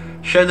bell.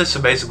 Share this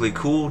amazingly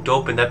cool,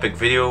 dope, and epic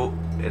video.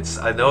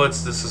 I know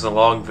this is a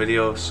long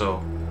video,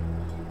 so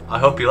I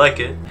hope you like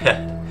it.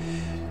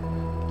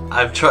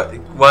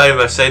 Why am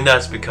I saying that?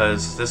 It's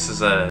because this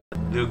is a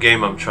new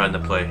game I'm trying to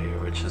play here,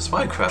 which is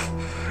Minecraft.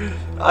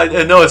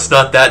 I know it's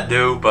not that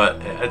new,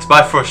 but it's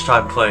my first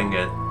time playing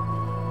it.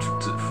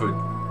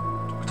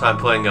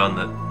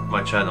 On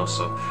my channel,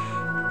 so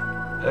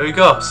there we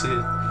go.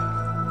 See,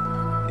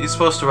 he's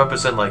supposed to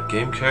represent like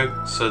game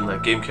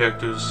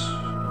characters.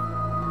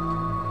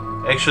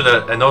 Make sure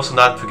that, and also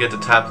not forget to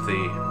tap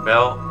the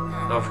bell,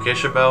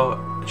 notification bell.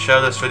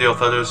 Share this video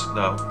with others.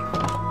 No.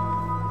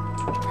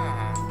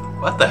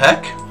 What the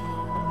heck?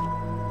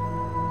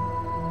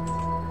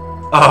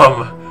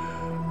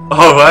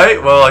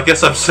 Alright, well, I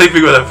guess I'm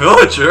sleeping with a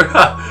villager.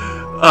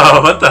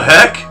 Oh, what the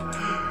heck?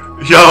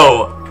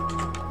 Yo!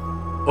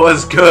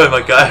 What's good,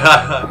 my guy?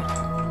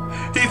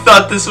 He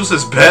thought this was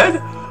his bed?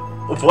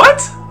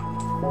 What?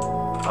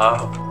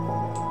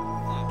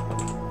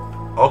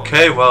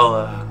 Okay,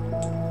 well,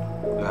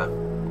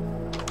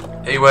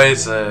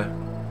 anyways,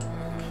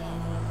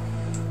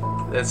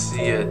 that's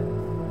see it.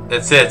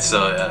 That's it,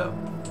 so,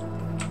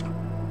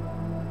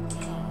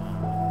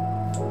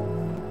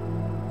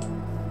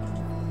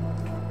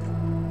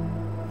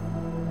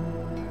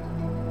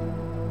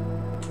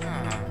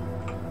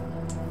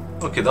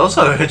 okay, those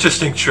are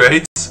interesting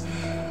trades.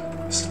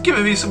 It's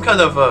giving me some kind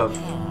of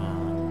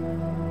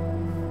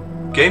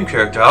game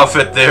character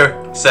outfit there,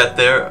 set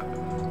there.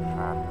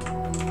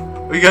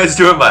 What are you guys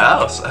doing in my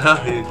house?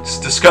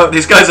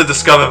 These guys are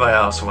discovering my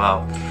house.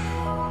 Wow,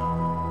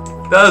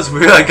 that was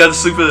weird. I got to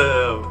sleep with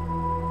a.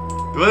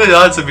 What are the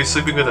odds of me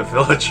sleeping with a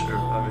villager?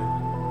 I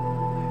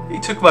mean, he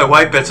took my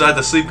white bed, so I had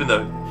to sleep in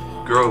the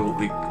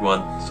girly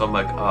one. So I'm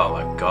like, oh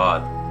my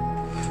god,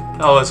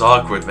 that was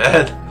awkward,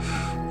 man.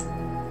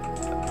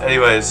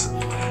 Anyways,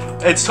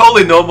 it's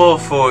totally normal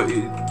for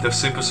the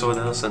super someone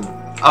and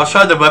I was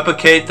trying to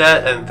replicate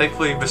that, and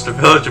thankfully Mr.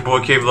 Villager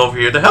Boy came over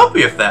here to help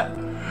me with that.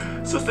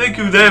 So thank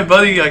you there,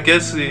 buddy. I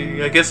guess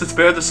it's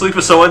better to sleep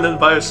with someone than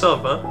by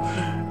yourself, huh?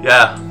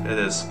 Yeah, it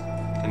is.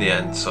 In the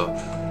end, so...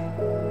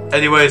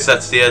 Anyways,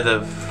 that's the end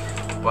of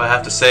what I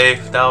have to say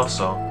now,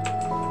 so...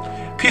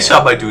 Peace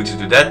out, my dudes and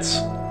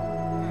dudettes.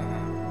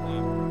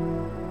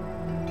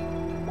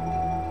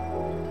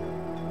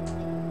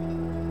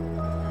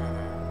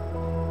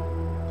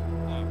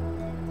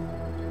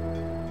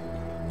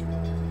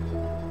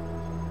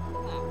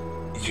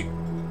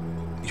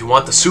 You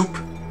want the soup?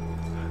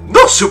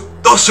 No soup!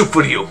 No soup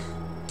for you!